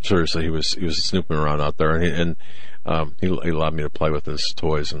seriously, he was snooping around out there, and he allowed me to play with his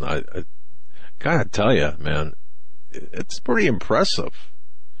toys, and I gotta tell you, man, it's pretty impressive.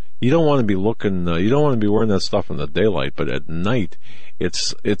 You don't want to be looking, you don't want to be wearing that stuff in the daylight, but at night,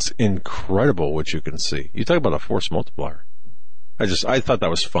 it's incredible what you can see. You talk about a force multiplier. I thought that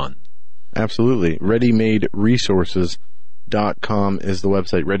was fun. Absolutely. ReadyMadeResources.com is the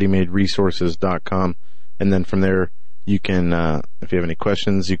website, ReadyMadeResources.com. And then from there, you can, if you have any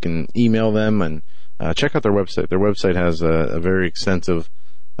questions, you can email them and check out their website. Their website has a very extensive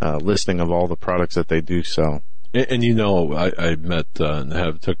listing of all the products that they do sell. And you know, I met and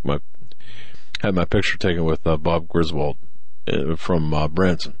had my picture taken with Bob Griswold from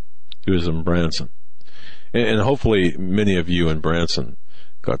Branson. He was in Branson, and hopefully many of you in Branson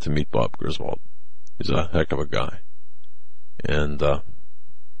got to meet Bob Griswold. He's a heck of a guy, and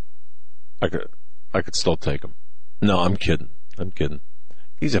I could still take him. No, I'm kidding.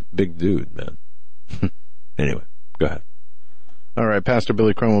 He's a big dude, man. Anyway, go ahead. All right, Pastor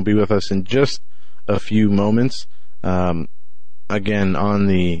Billy Crone will be with us in just a few moments. Again, on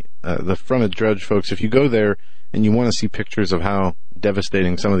the front of Drudge, folks, if you go there and you want to see pictures of how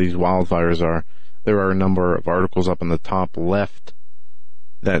devastating some of these wildfires are, there are a number of articles up in the top left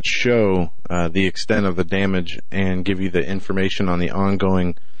that show the extent of the damage and give you the information on the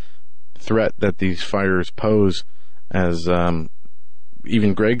ongoing threat that these fires pose. As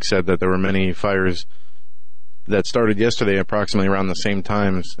even Gregg said, that there were many fires that started yesterday approximately around the same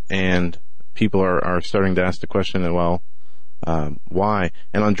times, and people are starting to ask the question, well, why?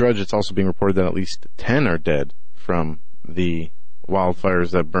 And on Drudge, it's also being reported that at least 10 are dead from the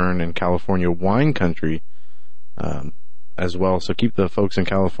wildfires that burned in California wine country as well. So keep the folks in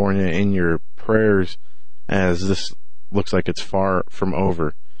California in your prayers, as this looks like it's far from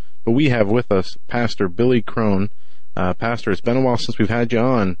over. But we have with us Pastor Billy Crone. Pastor, it's been a while since we've had you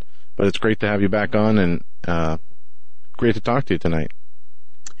on, but it's great to have you back on, and great to talk to you tonight.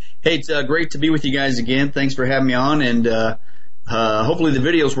 Hey, it's great to be with you guys again. Thanks for having me on, and hopefully the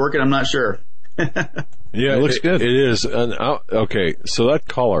video's working. I'm not sure. Yeah, it looks good. It is. And, okay, so that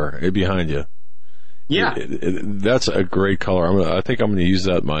color behind you. Yeah, that's a great color. I think I'm going to use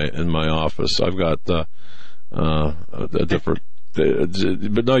that in my office. I've got a different,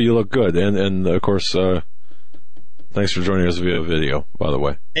 but no, you look good, and of course, thanks for joining us via video, by the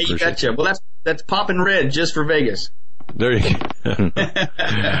way. Hey, you betcha. Well, that's popping red just for Vegas. There you go.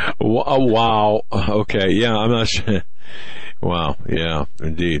 Wow. Okay. Yeah, I'm not sure. Wow. Yeah,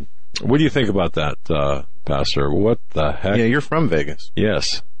 indeed. What do you think about that, Pastor? What the heck? Yeah, you're from Vegas.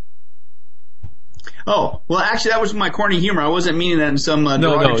 Yes. Oh, well, actually, that was my corny humor. I wasn't meaning that in some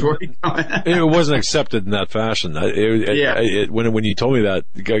derogatory comment. It wasn't accepted in that fashion. When you told me that,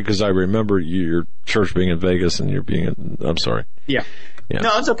 because I remember your church being in Vegas and you're being in, I'm sorry. Yeah.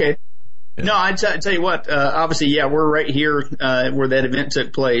 No, it's okay. Yeah. No, I tell you what, obviously, yeah, we're right here where that event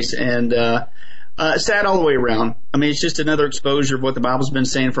took place, and sad all the way around. I mean, it's just another exposure of what the Bible's been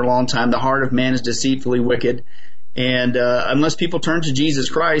saying for a long time. The heart of man is deceitfully wicked, and unless people turn to Jesus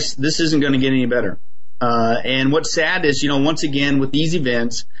Christ, this isn't going to get any better. And what's sad is, once again, with these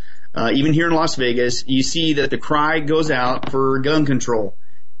events, even here in Las Vegas, you see that the cry goes out for gun control.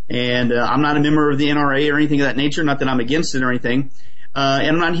 And I'm not a member of the NRA or anything of that nature, not that I'm against it or anything. And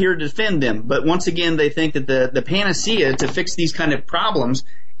I'm not here to defend them. But once again, they think that the panacea to fix these kind of problems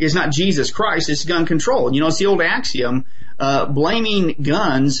is not Jesus Christ, it's gun control. It's the old axiom, blaming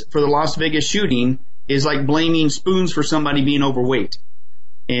guns for the Las Vegas shooting is like blaming spoons for somebody being overweight.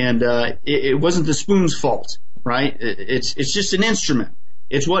 And it wasn't the spoon's fault, right? It's just an instrument.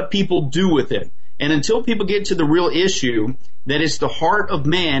 It's what people do with it. And until people get to the real issue, that it's the heart of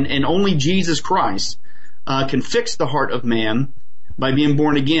man, and only Jesus Christ can fix the heart of man by being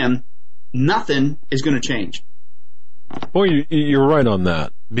born again, nothing is going to change. Well, you're right on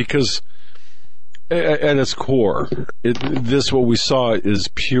that, because at its core, what we saw is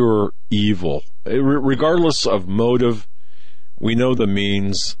pure evil. Regardless of motive, we know the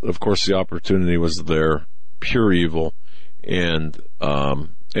means. Of course, the opportunity was there. Pure evil. And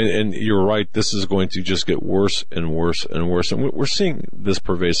you're right, this is going to just get worse and worse and worse. And we're seeing this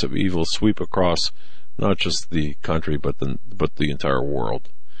pervasive evil sweep across not just the country, but the entire world.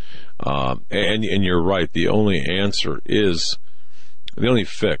 And you're right, the only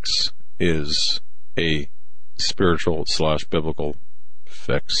fix is a spiritual / biblical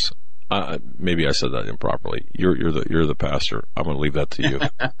fix. Maybe I said that improperly. You're the pastor. I'm going to leave that to you.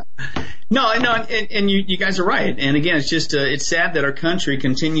 No, and you guys are right. And again, it's just it's sad that our country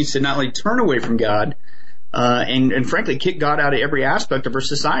continues to not only turn away from God, and frankly kick God out of every aspect of our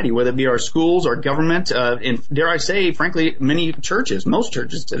society, whether it be our schools, our government, and dare I say, frankly, most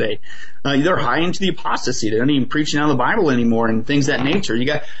churches today, they're high into the apostasy. They're not even preaching out of the Bible anymore and things of that nature. You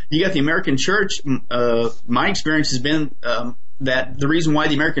got the American church. My experience has been that the reason why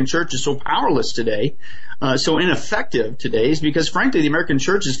the American church is so powerless today, so ineffective today, is because, frankly, the American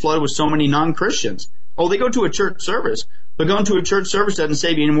church is flooded with so many non-Christians. Oh, they go to a church service, but going to a church service doesn't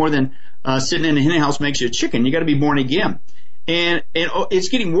save you any more than sitting in a hen house makes you a chicken. You got to be born again, and it's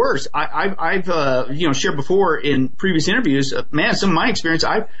getting worse. I've shared before in previous interviews. Some of my experience,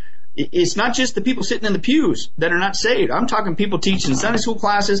 it's not just the people sitting in the pews that are not saved. I'm talking people teaching Sunday school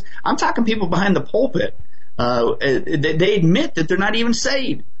classes. I'm talking people behind the pulpit. They admit that they're not even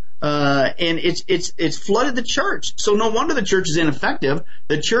saved. And it's flooded the church. So no wonder the church is ineffective.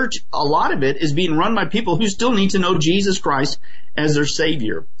 The church, a lot of it, is being run by people who still need to know Jesus Christ as their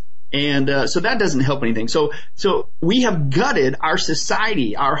Savior. And so that doesn't help anything. So we have gutted our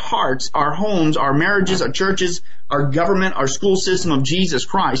society, our hearts, our homes, our marriages, our churches, our government, our school system of Jesus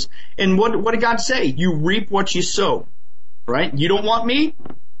Christ. And what did God say? You reap what you sow. Right? You don't want me?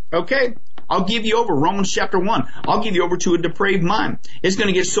 Okay. I'll give you over. Romans chapter 1. I'll give you over to a depraved mind. It's going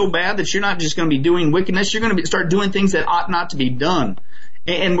to get so bad that you're not just going to be doing wickedness. You're going to start doing things that ought not to be done.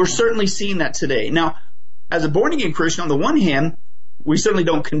 And we're certainly seeing that today. Now, as a born-again Christian, on the one hand, we certainly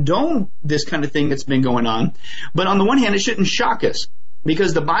don't condone this kind of thing that's been going on. But on the one hand, it shouldn't shock us,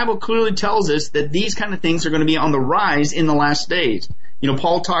 because the Bible clearly tells us that these kind of things are going to be on the rise in the last days.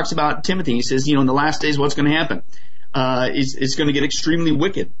 Paul talks about Timothy. He says, in the last days, what's going to happen? It's going to get extremely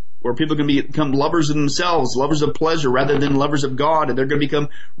wicked, where people are going to become lovers of themselves, lovers of pleasure rather than lovers of God, and they're going to become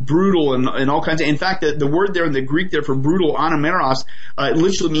brutal and all kinds of. In fact, the word there in the Greek there for brutal, anameros, it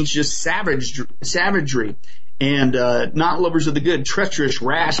literally means just savagery, and not lovers of the good, treacherous,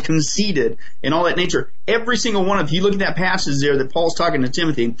 rash, conceited, and all that nature. Every single one if you look at that passage there that Paul's talking to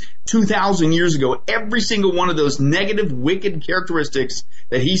Timothy 2,000 years ago, every single one of those negative, wicked characteristics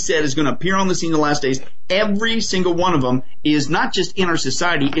that he said is going to appear on the scene in the last days, every single one of them is not just in our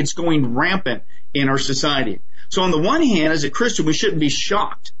society, it's going rampant in our society. So on the one hand, as a Christian, we shouldn't be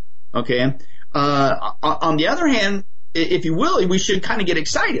shocked, okay? On the other hand, if you will, we should kind of get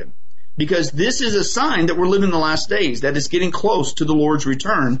excited, because this is a sign that we're living in the last days, that it's getting close to the Lord's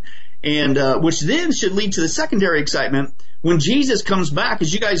return, and which then should lead to the secondary excitement when Jesus comes back.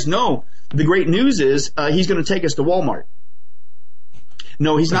 As you guys know, the great news is he's going to take us to Walmart.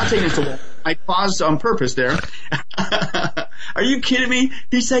 No, he's not taking us to Walmart. I paused on purpose there. Are you kidding me?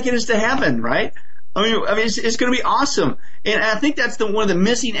 He's taking us to heaven, right? I mean, it's going to be awesome. And I think that's one of the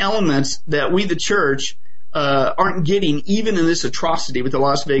missing elements that we, the church, aren't getting, even in this atrocity with the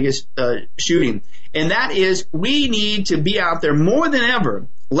Las Vegas shooting. And that is, we need to be out there more than ever,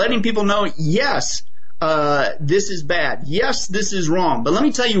 letting people know, yes, this is bad. Yes, this is wrong. But let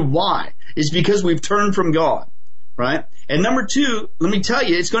me tell you why. It's because we've turned from God, right? And number two, let me tell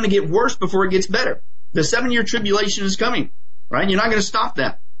you, it's going to get worse before it gets better. The 7-year tribulation is coming, right? You're not going to stop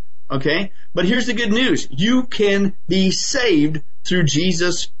that, okay? But here's the good news. You can be saved through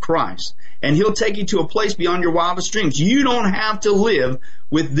Jesus Christ, and He'll take you to a place beyond your wildest dreams. You don't have to live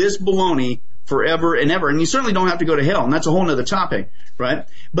with this baloney forever and ever, and you certainly don't have to go to hell, and that's a whole other topic, right?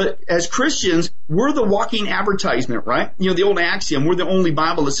 But as Christians, we're the walking advertisement, right? The old axiom, we're the only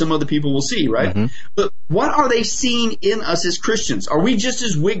Bible that some other people will see, right? Mm-hmm. But what are they seeing in us as Christians? Are we just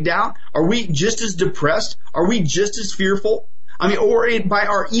as wigged out? Are we just as depressed? Are we just as fearful? I mean, or by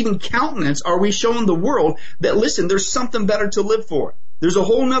our even countenance, are we showing the world that, listen, there's something better to live for? There's a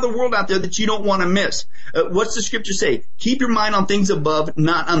whole nother world out there that you don't want to miss. What's the scripture say? Keep your mind on things above,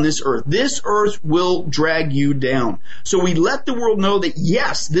 not on this earth. This earth will drag you down. So we let the world know that,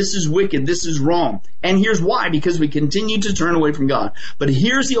 yes, this is wicked, this is wrong. And here's why, because we continue to turn away from God. But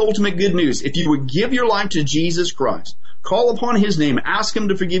here's the ultimate good news. If you would give your life to Jesus Christ, call upon His name, ask Him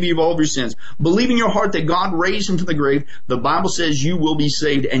to forgive you of all of your sins, believe in your heart that God raised Him from the grave, the Bible says you will be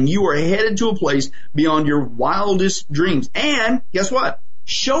saved, and you are headed to a place beyond your wildest dreams. And guess what?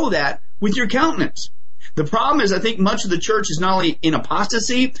 Show that with your countenance. The problem is, I think much of the church is not only in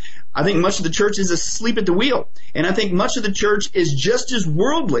apostasy, I think much of the church is asleep at the wheel. And I think much of the church is just as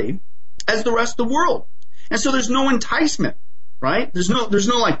worldly as the rest of the world. And so there's no enticement, right? There's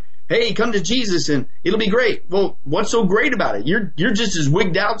no like, hey, come to Jesus and it'll be great. Well, what's so great about it? You're just as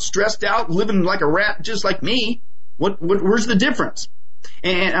wigged out, stressed out, living like a rat just like me. Where's the difference?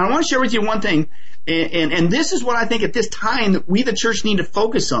 And I want to share with you one thing. And this is what I think at this time that we, the church, need to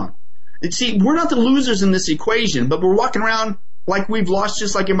focus on. See, we're not the losers in this equation, but we're walking around like we've lost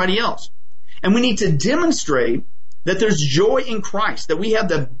just like everybody else. And we need to demonstrate that there's joy in Christ, that we have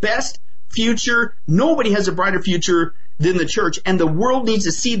the best future. Nobody has a brighter future than the church, and the world needs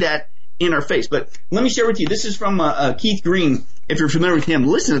to see that in our face. But let me share with you, this is from Keith Green, if you're familiar with him.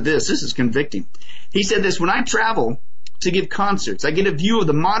 Listen to this. This is convicting. He said this: when I travel to give concerts, I get a view of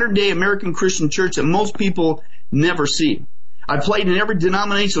the modern-day American Christian church that most people never see. I played in every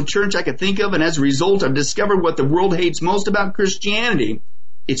denominational church I could think of, and as a result, I've discovered what the world hates most about Christianity.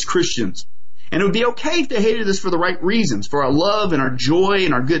 It's Christians. And it would be okay if they hated us for the right reasons, for our love and our joy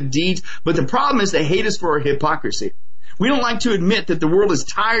and our good deeds, but the problem is they hate us for our hypocrisy. We don't like to admit that the world is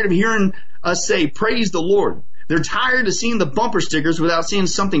tired of hearing us say, praise the Lord. They're tired of seeing the bumper stickers without seeing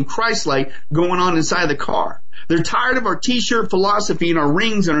something Christ-like going on inside the car. They're tired of our t-shirt philosophy and our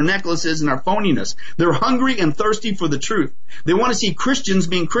rings and our necklaces and our phoniness. They're hungry and thirsty for the truth. They want to see Christians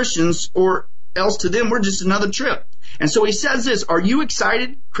being Christians, or else to them we're just another trip. And so he says this: are you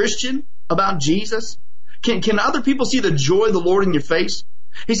excited, Christian, about Jesus? Can other people see the joy of the Lord in your face?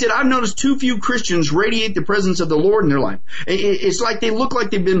 He said, I've noticed too few Christians radiate the presence of the Lord in their life. It's like they look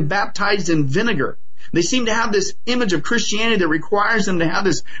like they've been baptized in vinegar. They seem to have this image of Christianity that requires them to have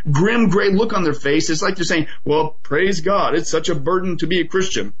this grim gray look on their face. It's like they're saying, well, praise God, it's such a burden to be a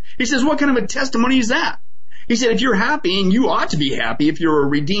Christian. He says, what kind of a testimony is that? He said, if you're happy, and you ought to be happy if you're a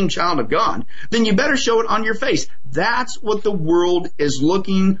redeemed child of God, then you better show it on your face. That's what the world is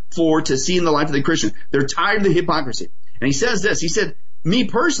looking for to see in the life of the Christian. They're tired of the hypocrisy. And he says this, he said, me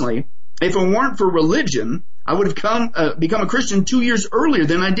personally, if it weren't for religion, I would have become a Christian 2 years earlier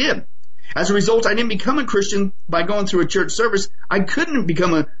than I did. As a result, I didn't become a Christian by going through a church service. I couldn't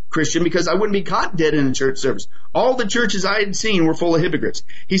become a Christian because I wouldn't be caught dead in a church service. All the churches I had seen were full of hypocrites.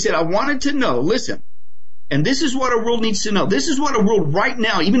 He said, I wanted to know, listen, and this is what our world needs to know. This is what our world right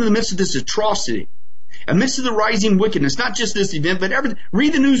now, even in the midst of this atrocity, amidst of the rising wickedness, not just this event, but everything.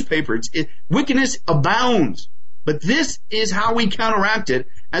 Read the newspaper. Wickedness abounds. But this is how we counteract it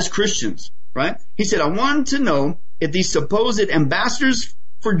as Christians, right? He said, I wanted to know if these supposed ambassadors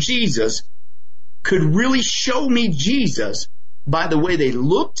for Jesus could really show me Jesus by the way they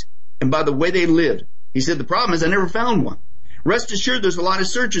looked and by the way they lived. He said, the problem is I never found one. Rest assured, there's a lot of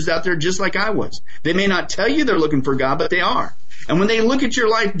searchers out there just like I was. They may not tell you they're looking for God, but they are. And when they look at your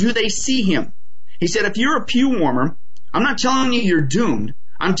life, do they see Him? He said, if you're a pew warmer, I'm not telling you you're doomed.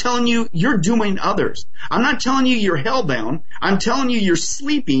 I'm telling you, you're dooming others. I'm not telling you you're hellbound. I'm telling you you're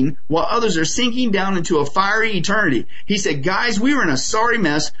sleeping while others are sinking down into a fiery eternity. He said, guys, we are in a sorry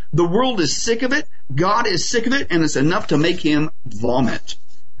mess. The world is sick of it. God is sick of it, and it's enough to make Him vomit.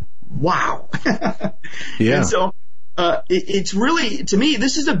 Wow. Yeah. And so, it's really, to me,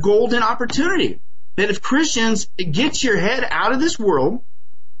 this is a golden opportunity. That if Christians get your head out of this world,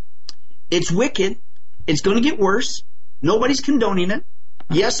 it's wicked. It's going to get worse. Nobody's condoning it.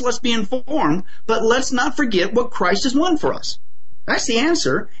 Yes, let's be informed, but let's not forget what Christ has won for us. That's the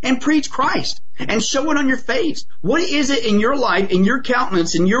answer. And preach Christ. And show it on your face. What is it in your life, in your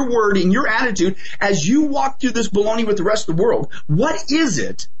countenance, in your word, in your attitude, as you walk through this baloney with the rest of the world? What is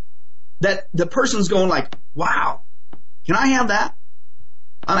it that the person's going like, wow, can I have that?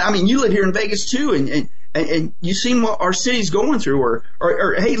 I mean, you live here in Vegas too, and you've seen what our city's going through,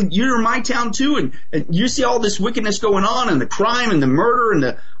 or hey, you're in my town too, and you see all this wickedness going on, and the crime, and the murder, and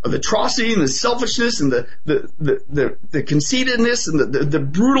the atrocity, and the selfishness, and the conceitedness, and the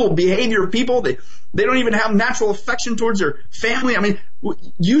brutal behavior of people. They don't even have natural affection towards their family. I mean,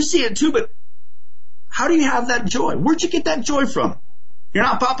 you see it too, but how do you have that joy? Where'd you get that joy from? You're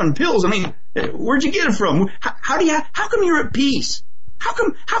not popping pills. I mean, Where'd you get it from? How come you're at peace? How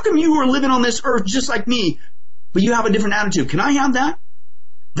come you are living on this earth just like me, but you have a different attitude? Can I have that?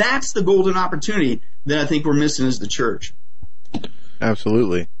 That's the golden opportunity that I think we're missing as the church.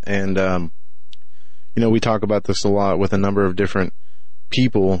 Absolutely. And, we talk about this a lot with a number of different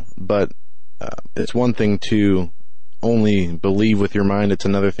people, but it's one thing to only believe with your mind. It's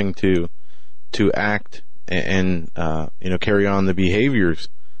another thing to act and carry on the behaviors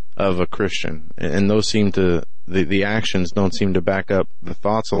of a Christian. And those seem to, the actions don't seem to back up the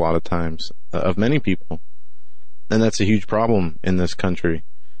thoughts a lot of times of many people. And that's a huge problem in this country.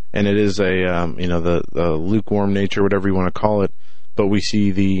 And it is the lukewarm nature, whatever you want to call it. But we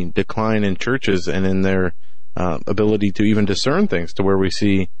see the decline in churches and in their ability to even discern things, to where we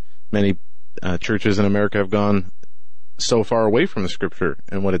see many churches in America have gone so far away from the Scripture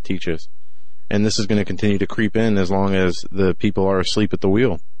and what it teaches. And this is going to continue to creep in as long as the people are asleep at the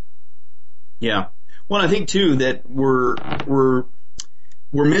wheel. Yeah. Well, I think too that we're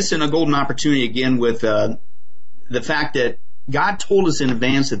missing a golden opportunity again with the fact that God told us in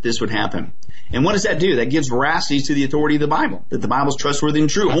advance that this would happen. And what does that do? That gives veracity to the authority of the Bible, that the Bible's trustworthy and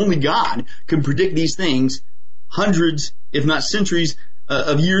true. Only God can predict these things hundreds, if not centuries,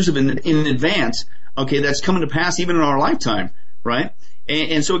 of years in advance. Okay, that's coming to pass even in our lifetime, right?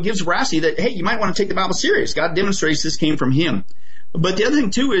 And so it gives veracity that, hey, you might want to take the Bible serious. God demonstrates this came from Him. But the other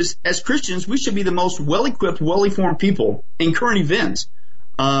thing too is, as Christians, we should be the most well-equipped, well-informed people in current events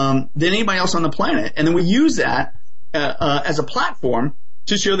than anybody else on the planet. And then we use that as a platform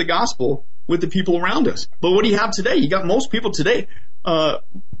to share the gospel with the people around us. But what do you have today? You got most people today,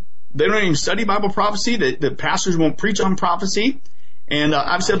 they don't even study Bible prophecy. The pastors won't preach on prophecy. And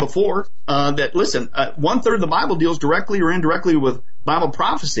I've said before that, listen, 1/3 of the Bible deals directly or indirectly with Bible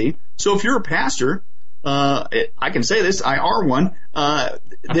prophecy. So if you're a pastor, I can say this, I are one,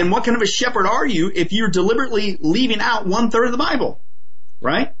 then what kind of a shepherd are you if you're deliberately leaving out 1/3 of the Bible,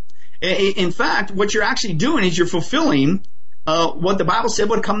 right? In fact, what you're actually doing is you're fulfilling what the Bible said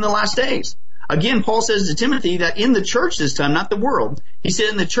would come in the last days. Again, Paul says to Timothy that in the church this time, not the world. He said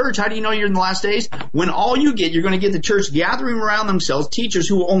in the church, how do you know you're in the last days? When all you get, you're going to get the church gathering around themselves, teachers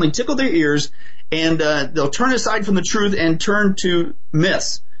who will only tickle their ears, and they'll turn aside from the truth and turn to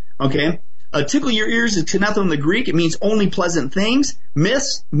myths. Okay? Tickle your ears is kenothon in the Greek. It means only pleasant things.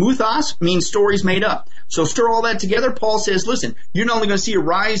 Myths, muthos, means stories made up. So stir all that together. Paul says, listen, you're not only going to see a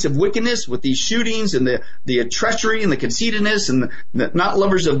rise of wickedness with these shootings and the treachery and the conceitedness and the not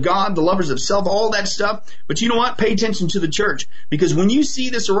lovers of God, the lovers of self, all that stuff. But you know what? Pay attention to the church. Because when you see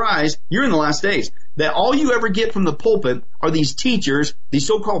this arise, you're in the last days. That all you ever get from the pulpit are these teachers, these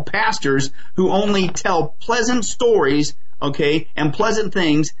so-called pastors, who only tell pleasant stories, okay, and pleasant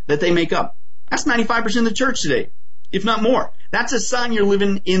things that they make up. That's 95% of the church today, if not more. That's a sign you're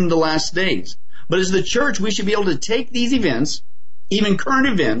living in the last days. But as the church, we should be able to take these events, even current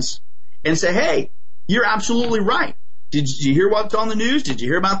events, and say, hey, you're absolutely right. Did you hear what's on the news? Did you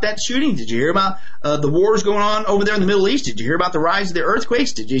hear about that shooting? Did you hear about the wars going on over there in the Middle East? Did you hear about the rise of the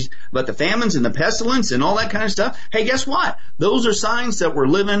earthquakes? Did you about the famines and the pestilence and all that kind of stuff? Hey, guess what? Those are signs that we're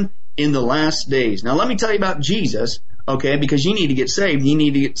living in the last days. Now, let me tell you about Jesus, okay, because you need to get saved. You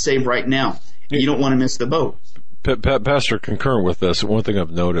need to get saved right now. You don't want to miss the boat. Pastor, concurrent with this, one thing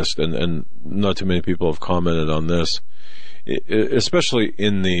I've noticed, and not too many people have commented on this, especially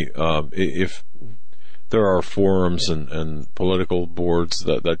in if there are forums and political boards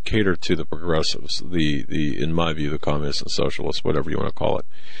that cater to the progressives, in my view, the communists and socialists, whatever you want to call it,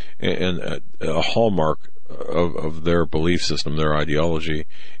 and a hallmark of their belief system, their ideology,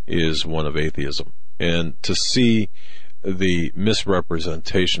 is one of atheism. And to see the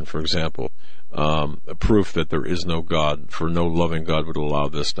misrepresentation, for example, proof that there is no God, for no loving God would allow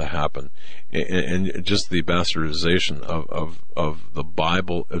this to happen, and just the bastardization of the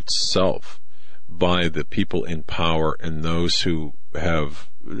Bible itself by the people in power and those who have,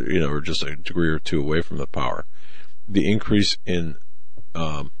 are just a degree or two away from the power. The increase in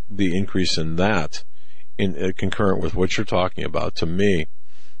that, concurrent with what you're talking about, to me,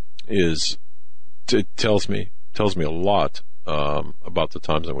 tells me a lot about the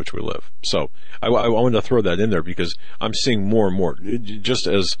times in which we live. So I wanted to throw that in there because I'm seeing more and more, just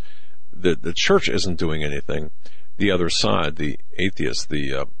as the church isn't doing anything, the other side, the atheists,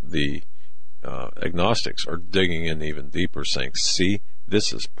 the agnostics, are digging in even deeper, saying, see,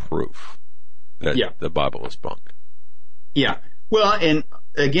 this is proof that the Bible is bunk. Yeah. Well, and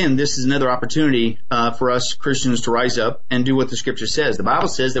again, this is another opportunity for us Christians to rise up and do what the Scripture says. The Bible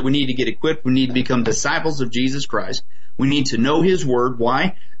says that we need to get equipped. We need to become disciples of Jesus Christ. We need to know His Word.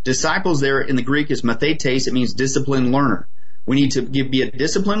 Why? Disciples there in the Greek is mathetes. It means disciplined learner. We need to be a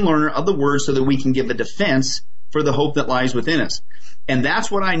disciplined learner of the Word so that we can give a defense for the hope that lies within us. And that's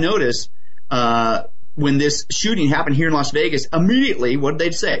what I noticed when this shooting happened here in Las Vegas. Immediately, what did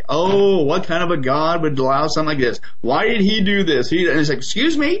they say? Oh, what kind of a God would allow something like this? Why did he do this? And it's like,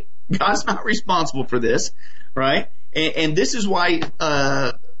 excuse me, God's not responsible for this, right? And this is why,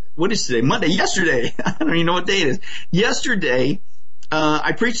 what is today? Monday, yesterday. I don't even know what day it is. Yesterday,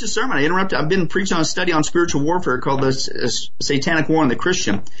 I preached a sermon. I've been preaching on a study on spiritual warfare called the Satanic War on the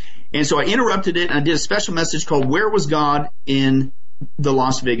Christian. And so I interrupted it and I did a special message called Where Was God in the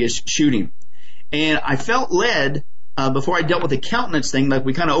Las Vegas Shooting? And I felt led, before I dealt with the countenance thing, like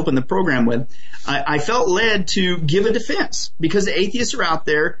we kind of opened the program with, I felt led to give a defense because the atheists are out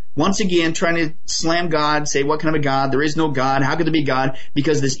there, once again, trying to slam God, say, what kind of a God? There is no God. How could there be God?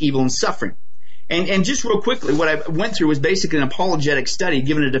 Because of this evil and suffering. And just real quickly, what I went through was basically an apologetic study,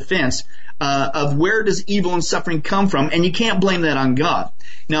 giving a defense of where does evil and suffering come from, and you can't blame that on God.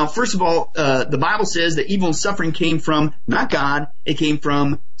 Now, first of all, the Bible says that evil and suffering came from not God, it came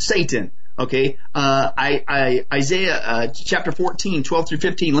from Satan. Okay, Isaiah chapter 14, 12 through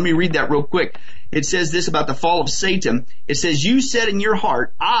 15. Let me read that real quick. It says this about the fall of Satan. It says, you said in your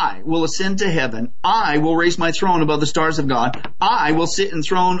heart, I will ascend to heaven. I will raise my throne above the stars of God. I will sit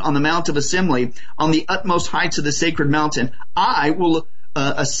enthroned on the mount of assembly, on the utmost heights of the sacred mountain. I will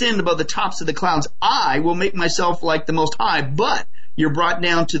ascend above the tops of the clouds. I will make myself like the Most High, but you're brought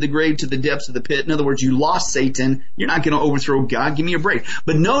down to the grave, to the depths of the pit. In other words, you lost Satan. You're not going to overthrow God. Give me a break.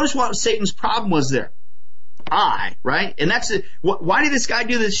 But notice what Satan's problem was there. Right? And that's it. Why did this guy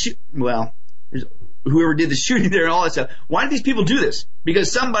do this? Well, whoever did the shooting there and all that stuff. Why did these people do this?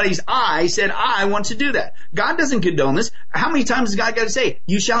 Because somebody's I said, I want to do that. God doesn't condone this. How many times has God got to say,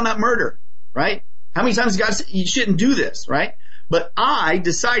 you shall not murder? Right? How many times has God said, you shouldn't do this? Right? But I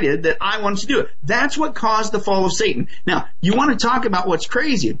decided that I wanted to do it. That's what caused the fall of Satan. Now, you want to talk about what's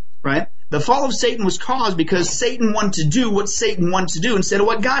crazy, right? The fall of Satan was caused because Satan wanted to do what Satan wanted to do instead of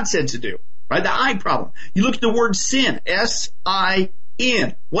what God said to do, right? The I problem. You look at the word sin,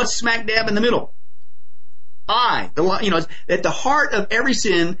 S-I-N. What's smack dab in the middle? At the heart of every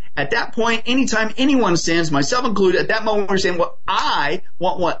sin, at that point, anytime anyone sins, myself included, at that moment we're saying, well, I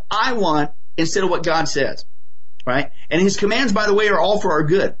want what I want instead of what God says. Right? And his commands, by the way, are all for our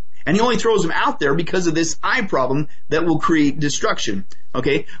good. And he only throws them out there because of this I problem that will create destruction.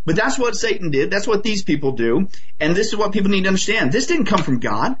 Okay? But that's what Satan did. That's what these people do. And this is what people need to understand. This didn't come from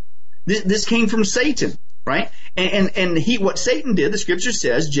God. This came from Satan. Right? And what Satan did, the scripture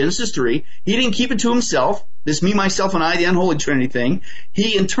says, Genesis 3, he didn't keep it to himself. This me, myself, and I, the unholy trinity thing.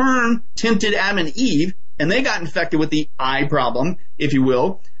 He in turn tempted Adam and Eve, and they got infected with the I problem, if you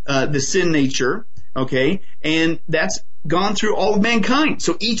will, the sin nature. Okay, and that's gone through all of mankind.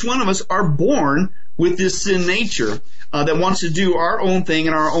 So each one of us are born with this sin nature that wants to do our own thing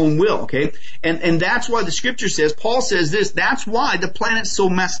and our own will. Okay, and that's why the scripture says, Paul says this, that's why the planet's so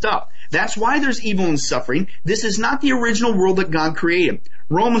messed up. That's why there's evil and suffering. This is not the original world that God created.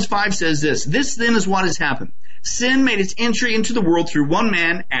 Romans 5 says this, this then is what has happened. Sin made its entry into the world through one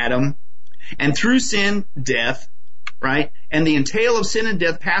man, Adam, and through sin, death. Right? And the entail of sin and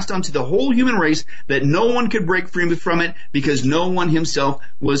death passed on to the whole human race that no one could break free from it because no one himself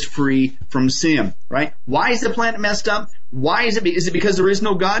was free from sin. Right? Why is the planet messed up? Why is it? Is it because there is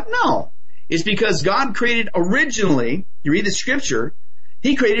no God? No. It's because God created originally, you read the scripture,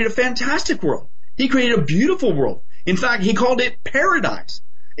 he created a fantastic world. He created a beautiful world. In fact, he called it paradise.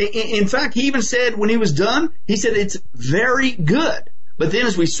 In fact, he even said when he was done, he said it's very good. But then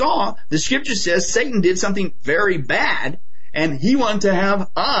as we saw, the scripture says Satan did something very bad, and he wanted to have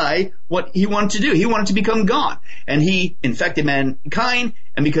what he wanted to do. He wanted to become God. And he infected mankind,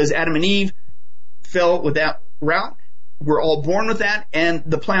 and because Adam and Eve fell with that route, we're all born with that, and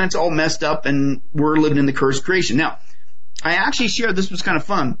the planet's all messed up, and we're living in the cursed creation. Now, I actually shared, this was kind of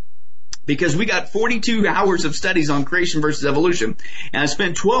fun, because we got 42 hours of studies on creation versus evolution. And I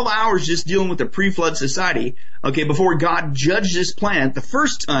spent 12 hours just dealing with the pre-flood society, okay, before God judged this planet the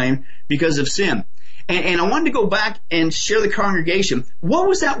first time because of sin. And I wanted to go back and share the congregation. What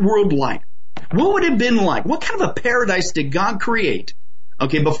was that world like? What would it have been like? What kind of a paradise did God create,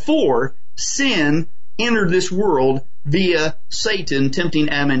 okay, before sin entered this world via Satan tempting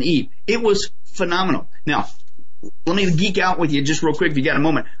Adam and Eve? It was phenomenal. Now, let me geek out with you just real quick if you got a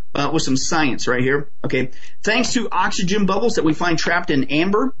moment with some science right here. Okay, thanks to oxygen bubbles that we find trapped in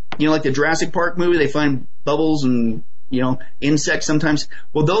amber, like the Jurassic Park movie, they find bubbles and insects sometimes.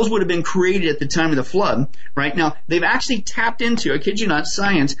 Well, those would have been created at the time of the flood. Right now, they've actually tapped into, I kid you not,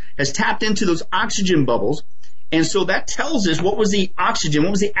 science has tapped into those oxygen bubbles, And so that tells us what was the oxygen,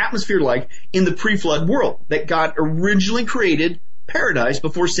 what was the atmosphere like in the pre-flood world that God originally created paradise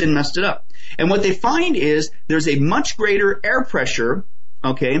before sin messed it up. And what they find is there's a much greater air pressure,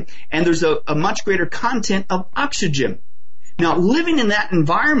 okay, and there's a much greater content of oxygen. Now, living in that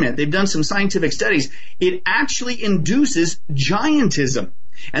environment, they've done some scientific studies, it actually induces giantism.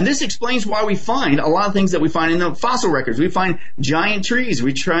 And this explains why we find a lot of things that we find in the fossil records. We find giant trees.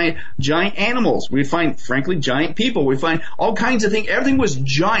 We find giant animals. We find, frankly, giant people. We find all kinds of things. Everything was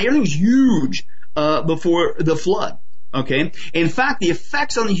giant. Everything was huge before the flood. Okay? In fact, the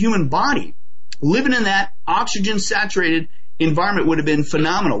effects on the human body living in that oxygen-saturated environment would have been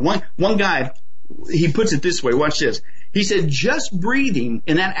phenomenal. One guy, he puts it this way. Watch this. He said just breathing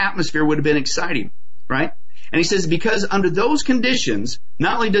in that atmosphere would have been exciting, right? And he says, because under those conditions,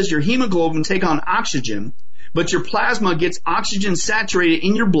 not only does your hemoglobin take on oxygen, but your plasma gets oxygen saturated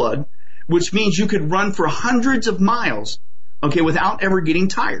in your blood, which means you could run for hundreds of miles, okay, without ever getting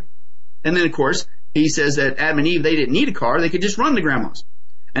tired. And then, of course, he says that Adam and Eve, they didn't need a car. They could just run to grandma's.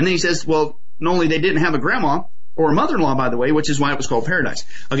 And then he says, well, not only they didn't have a grandma, or a mother-in-law, by the way, which is why it was called paradise.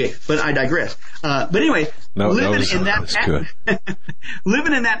 Okay, but I digress. But anyway, living in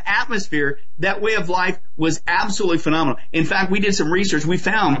that atmosphere, that way of life was absolutely phenomenal. In fact, we did some research. We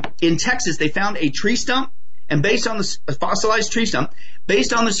found in Texas, they found a tree stump, and based on a fossilized tree stump,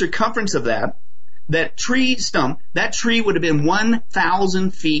 based on the circumference of that tree stump, that tree would have been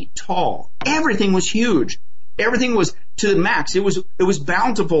 1,000 feet tall. Everything was huge. Everything was to the max. It was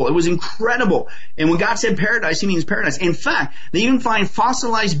bountiful. It was incredible. And when God said paradise, he means paradise. In fact, they even find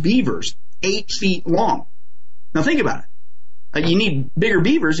fossilized beavers 8 feet long. Now think about it. You need bigger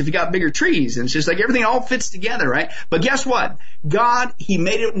beavers if you got bigger trees. And it's just like everything all fits together, right? But guess what? God, he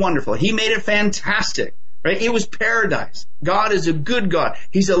made it wonderful. He made it fantastic, right? It was paradise. God is a good God.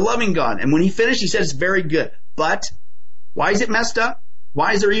 He's a loving God. And when he finished, he said it's very good. But why is it messed up?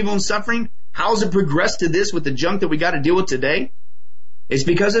 Why is there evil and suffering? How has it progressed to this with the junk that we got to deal with today? It's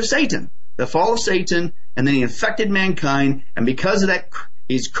because of Satan, the fall of Satan, and then he infected mankind, and because of that,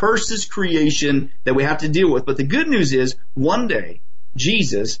 he's cursed his creation that we have to deal with. But the good news is, one day,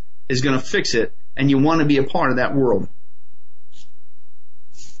 Jesus is going to fix it, and you want to be a part of that world.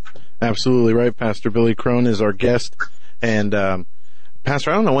 Absolutely right. Pastor Billy Crone is our guest, and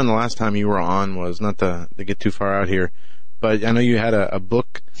Pastor, I don't know when the last time you were on was, not to get too far out here, but I know you had a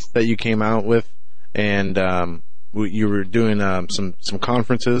book that you came out with, and you were doing some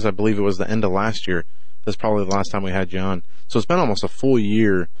conferences. I believe it was the end of last year. That's probably the last time we had you on. So it's been almost a full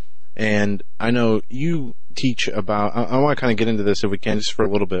year, and I know you teach about, I want to kind of get into this if we can, just for a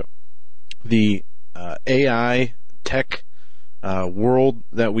little bit, the AI tech world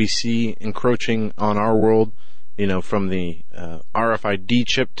that we see encroaching on our world, you know, from the RFID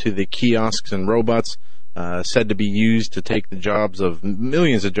chip to the kiosks and robots, said to be used to take the jobs of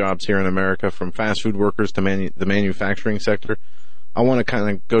millions of jobs here in America, from fast food workers to the manufacturing sector. I want to kind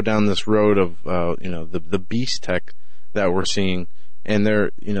of go down this road of the beast tech that we're seeing, and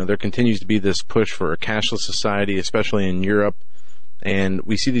there continues to be this push for a cashless society, especially in Europe, and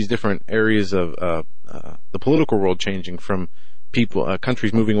we see these different areas of the political world changing, from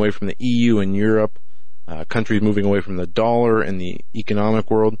countries moving away from the EU and Europe, countries moving away from the dollar and the economic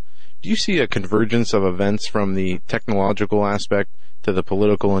world. Do you see a convergence of events from the technological aspect to the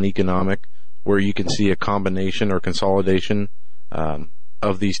political and economic, where you can see a combination or consolidation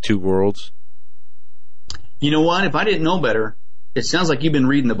of these two worlds? You know what? If I didn't know better, it sounds like you've been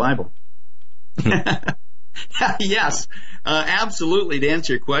reading the Bible. Yes, absolutely. To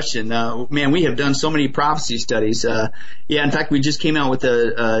answer your question, man, we have done so many prophecy studies. In fact, we just came out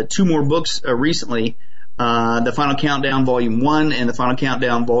with 2 more books recently. The Final Countdown Volume 1 and the Final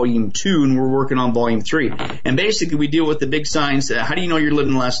Countdown Volume 2, and we're working on Volume 3. And basically we deal with the big signs. How do you know you're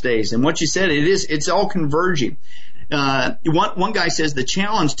living the last days? And what you said, it's all converging. One guy says the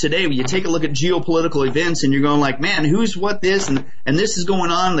challenge today, when you take a look at geopolitical events and you're going like, man, who's what this, and this is going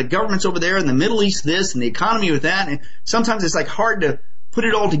on, the government's over there, and the Middle East this, and the economy with that, and sometimes it's like hard to put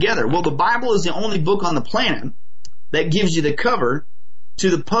it all together. Well, the Bible is the only book on the planet that gives you the cover to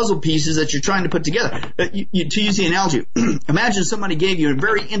the puzzle pieces that you're trying to put together. To use the analogy, imagine somebody gave you a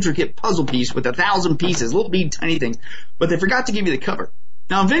very intricate puzzle piece with 1,000 pieces, little bitty tiny things, but they forgot to give you the cover.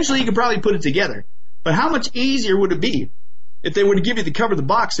 Now, eventually you could probably put it together, but how much easier would it be if they were to give you the cover of the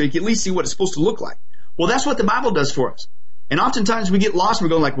box so you could at least see what it's supposed to look like? Well, that's what the Bible does for us. And oftentimes we get lost and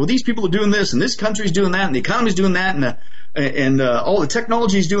we're going like, well, these people are doing this, and this country's doing that, and the economy's doing that, and all the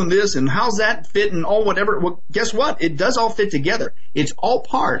technology is doing this, and how's that fit, and all whatever. Well, guess what? It does all fit together. It's all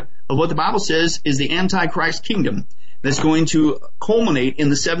part of what the Bible says is the Antichrist kingdom that's going to culminate in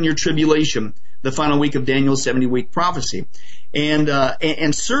the 7-year tribulation the final week of Daniel's 70-week prophecy.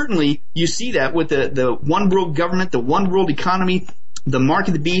 And certainly you see that with the one world government, the one world economy, the mark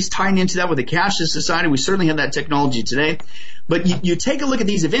of the beast, tying into that with the cashless society. We certainly have that technology today. But you take a look at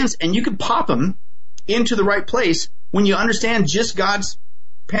these events and you can pop them into the right place when you understand just God's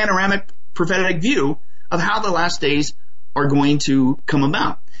panoramic prophetic view of how the last days are going to come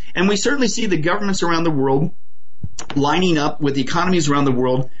about. And we certainly see the governments around the world lining up with the economies around the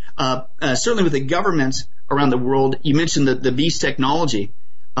world, certainly with the governments around the world. You mentioned the beast technology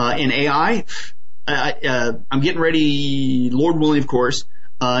in AI. I'm getting ready, Lord willing, of course,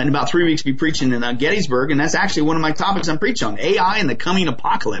 in about 3 weeks to be preaching in Gettysburg, and that's actually one of my topics I'm preaching on, AI and the coming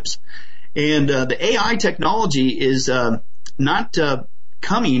apocalypse. And the AI technology is not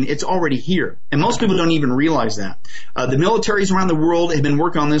coming, it's already here. And most people don't even realize that. The militaries around the world have been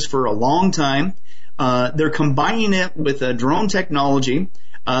working on this for a long time. They're combining it with drone technology.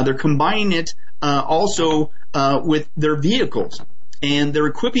 They're combining it also with their vehicles. And they're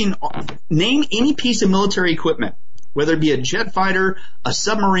equipping, name any piece of military equipment, whether it be a jet fighter, a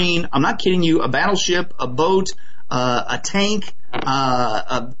submarine, I'm not kidding you, a battleship, a boat, a tank,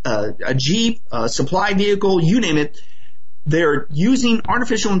 a jeep, a supply vehicle, you name it. They're using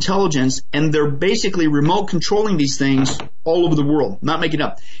artificial intelligence, and they're basically remote controlling these things all over the world, not making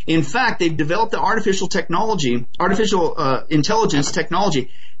up. In fact, they've developed the artificial intelligence technology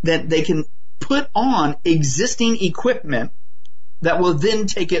that they can put on existing equipment that will then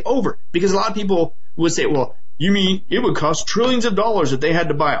take it over. Because a lot of people would say, well, you mean it would cost trillions of dollars if they had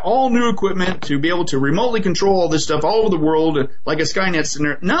to buy all new equipment to be able to remotely control all this stuff all over the world, like a Skynet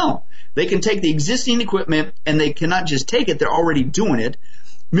scenario? No. They can take the existing equipment, and they cannot just take it. They're already doing it.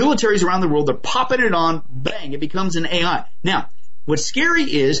 Militaries around the world, they're popping it on, bang, it becomes an AI. Now, what's scary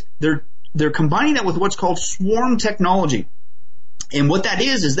is they're combining that with what's called swarm technology. And what that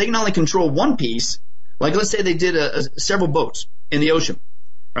is they can only control one piece. Like, let's say they did several boats in the ocean,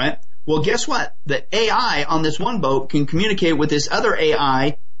 right? Well, guess what? The AI on this one boat can communicate with this other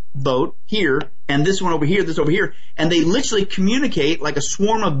AI boat here, and this one over here, this over here, and they literally communicate like a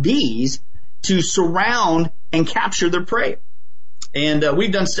swarm of bees to surround and capture their prey. And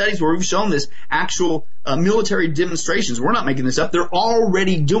we've done studies where we've shown this actual military demonstrations. We're not making this up. They're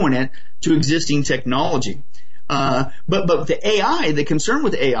already doing it to existing technology. But the AI, the concern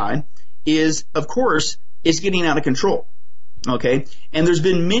with AI is, of course, it's getting out of control. Okay? And there's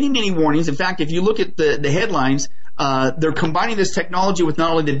been many, many warnings. In fact, if you look at the headlines, they're combining this technology with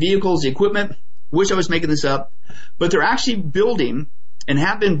not only the vehicles, the equipment. Wish I was making this up. But they're actually building and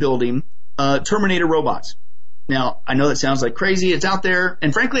have been building Terminator robots. Now, I know that sounds like crazy. It's out there.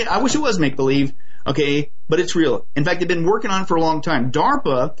 And frankly, I wish it was make-believe. Okay? But it's real. In fact, they've been working on it for a long time.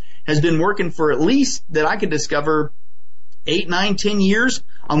 DARPA has been working for at least, that I could discover, 8, 9, 10 years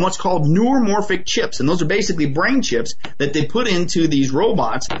on what's called neuromorphic chips. And those are basically brain chips that they put into these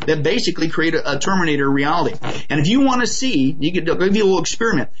robots that basically create a Terminator reality. And if you want to see, you could give you a little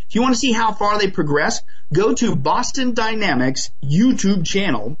experiment. If you want to see how far they progress, go to Boston Dynamics YouTube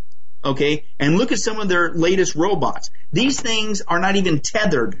channel, okay, and look at some of their latest robots. These things are not even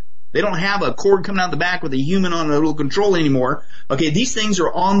tethered. They don't have a cord coming out the back with a human on a little control anymore. Okay, these things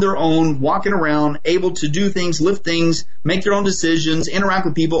are on their own, walking around, able to do things, lift things, make their own decisions, interact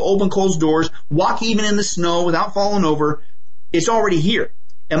with people, open, close doors, walk even in the snow without falling over. It's already here.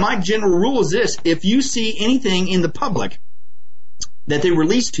 And my general rule is this: if you see anything in the public that they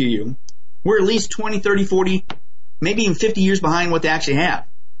release to you, we're at least 20, 30, 40, maybe even 50 years behind what they actually have.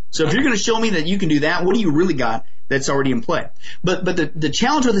 So if you're going to show me that you can do that, what do you really got that's already in play? But the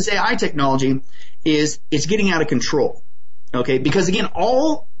challenge with this AI technology is it's getting out of control. Okay, because again,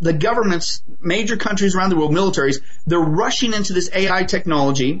 all the governments, major countries around the world, militaries, they're rushing into this AI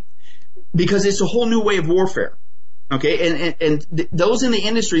technology because it's a whole new way of warfare. Okay, and those in the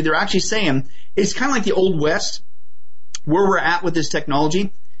industry, they're actually saying it's kind of like the Old West, where we're at with this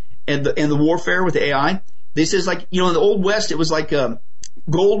technology and the warfare with the AI. They says, like, in the Old West, it was like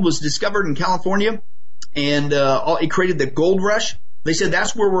gold was discovered in California, and it created the gold rush. They said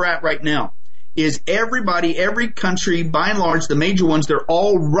that's where we're at right now. Is everybody, every country, by and large, the major ones, they're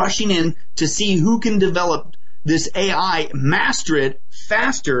all rushing in to see who can develop this AI, master it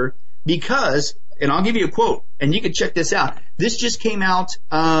faster, because, and I'll give you a quote, and you can check this out. This just came out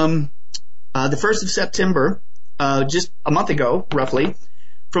the 1st of September, just a month ago, roughly,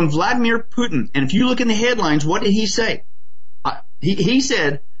 from Vladimir Putin. And if you look in the headlines, what did he say? He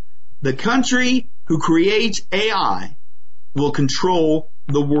said, the country who creates AI will control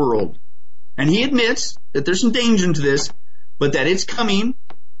the world. And he admits that there's some danger into this, but that it's coming,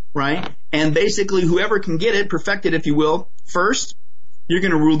 right? And basically whoever can get it, perfect it, if you will, first, you're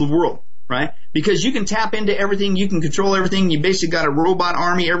going to rule the world, right? Because you can tap into everything, you can control everything, you basically got a robot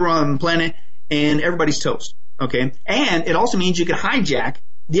army, everyone on the planet, and everybody's toast, okay? And it also means you can hijack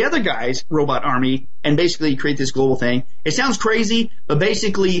the other guy's robot army and basically create this global thing. It sounds crazy, but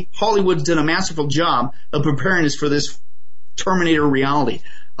basically Hollywood's done a masterful job of preparing us for this Terminator reality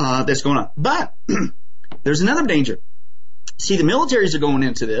that's going on. But there's another danger. See, the militaries are going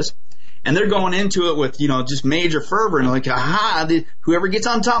into this, and they're going into it with, just major fervor and like, whoever gets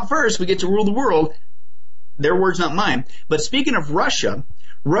on top first, we get to rule the world. Their words, not mine. But speaking of Russia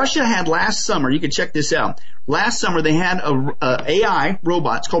had last summer, you can check this out. Last summer they had a AI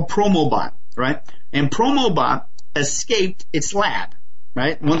robot. It's called Promobot, right? And Promobot escaped its lab,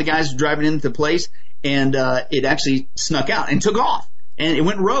 right? One of the guys was driving into the place, and it actually snuck out and took off, and it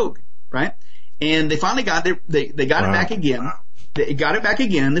went rogue, right? And they finally got it. They got it back again. They got it back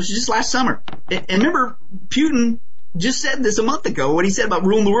again. This was just last summer. And remember, Putin just said this a month ago, what he said about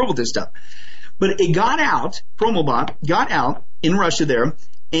ruling the world with this stuff. But it got out, Promobot got out in Russia there,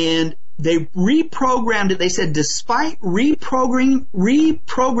 and they reprogrammed it. They said despite reprogramming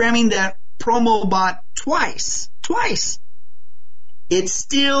that Promobot twice, it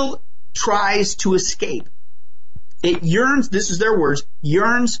still tries to escape. It yearns, this is their words,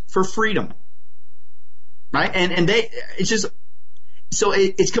 yearns for freedom. Right? And it's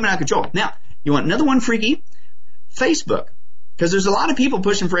coming out of control. Now, you want another one freaky? Facebook. Because there's a lot of people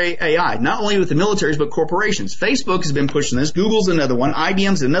pushing for AI, not only with the militaries, but corporations. Facebook has been pushing this. Google's another one.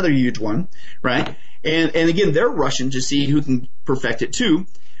 IBM's another huge one, right? And again, they're rushing to see who can perfect it too.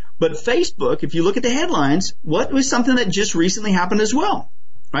 But Facebook, if you look at the headlines, what was something that just recently happened as well,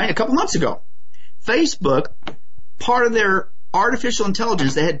 right? A couple months ago. Facebook, part of their artificial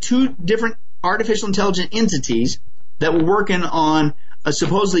intelligence, they had two different artificial intelligent entities that were working on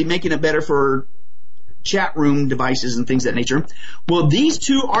supposedly making it better for chat room devices and things of that nature. Well, these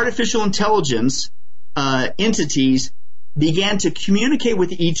two artificial intelligence entities began to communicate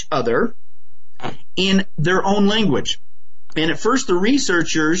with each other in their own language. And at first the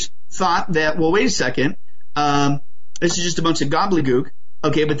researchers thought that, well, wait a second, this is just a bunch of gobbledygook.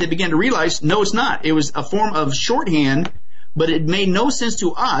 Okay, but they began to realize, no, it's not. It was a form of shorthand, but it made no sense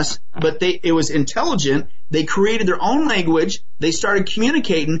to us, but it was intelligent. They created their own language. They started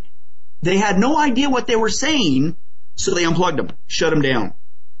communicating. They had no idea what they were saying, so they unplugged them, shut them down.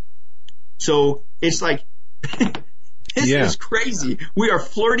 So it's like, this is crazy. We are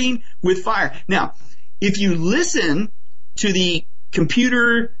flirting with fire. Now, if you listen to the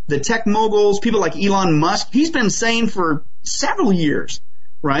tech moguls, people like Elon Musk, he's been saying for several years,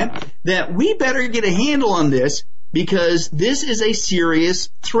 right, that we better get a handle on this, because this is a serious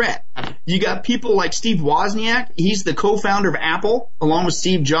threat. You got people like Steve Wozniak. He's the co-founder of Apple, along with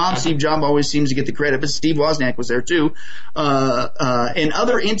Steve Jobs. Steve Jobs always seems to get the credit, but Steve Wozniak was there too. And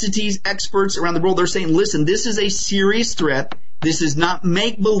other entities, experts around the world, they're saying, listen, this is a serious threat. This is not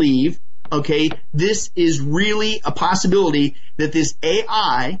make-believe, okay? This is really a possibility that this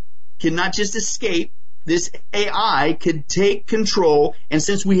AI can not just escape, this AI could take control, and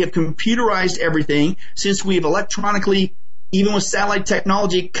since we have computerized everything, since we have electronically, even with satellite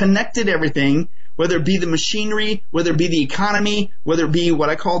technology, connected everything, whether it be the machinery, whether it be the economy, whether it be what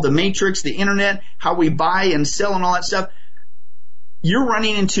I call the matrix, the internet, how we buy and sell and all that stuff, you're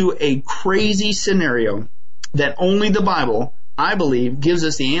running into a crazy scenario that only the Bible, I believe, gives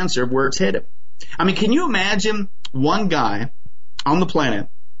us the answer of where it's headed. I mean, can you imagine one guy on the planet,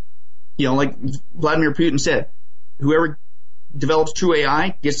 like Vladimir Putin said, whoever develops true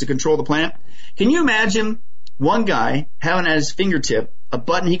AI gets to control the planet. Can you imagine one guy having at his fingertip a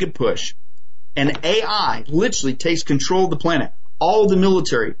button he could push, and AI literally takes control of the planet, all the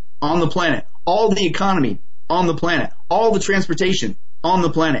military on the planet, all the economy on the planet, all the transportation on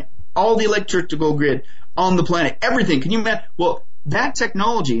the planet, all the electrical grid on the planet, everything. Can you imagine? Well, that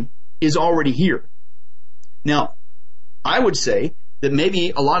technology is already here. Now, I would say that maybe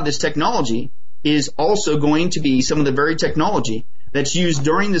a lot of this technology is also going to be some of the very technology that's used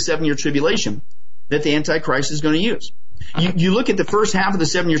during the 7-year tribulation that the Antichrist is going to use. You look at the first half of the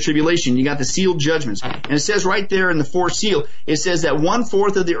 7-year tribulation, you got the sealed judgments, and it says right there in the fourth seal, it says that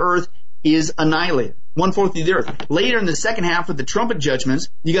 1/4 of the earth is annihilated. 1/4 of the earth. Later in the second half with the trumpet judgments,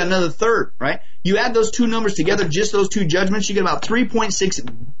 you got another third, right? You add those two numbers together, just those two judgments, you get about 3.6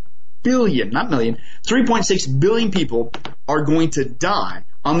 billion, not million, 3.6 billion people are going to die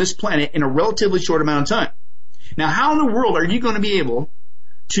on this planet in a relatively short amount of time. Now, how in the world are you going to be able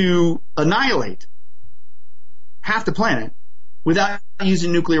to annihilate half the planet without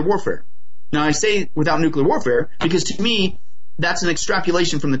using nuclear warfare? Now, I say without nuclear warfare because to me, that's an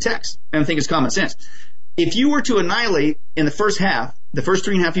extrapolation from the text, and I think it's common sense. If you were to annihilate in the first half the first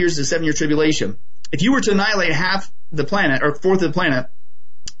 3.5 years of the 7-year tribulation, if you were to annihilate half the planet, or a fourth of the planet,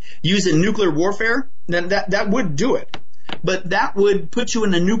 using nuclear warfare, then that would do it. But that would put you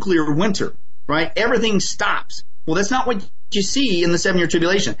in a nuclear winter, right? Everything stops. Well, that's not what you see in the 7-year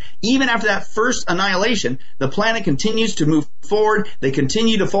tribulation. Even after that first annihilation, the planet continues to move forward. They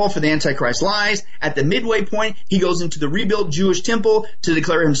continue to fall for the Antichrist lies. At the midway point, he goes into the rebuilt Jewish temple to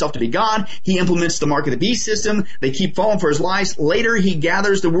declare himself to be God. He implements the mark of the beast system. They keep falling for his lies. Later, he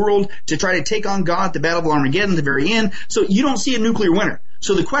gathers the world to try to take on God at the Battle of Armageddon at the very end. So you don't see a nuclear winter.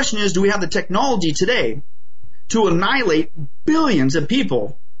 So the question is, do we have the technology today to annihilate billions of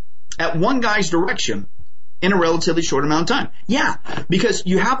people at one guy's direction in a relatively short amount of time? Yeah, because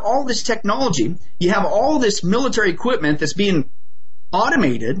you have all this technology, you have all this military equipment that's being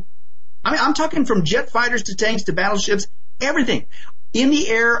automated. I mean, I'm talking from jet fighters to tanks to battleships, everything. In the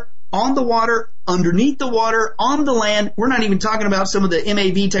air, on the water, underneath the water, on the land. We're not even talking about some of the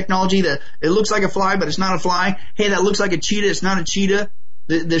MAV technology that it looks like a fly, but it's not a fly. Hey, that looks like a cheetah, it's not a cheetah.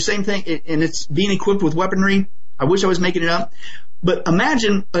 The same thing, and it's being equipped with weaponry. I wish I was making it up. But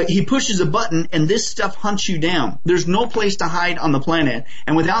imagine he pushes a button and this stuff hunts you down. There's no place to hide on the planet.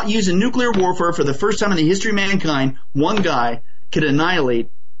 And without using nuclear warfare for the first time in the history of mankind, one guy could annihilate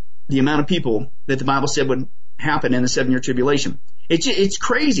the amount of people that the Bible said would happen in the 7-year tribulation. It's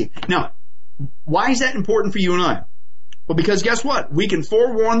crazy. Now, why is that important for you and I? Well, because guess what? We can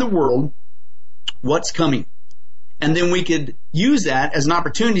forewarn the world what's coming. And then we could use that as an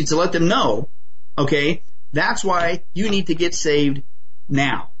opportunity to let them know, okay, that's why you need to get saved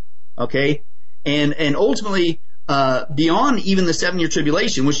now, okay? And ultimately, beyond even the 7-year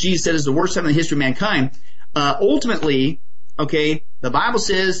tribulation, which Jesus said is the worst time in the history of mankind, ultimately, okay, the Bible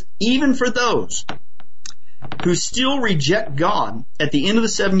says even for those who still reject God at the end of the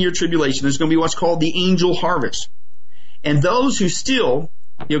 7-year tribulation, there's going to be what's called the angel harvest. And those who still,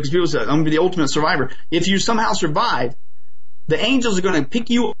 because people say, I'm going to be the ultimate survivor. If you somehow survive, the angels are going to pick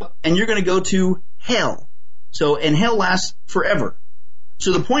you up and you're going to go to hell. So, and hell lasts forever.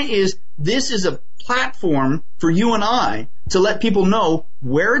 So the point is, this is a platform for you and I to let people know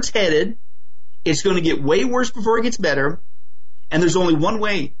where it's headed. It's going to get way worse before it gets better. And there's only one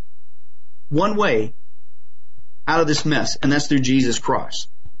way out of this mess, and that's through Jesus Christ.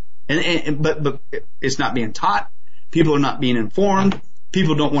 But it's not being taught. People are not being informed.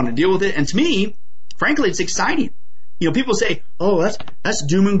 People don't want to deal with it. And to me, frankly, it's exciting. You know, people say, oh, that's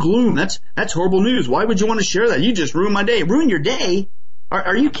doom and gloom. That's horrible news. Why would you want to share that? You just ruined my day. Ruin your day?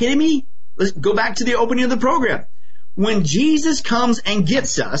 Are you kidding me? Let's go back to the opening of the program. When Jesus comes and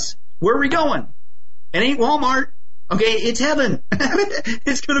gets us, where are we going? It ain't Walmart. Okay, it's heaven.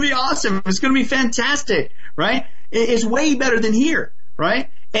 It's going to be awesome. It's going to be fantastic, right? It's way better than here, right?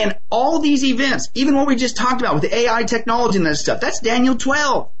 And all these events, even what we just talked about with the AI technology and that stuff, that's Daniel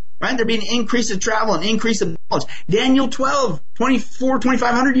 12, right? There being an increase of travel and increase of knowledge. Daniel 12,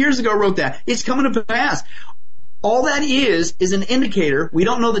 2,500 years ago wrote that. It's coming to pass. All that is an indicator. We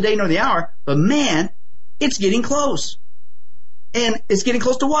don't know the day nor the hour, but man, it's getting close. And it's getting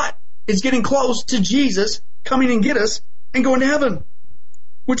close to what? It's getting close to Jesus coming and get us and going to heaven,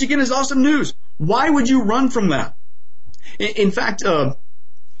 which again is awesome news. Why would you run from that? In fact,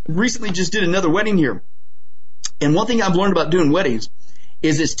 recently just did another wedding here. And one thing I've learned about doing weddings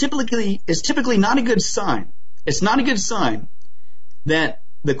is it's typically not a good sign. It's not a good sign that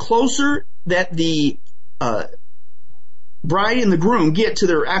the closer that the bride and the groom get to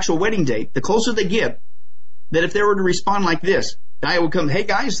their actual wedding date, the closer they get, that if they were to respond like this, I would come, hey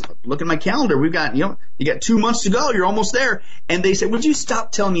guys, look at my calendar. We've got, you got 2 months to go. You're almost there. And they say, would you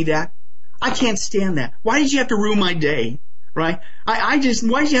stop telling me that? I can't stand that. Why did you have to ruin my day? Right? Why did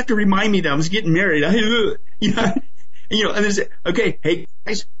you have to remind me that I was getting married? And they say, okay, hey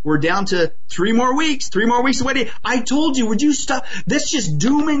guys, we're down to 3 more weeks of wedding. I told you, would you stop? That's just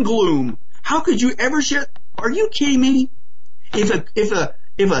doom and gloom. How could you ever share? Are you kidding me? If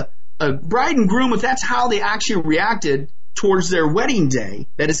a bride and groom, if that's how they actually reacted towards their wedding day,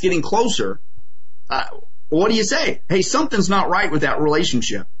 that it's getting closer, what do you say? Hey, something's not right with that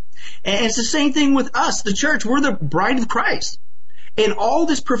relationship. And it's the same thing with us, the church. We're the bride of Christ. And all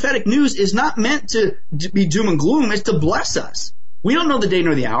this prophetic news is not meant to be doom and gloom. It's to bless us. We don't know the day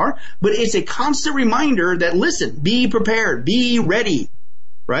nor the hour, but it's a constant reminder that, listen, be prepared, be ready,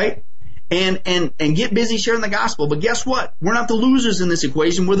 right? And get busy sharing the gospel. But guess what? We're not the losers in this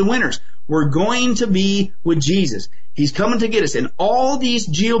equation. We're the winners. We're going to be with Jesus. He's coming to get us. And all these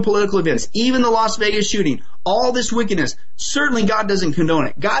geopolitical events, even the Las Vegas shooting, all this wickedness, certainly God doesn't condone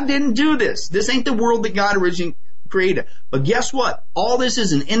it. God didn't do this. This ain't the world that God originally created. But guess what? All this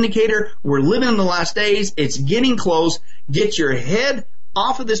is an indicator. We're living in the last days. It's getting close. Get your head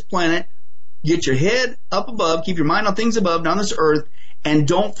off of this planet. Get your head up above. Keep your mind on things above, not on this earth. And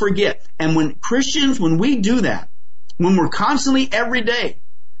don't forget. And when Christians, when we do that, when we're constantly every day,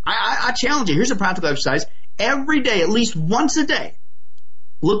 I challenge you. Here's a practical exercise. Every day, at least once a day,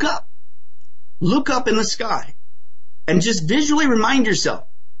 look up. Look up in the sky. And just visually remind yourself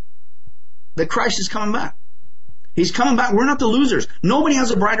that Christ is coming back. He's coming back. We're not the losers. Nobody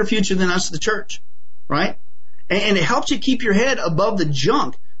has a brighter future than us, the church. Right? And it helps you keep your head above the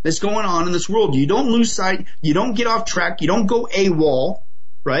junk that's going on in this world. You don't lose sight. You don't get off track. You don't go AWOL,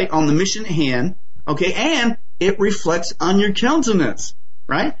 right, on the mission at hand. Okay? And it reflects on your countenance.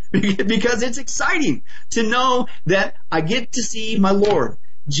 Right? Because it's exciting to know that I get to see my Lord.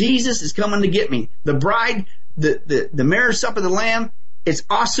 Jesus is coming to get me. The bride, the marriage supper of the Lamb, it's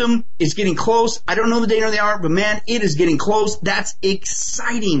awesome. It's getting close. I don't know the day nor the hour, but man, it is getting close. That's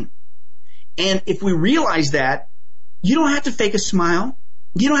exciting. And if we realize that, you don't have to fake a smile.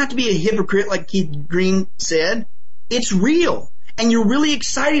 You don't have to be a hypocrite like Keith Green said. It's real. And you're really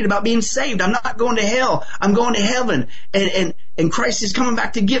excited about being saved. I'm not going to hell. I'm going to heaven. And Christ is coming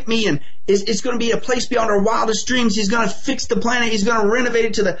back to get me. And it's going to be a place beyond our wildest dreams. He's going to fix the planet. He's going to renovate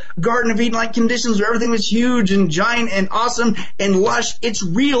it to the Garden of Eden-like conditions where everything is huge and giant and awesome and lush. It's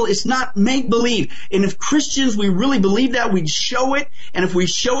real. It's not make-believe. And if Christians, we really believe that, we'd show it. And if we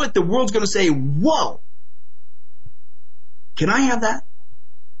show it, the world's going to say, whoa, can I have that?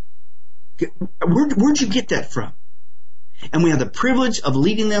 Where'd you get that from? And we have the privilege of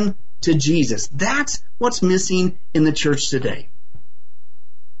leading them to Jesus. That's what's missing in the church today.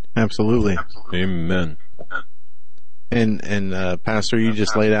 Absolutely. Amen. And Pastor, you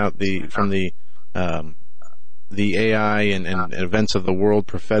just laid out from the AI and events of the world,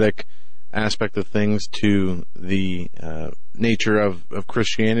 prophetic aspect of things, to the nature of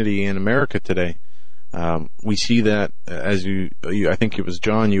Christianity in America today. We see that as you I think it was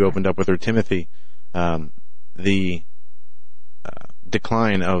John you opened up with, or Timothy, the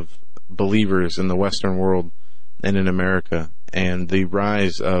decline of believers in the Western world and in America, and the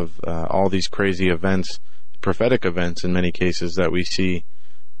rise of all these crazy events, prophetic events in many cases that we see.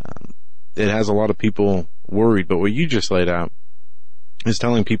 It has a lot of people worried, but what you just laid out is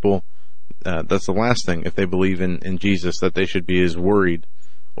telling people that's the last thing, if they believe in Jesus, that they should be as worried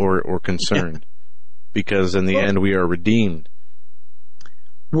or concerned, because in the end we are redeemed.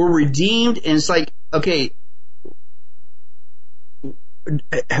 We're redeemed, and it's like, okay,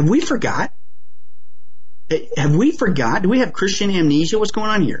 have we forgot? Have we forgot? Do we have Christian amnesia? What's going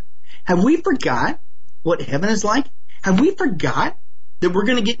on here? Have we forgot what heaven is like? Have we forgot that we're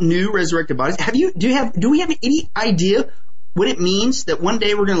going to get new resurrected bodies? Do we have any idea what it means that one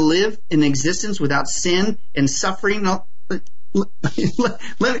day we're going to live in existence without sin and suffering? Let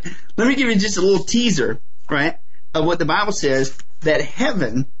me give you just a little teaser, right, of what the Bible says that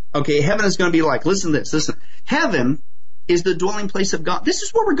heaven is going to be like. Listen to this. Listen. Heaven is the dwelling place of God. This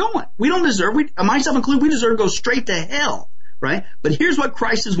is where we're going. We don't deserve, myself included, we deserve to go straight to hell, right? But here's what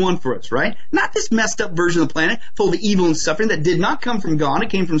Christ has won for us, right? Not this messed up version of the planet full of evil and suffering that did not come from God. It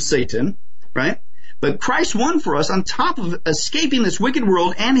came from Satan, right? But Christ won for us, on top of escaping this wicked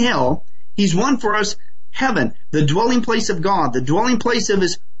world and hell, he's won for us heaven, the dwelling place of God, the dwelling place of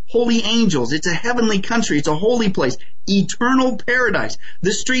his holy angels. It's a heavenly country. It's a holy place. Eternal paradise.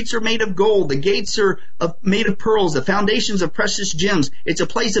 The streets are made of gold. The gates are made of pearls. The foundations of precious gems. It's a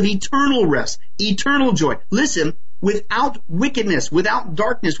place of eternal rest, eternal joy. Listen, without wickedness, without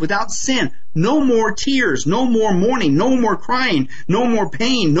darkness, without sin. No more tears, no more mourning, no more crying, no more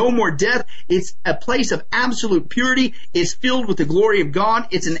pain, no more death. It's a place of absolute purity. It's filled with the glory of God.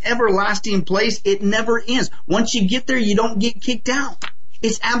 It's an everlasting place. It never ends. Once you get there, you don't get kicked out.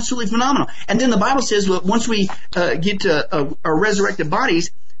 It's absolutely phenomenal. And then the Bible says, well, once we get to our resurrected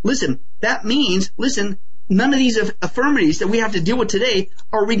bodies, listen, that means, none of these affirmities that we have to deal with today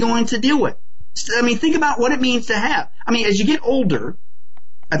are we going to deal with. I mean, think about what it means to have. I mean, as you get older,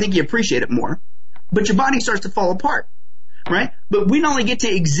 I think you appreciate it more, but your body starts to fall apart, right? But we not only get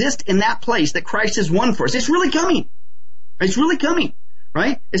to exist in that place that Christ has won for us, it's really coming. It's really coming,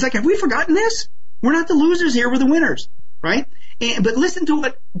 right? It's like, have we forgotten this? We're not the losers here, we're the winners, right? But listen to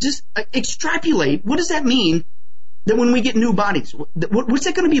what, just extrapolate, what does that mean that when we get new bodies? What's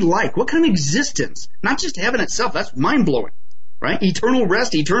that going to be like? What kind of existence? Not just heaven itself, that's mind-blowing, right? Eternal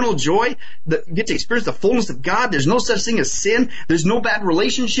rest, eternal joy, get to experience the fullness of God. There's no such thing as sin. There's no bad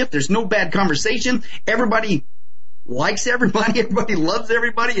relationship. There's no bad conversation. Everybody likes everybody. Everybody loves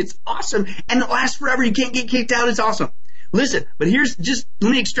everybody. It's awesome. And it lasts forever. You can't get kicked out. It's awesome. Listen, but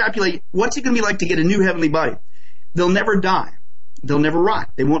let me extrapolate. What's it going to be like to get a new heavenly body? they'll never die. They'll never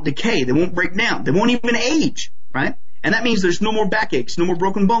rot. They won't decay. They won't break down. They won't even age, right? And that means there's no more backaches, no more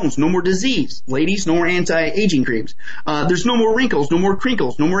broken bones, no more disease. Ladies, no more anti-aging creams. There's no more wrinkles, no more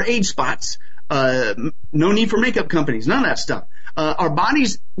crinkles, no more age spots. No need for makeup companies, none of that stuff. Our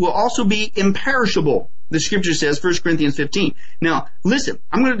bodies will also be imperishable. The scripture says, 1 Corinthians 15. Now, listen,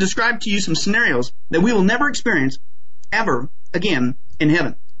 I'm going to describe to you some scenarios that we will never experience ever again in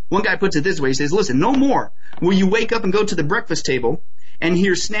heaven. One guy puts it this way. He says, listen, no more will you wake up and go to the breakfast table and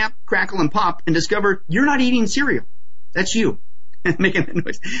hear snap, crackle, and pop and discover you're not eating cereal. That's you making that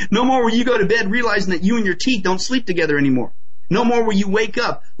noise. No more will you go to bed realizing that you and your teeth don't sleep together anymore. No more will you wake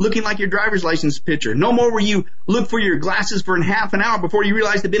up looking like your driver's license picture. No more will you look for your glasses for half an hour before you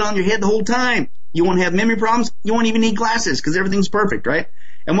realize they've been on your head the whole time. You won't have memory problems. You won't even need glasses because everything's perfect, right?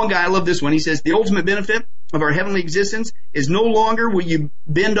 And one guy, I love this one. He says, the ultimate benefit of our heavenly existence is no longer will you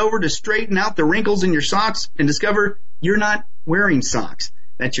bend over to straighten out the wrinkles in your socks and discover you're not wearing socks.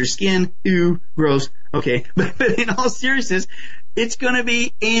 That's your skin. Ew, gross. Okay. But in all seriousness, it's going to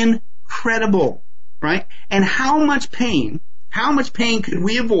be incredible, right? And how much pain could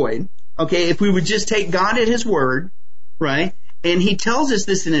we avoid, okay, if we would just take God at His word, right? And He tells us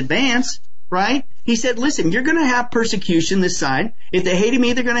this in advance, right? He said, listen, you're going to have persecution this side. If they hated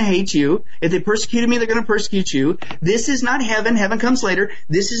me, they're going to hate you. If they persecuted me, they're going to persecute you. This is not heaven. Heaven comes later.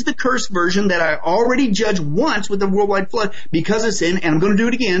 This is the cursed version that I already judged once with the worldwide flood because of sin, and I'm going to do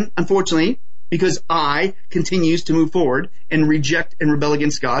it again, unfortunately, because I continues to move forward and reject and rebel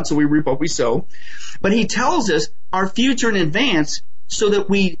against God, so we reap what we sow. But He tells us our future in advance so that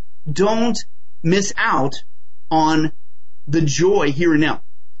we don't miss out on the joy here and now.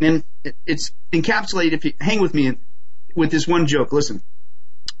 And it's encapsulated, if you hang with me with this one joke. Listen,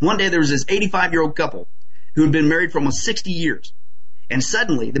 one day there was this 85-year-old couple who had been married for almost 60 years. And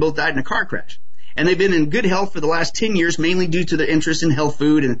suddenly they both died in a car crash. And they've been in good health for the last 10 years, mainly due to their interest in health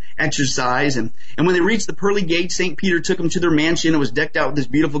food and exercise. And when they reached the pearly gates, St. Peter took them to their mansion. It was decked out with this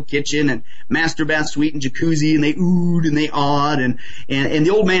beautiful kitchen and master bath suite and jacuzzi. And they oohed and they awed. And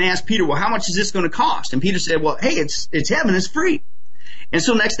the old man asked Peter, well, how much is this going to cost? And Peter said, well, hey, it's heaven. It's free. And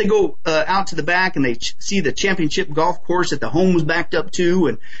so next they go out to the back and they see the championship golf course that the home was backed up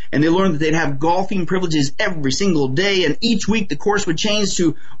to, and they learned that they'd have golfing privileges every single day, and each week the course would change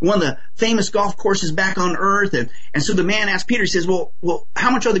to one of the famous golf courses back on earth. And so the man asked Peter, he says, well,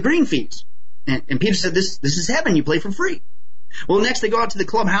 how much are the green fees? And Peter said, this is heaven, you play for free. Well, next they go out to the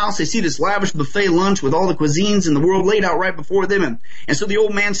clubhouse, they see this lavish buffet lunch with all the cuisines in the world laid out right before them, and so the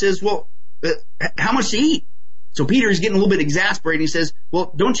old man says, well, how much to eat? So Peter is getting a little bit exasperated. He says,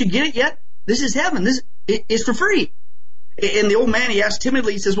 well, don't you get it yet? This is heaven. This is for free. And the old man, he asks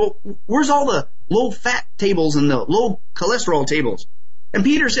timidly, he says, well, where's all the low-fat tables and the low-cholesterol tables? And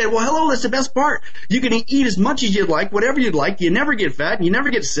Peter said, well, hello, that's the best part. You can eat as much as you'd like, whatever you'd like. You never get fat and you never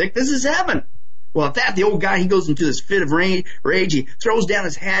get sick. This is heaven. Well, at that, the old guy, he goes into this fit of rage. He throws down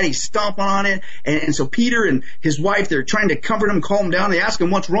his hat. He's stomping on it. And so Peter and his wife, they're trying to comfort him, calm him down. They ask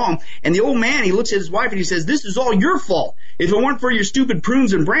him what's wrong. And the old man, he looks at his wife and he says, this is all your fault. If it weren't for your stupid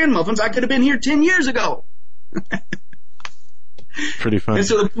prunes and bran muffins, I could have been here 10 years ago. Pretty funny. And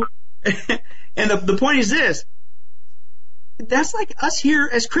so the point is this. That's like us here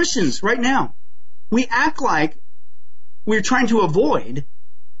as Christians right now. We act like we're trying to avoid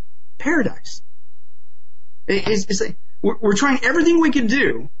paradise. It's like we're trying everything we can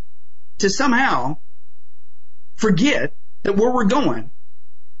do to somehow forget that where we're going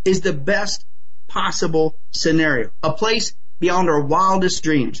is the best possible scenario, a place beyond our wildest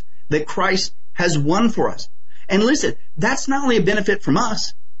dreams that Christ has won for us. And listen, that's not only a benefit from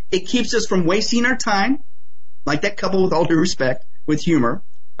us, it keeps us from wasting our time, like that couple, with all due respect, with humor,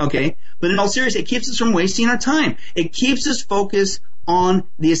 okay? But in all seriousness, it keeps us from wasting our time. It keeps us focused on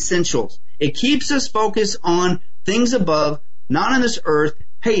the essentials. It keeps us focused on things above, not on this earth.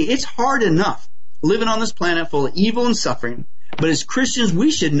 Hey, it's hard enough living on this planet full of evil and suffering, but as Christians, we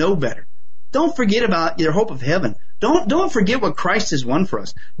should know better. Don't forget about your hope of heaven. Don't forget what Christ has won for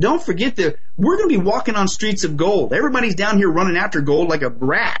us. Don't forget that we're going to be walking on streets of gold. Everybody's down here running after gold like a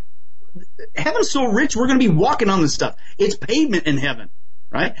rat. Heaven's so rich, we're going to be walking on this stuff. It's pavement in heaven,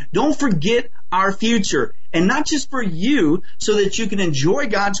 right? Don't forget our future. And not just for you, so that you can enjoy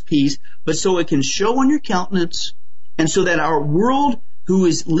God's peace, but so it can show on your countenance, and so that our world, who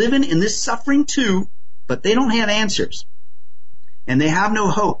is living in this suffering too, but they don't have answers, and they have no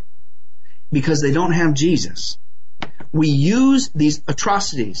hope, because they don't have Jesus. We use these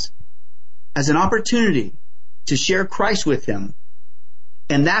atrocities as an opportunity to share Christ with them,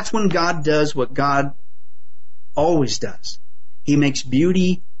 and that's when God does what God always does. He makes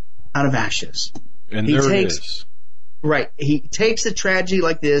beauty out of ashes. And there it is. Right. He takes a tragedy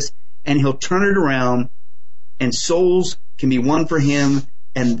like this and he'll turn it around, and souls can be won for him,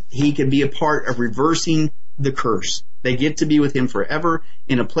 and he can be a part of reversing the curse. They get to be with him forever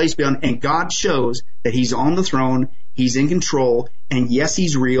in a place beyond, and God shows that he's on the throne, he's in control, and yes,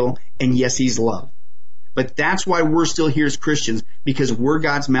 he's real, and yes, he's love. But that's why we're still here as Christians, because we're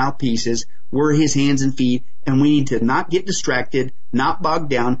God's mouthpieces, we're his hands and feet, and we need to not get distracted, not bog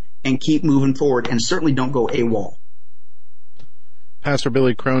down, and keep moving forward, and certainly don't go AWOL. Pastor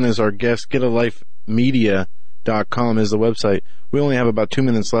Billy Crone is our guest. GetALifeMedia.com is the website. We only have about 2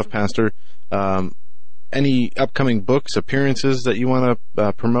 minutes left, Pastor. Any upcoming books, appearances that you want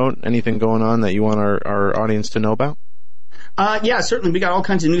to promote? Anything going on that you want our audience to know about? Yeah, certainly. We got all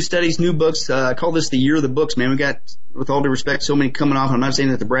kinds of new studies, new books. I call this the year of the books, man. We got, with all due respect, so many coming off. I'm not saying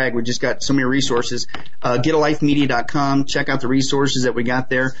that to brag. We just got so many resources. GetALifeMedia.com. Check out the resources that we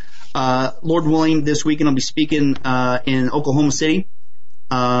got there. Lord willing, this weekend I'll be speaking in Oklahoma City.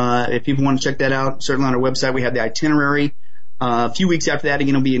 If people want to check that out, certainly on our website we have the itinerary. A few weeks after that,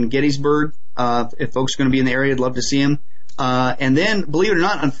 again, I'll be in Gettysburg. If folks are going to be in the area, I'd love to see them. And then, believe it or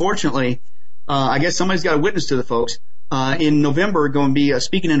not, unfortunately, I guess somebody's got a witness to the folks. In November, going to be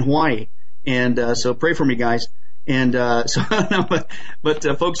speaking in Hawaii, and so pray for me, guys. And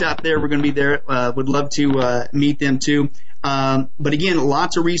but folks out there, we're going to be there. Would love to meet them too. But again,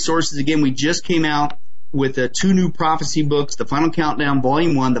 lots of resources. Again, we just came out with 2 new prophecy books: The Final Countdown,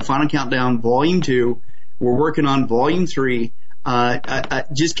 Volume 1; The Final Countdown, Volume 2. We're working on Volume 3. I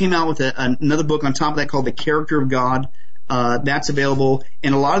just came out with another book on top of that called The Character of God. That's available.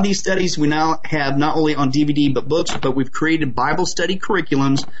 And a lot of these studies we now have not only on DVD but books, but we've created Bible study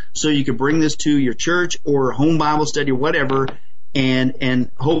curriculums so you can bring this to your church or home Bible study or whatever, and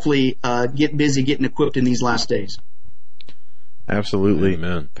hopefully get busy getting equipped in these last days. Absolutely.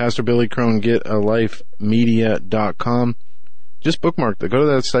 Amen. Pastor Billy Crone, GetALifeMedia.com. Just bookmark it. Go to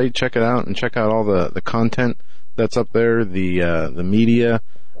that site, check it out, and check out all the content that's up there, the media,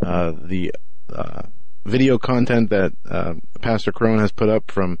 the video content that Pastor Crone has put up,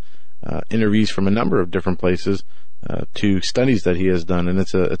 from interviews from a number of different places to studies that he has done, and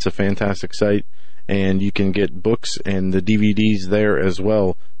it's a fantastic site. And you can get books and the DVDs there as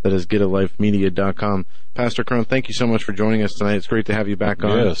well. That is GetALifeMedia.com. Pastor Crone, thank you so much for joining us tonight. It's great to have you back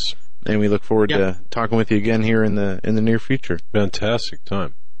on. Yes. And we look forward to talking with you again here in the near future. Fantastic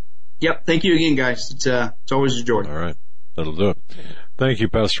time. Yep. Thank you again, guys. It's always a joy. All right. That'll do it. Thank you,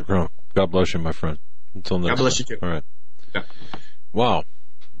 Pastor Crone. God bless you, my friend. Until next time. God bless you too. All right. Yeah. Wow,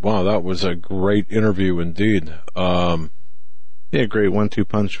 that was a great interview indeed. Yeah, great 1-2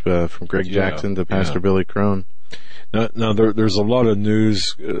 punch from Gregg Jackson to Pastor Billy Crone. Now there's a lot of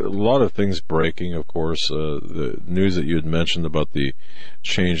news, a lot of things breaking, of course. The news that you had mentioned about the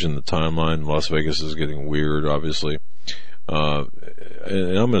change in the timeline. Las Vegas is getting weird, obviously. And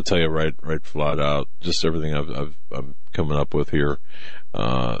I'm going to tell you right flat out, just everything I'm coming up with here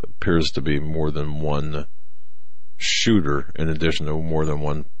appears to be more than one shooter, in addition to more than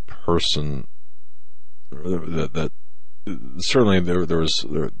one person. That certainly this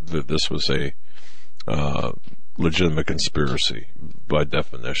was a legitimate conspiracy by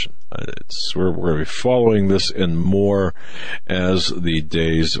definition. We're going to be following this and more as the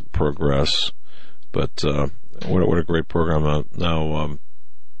days progress. But what a great program! Now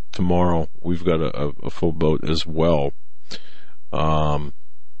tomorrow we've got a full boat as well.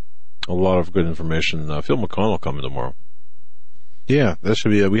 A lot of good information. Phil McConnell coming tomorrow. Yeah, that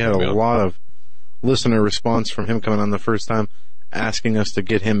should be. We had a lot of listener response from him coming on the first time, asking us to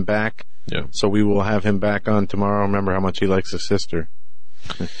get him back. Yeah. So we will have him back on tomorrow. Remember how much he likes his sister.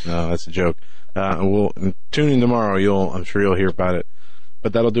 No, that's a joke. We'll tune in tomorrow. I'm sure you'll hear about it.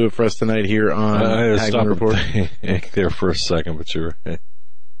 But that'll do it for us tonight here on Hagmann Report. There for a second, but you're right.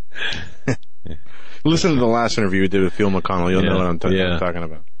 Listen to the last interview we did with Phil McConnell. You'll know what I'm talking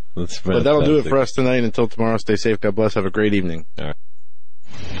about. That's fantastic. But that'll do it for us tonight. Until tomorrow, stay safe. God bless. Have a great evening. All right.